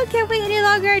much. I can't wait any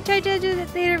longer. I tried to do the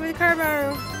theater with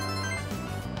Karmaru.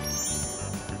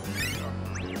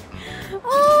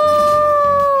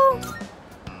 Oh!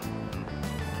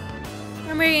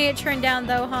 I'm gonna get turned down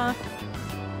though, huh?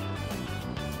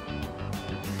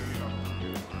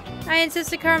 I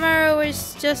insisted Karmaru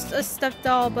was just a stuffed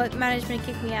doll, but management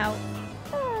kicked me out.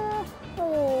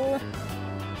 Oh.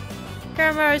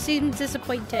 Karmaru seems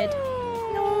disappointed.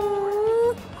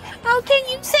 No. How can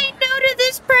you say no to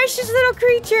this precious little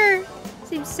creature?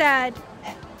 Seems sad.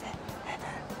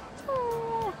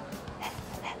 Oh.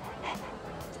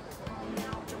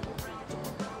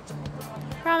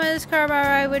 Promise Karmaru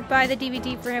I would buy the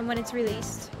DVD for him when it's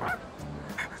released.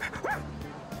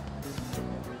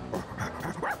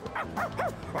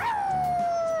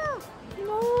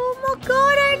 Oh my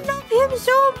god, I love him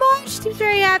so much! Seems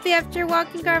very happy after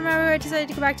walking Karmaru. I decided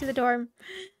to go back to the dorm.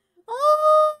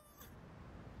 Oh!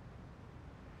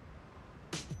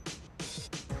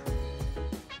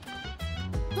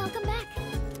 Welcome back.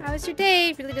 How was your day?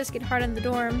 It really does get hard on the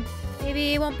dorm.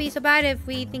 Maybe it won't be so bad if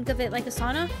we think of it like a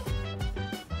sauna.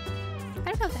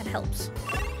 I don't know if that helps.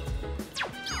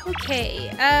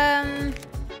 Okay,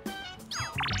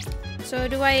 so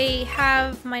do I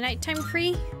have my nighttime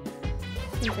free?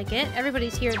 Seems like it.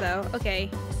 Everybody's here though.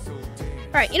 Okay.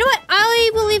 Alright, you know what?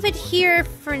 I will leave it here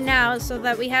for now so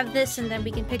that we have this and then we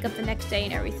can pick up the next day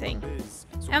and everything.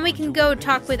 And we can go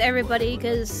talk with everybody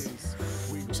because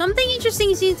something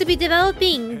interesting seems to be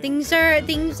developing. This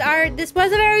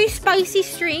was a very spicy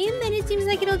stream and it seems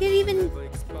like it'll get even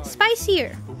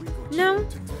spicier. No?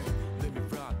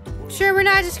 Sure, we're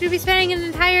not just going to be spending an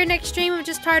entire next stream of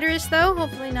just Tartarus, though.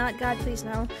 Hopefully not. God, please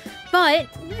no. But,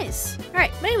 nice.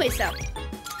 Alright, but anyways, though.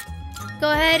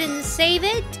 Go ahead and save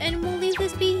it, and we'll leave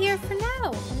this be here for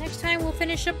now. And next time, we'll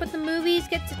finish up with the movies,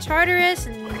 get to Tartarus,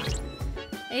 and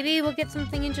maybe we'll get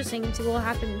something interesting and see what will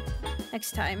happen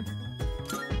next time.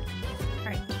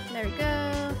 Alright, there we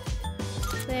go.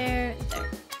 There.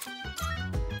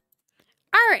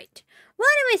 Alright. Well,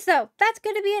 anyways, though, that's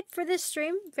going to be it for this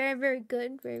stream. Very, very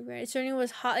good. Very, very... It certainly was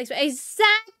hot.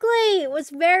 Exactly! It was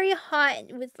very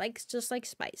hot with, like, just like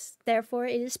spice. Therefore,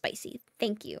 it is spicy.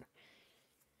 Thank you.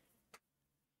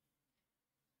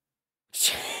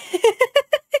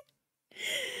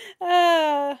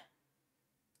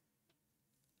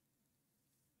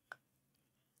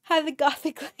 Have the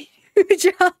gothic lady.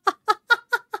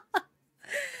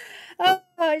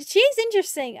 She's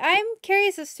interesting. I'm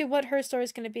curious as to what her story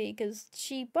is going to be because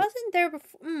she wasn't there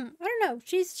before. I don't know.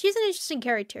 She's an interesting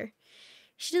character.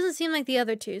 She doesn't seem like the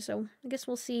other two, so I guess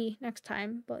we'll see next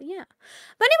time. But yeah.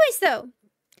 But anyways, though,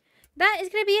 that is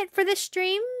going to be it for this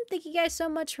stream. Thank you guys so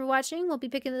much for watching. We'll be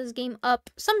picking this game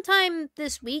up sometime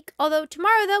this week. Although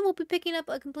tomorrow, though, we'll be picking up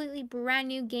a completely brand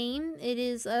new game. It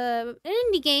is an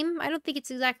indie game. I don't think it's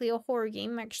exactly a horror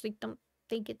game. I actually don't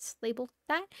think it's labeled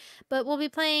that. But we'll be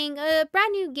playing a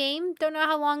brand new game. Don't know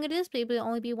how long it is. Maybe it'll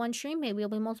only be one stream. Maybe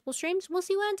it'll be multiple streams. We'll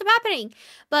see what ends up happening.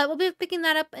 But we'll be picking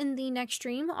that up in the next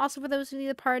stream. Also, for those of you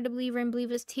that are part of the Believer and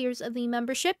Believers tiers of the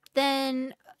membership,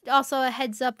 then also a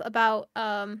heads up about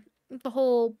the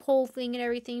whole poll thing and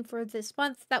everything for this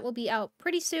month. That will be out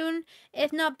pretty soon.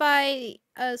 If not by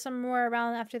somewhere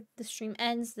around after the stream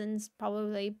ends, then it's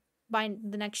probably by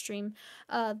the next stream.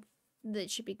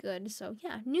 That should be good. So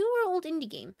yeah, new or old indie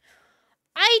game?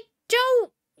 I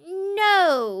don't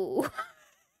know.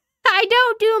 I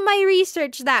don't do my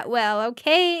research that well,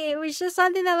 okay? It was just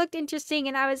something that looked interesting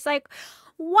and I was like,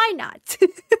 why not? So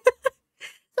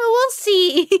we'll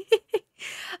see.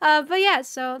 But yeah,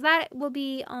 so that will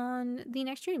be on the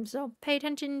next stream. So pay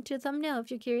attention to the thumbnail if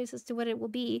you're curious as to what it will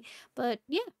be. But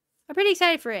yeah, I'm pretty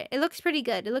excited for it. It looks pretty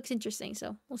good. It looks interesting.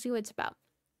 So we'll see what it's about.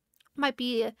 Might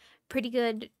be a pretty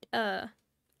good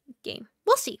game.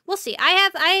 We'll see. We'll see.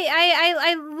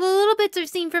 I little bits I've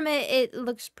seen from it. It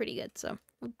looks pretty good. So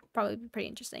probably be pretty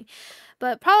interesting.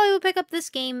 But probably we'll pick up this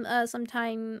game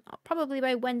sometime probably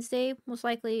by Wednesday, most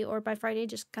likely, or by Friday,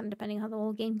 just kind of depending how the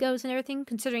whole game goes and everything,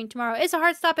 considering tomorrow is a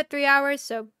hard stop at 3 hours,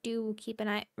 so do keep an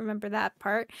eye, remember that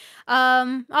part.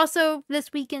 Also,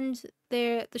 this weekend,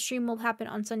 the stream will happen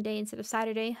on Sunday instead of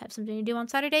Saturday. I have something to do on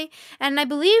Saturday. And I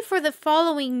believe for the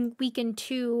following weekend,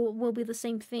 too, will be the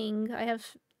same thing. I have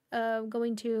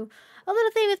going to a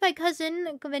little thing with my cousin,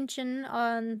 a convention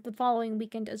on the following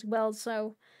weekend as well,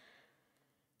 so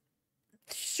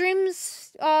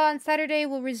streams on Saturday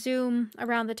will resume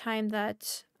around the time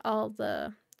that all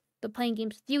the playing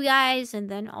games with you guys, and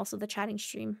then also the chatting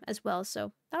stream as well,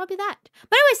 so that'll be that.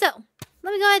 But anyways, though,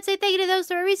 let me go ahead and say thank you to those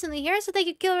that are recently here. So thank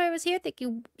you, Killer was here, thank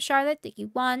you, Charlotte, thank you,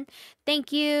 Juan,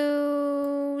 thank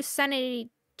you, Sanity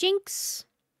Jinx,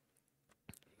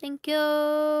 thank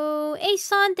you,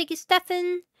 Ason, thank you,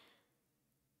 Stefan.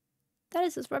 That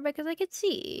is as far back as I could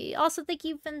see. Also, thank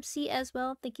you, FMC, as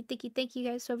well. Thank you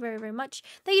guys so very, very much.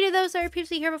 Thank you to those that were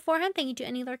previously here beforehand. Thank you to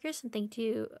any lurkers, and thank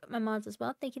you to my mods as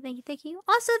well. Thank you. Also, thank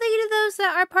you to those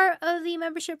that are part of the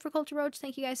membership for Culture Roach.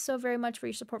 Thank you guys so very much for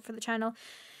your support for the channel.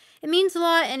 It means a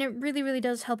lot, and it really, really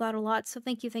does help out a lot. So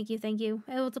thank you. I'm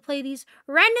able to play these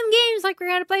random games like we're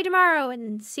going to play tomorrow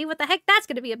and see what the heck that's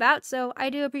going to be about. So I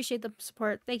do appreciate the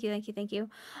support. Thank you.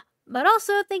 But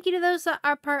also, thank you to those that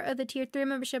are part of the Tier 3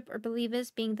 membership or Believers,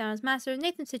 being Thanos Master,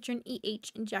 Nathan Citron,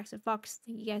 EH, and Jackson Fox.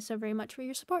 Thank you guys so very much for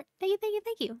your support. Thank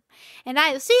you. And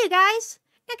I will see you guys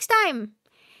next time.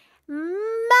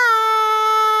 Bye!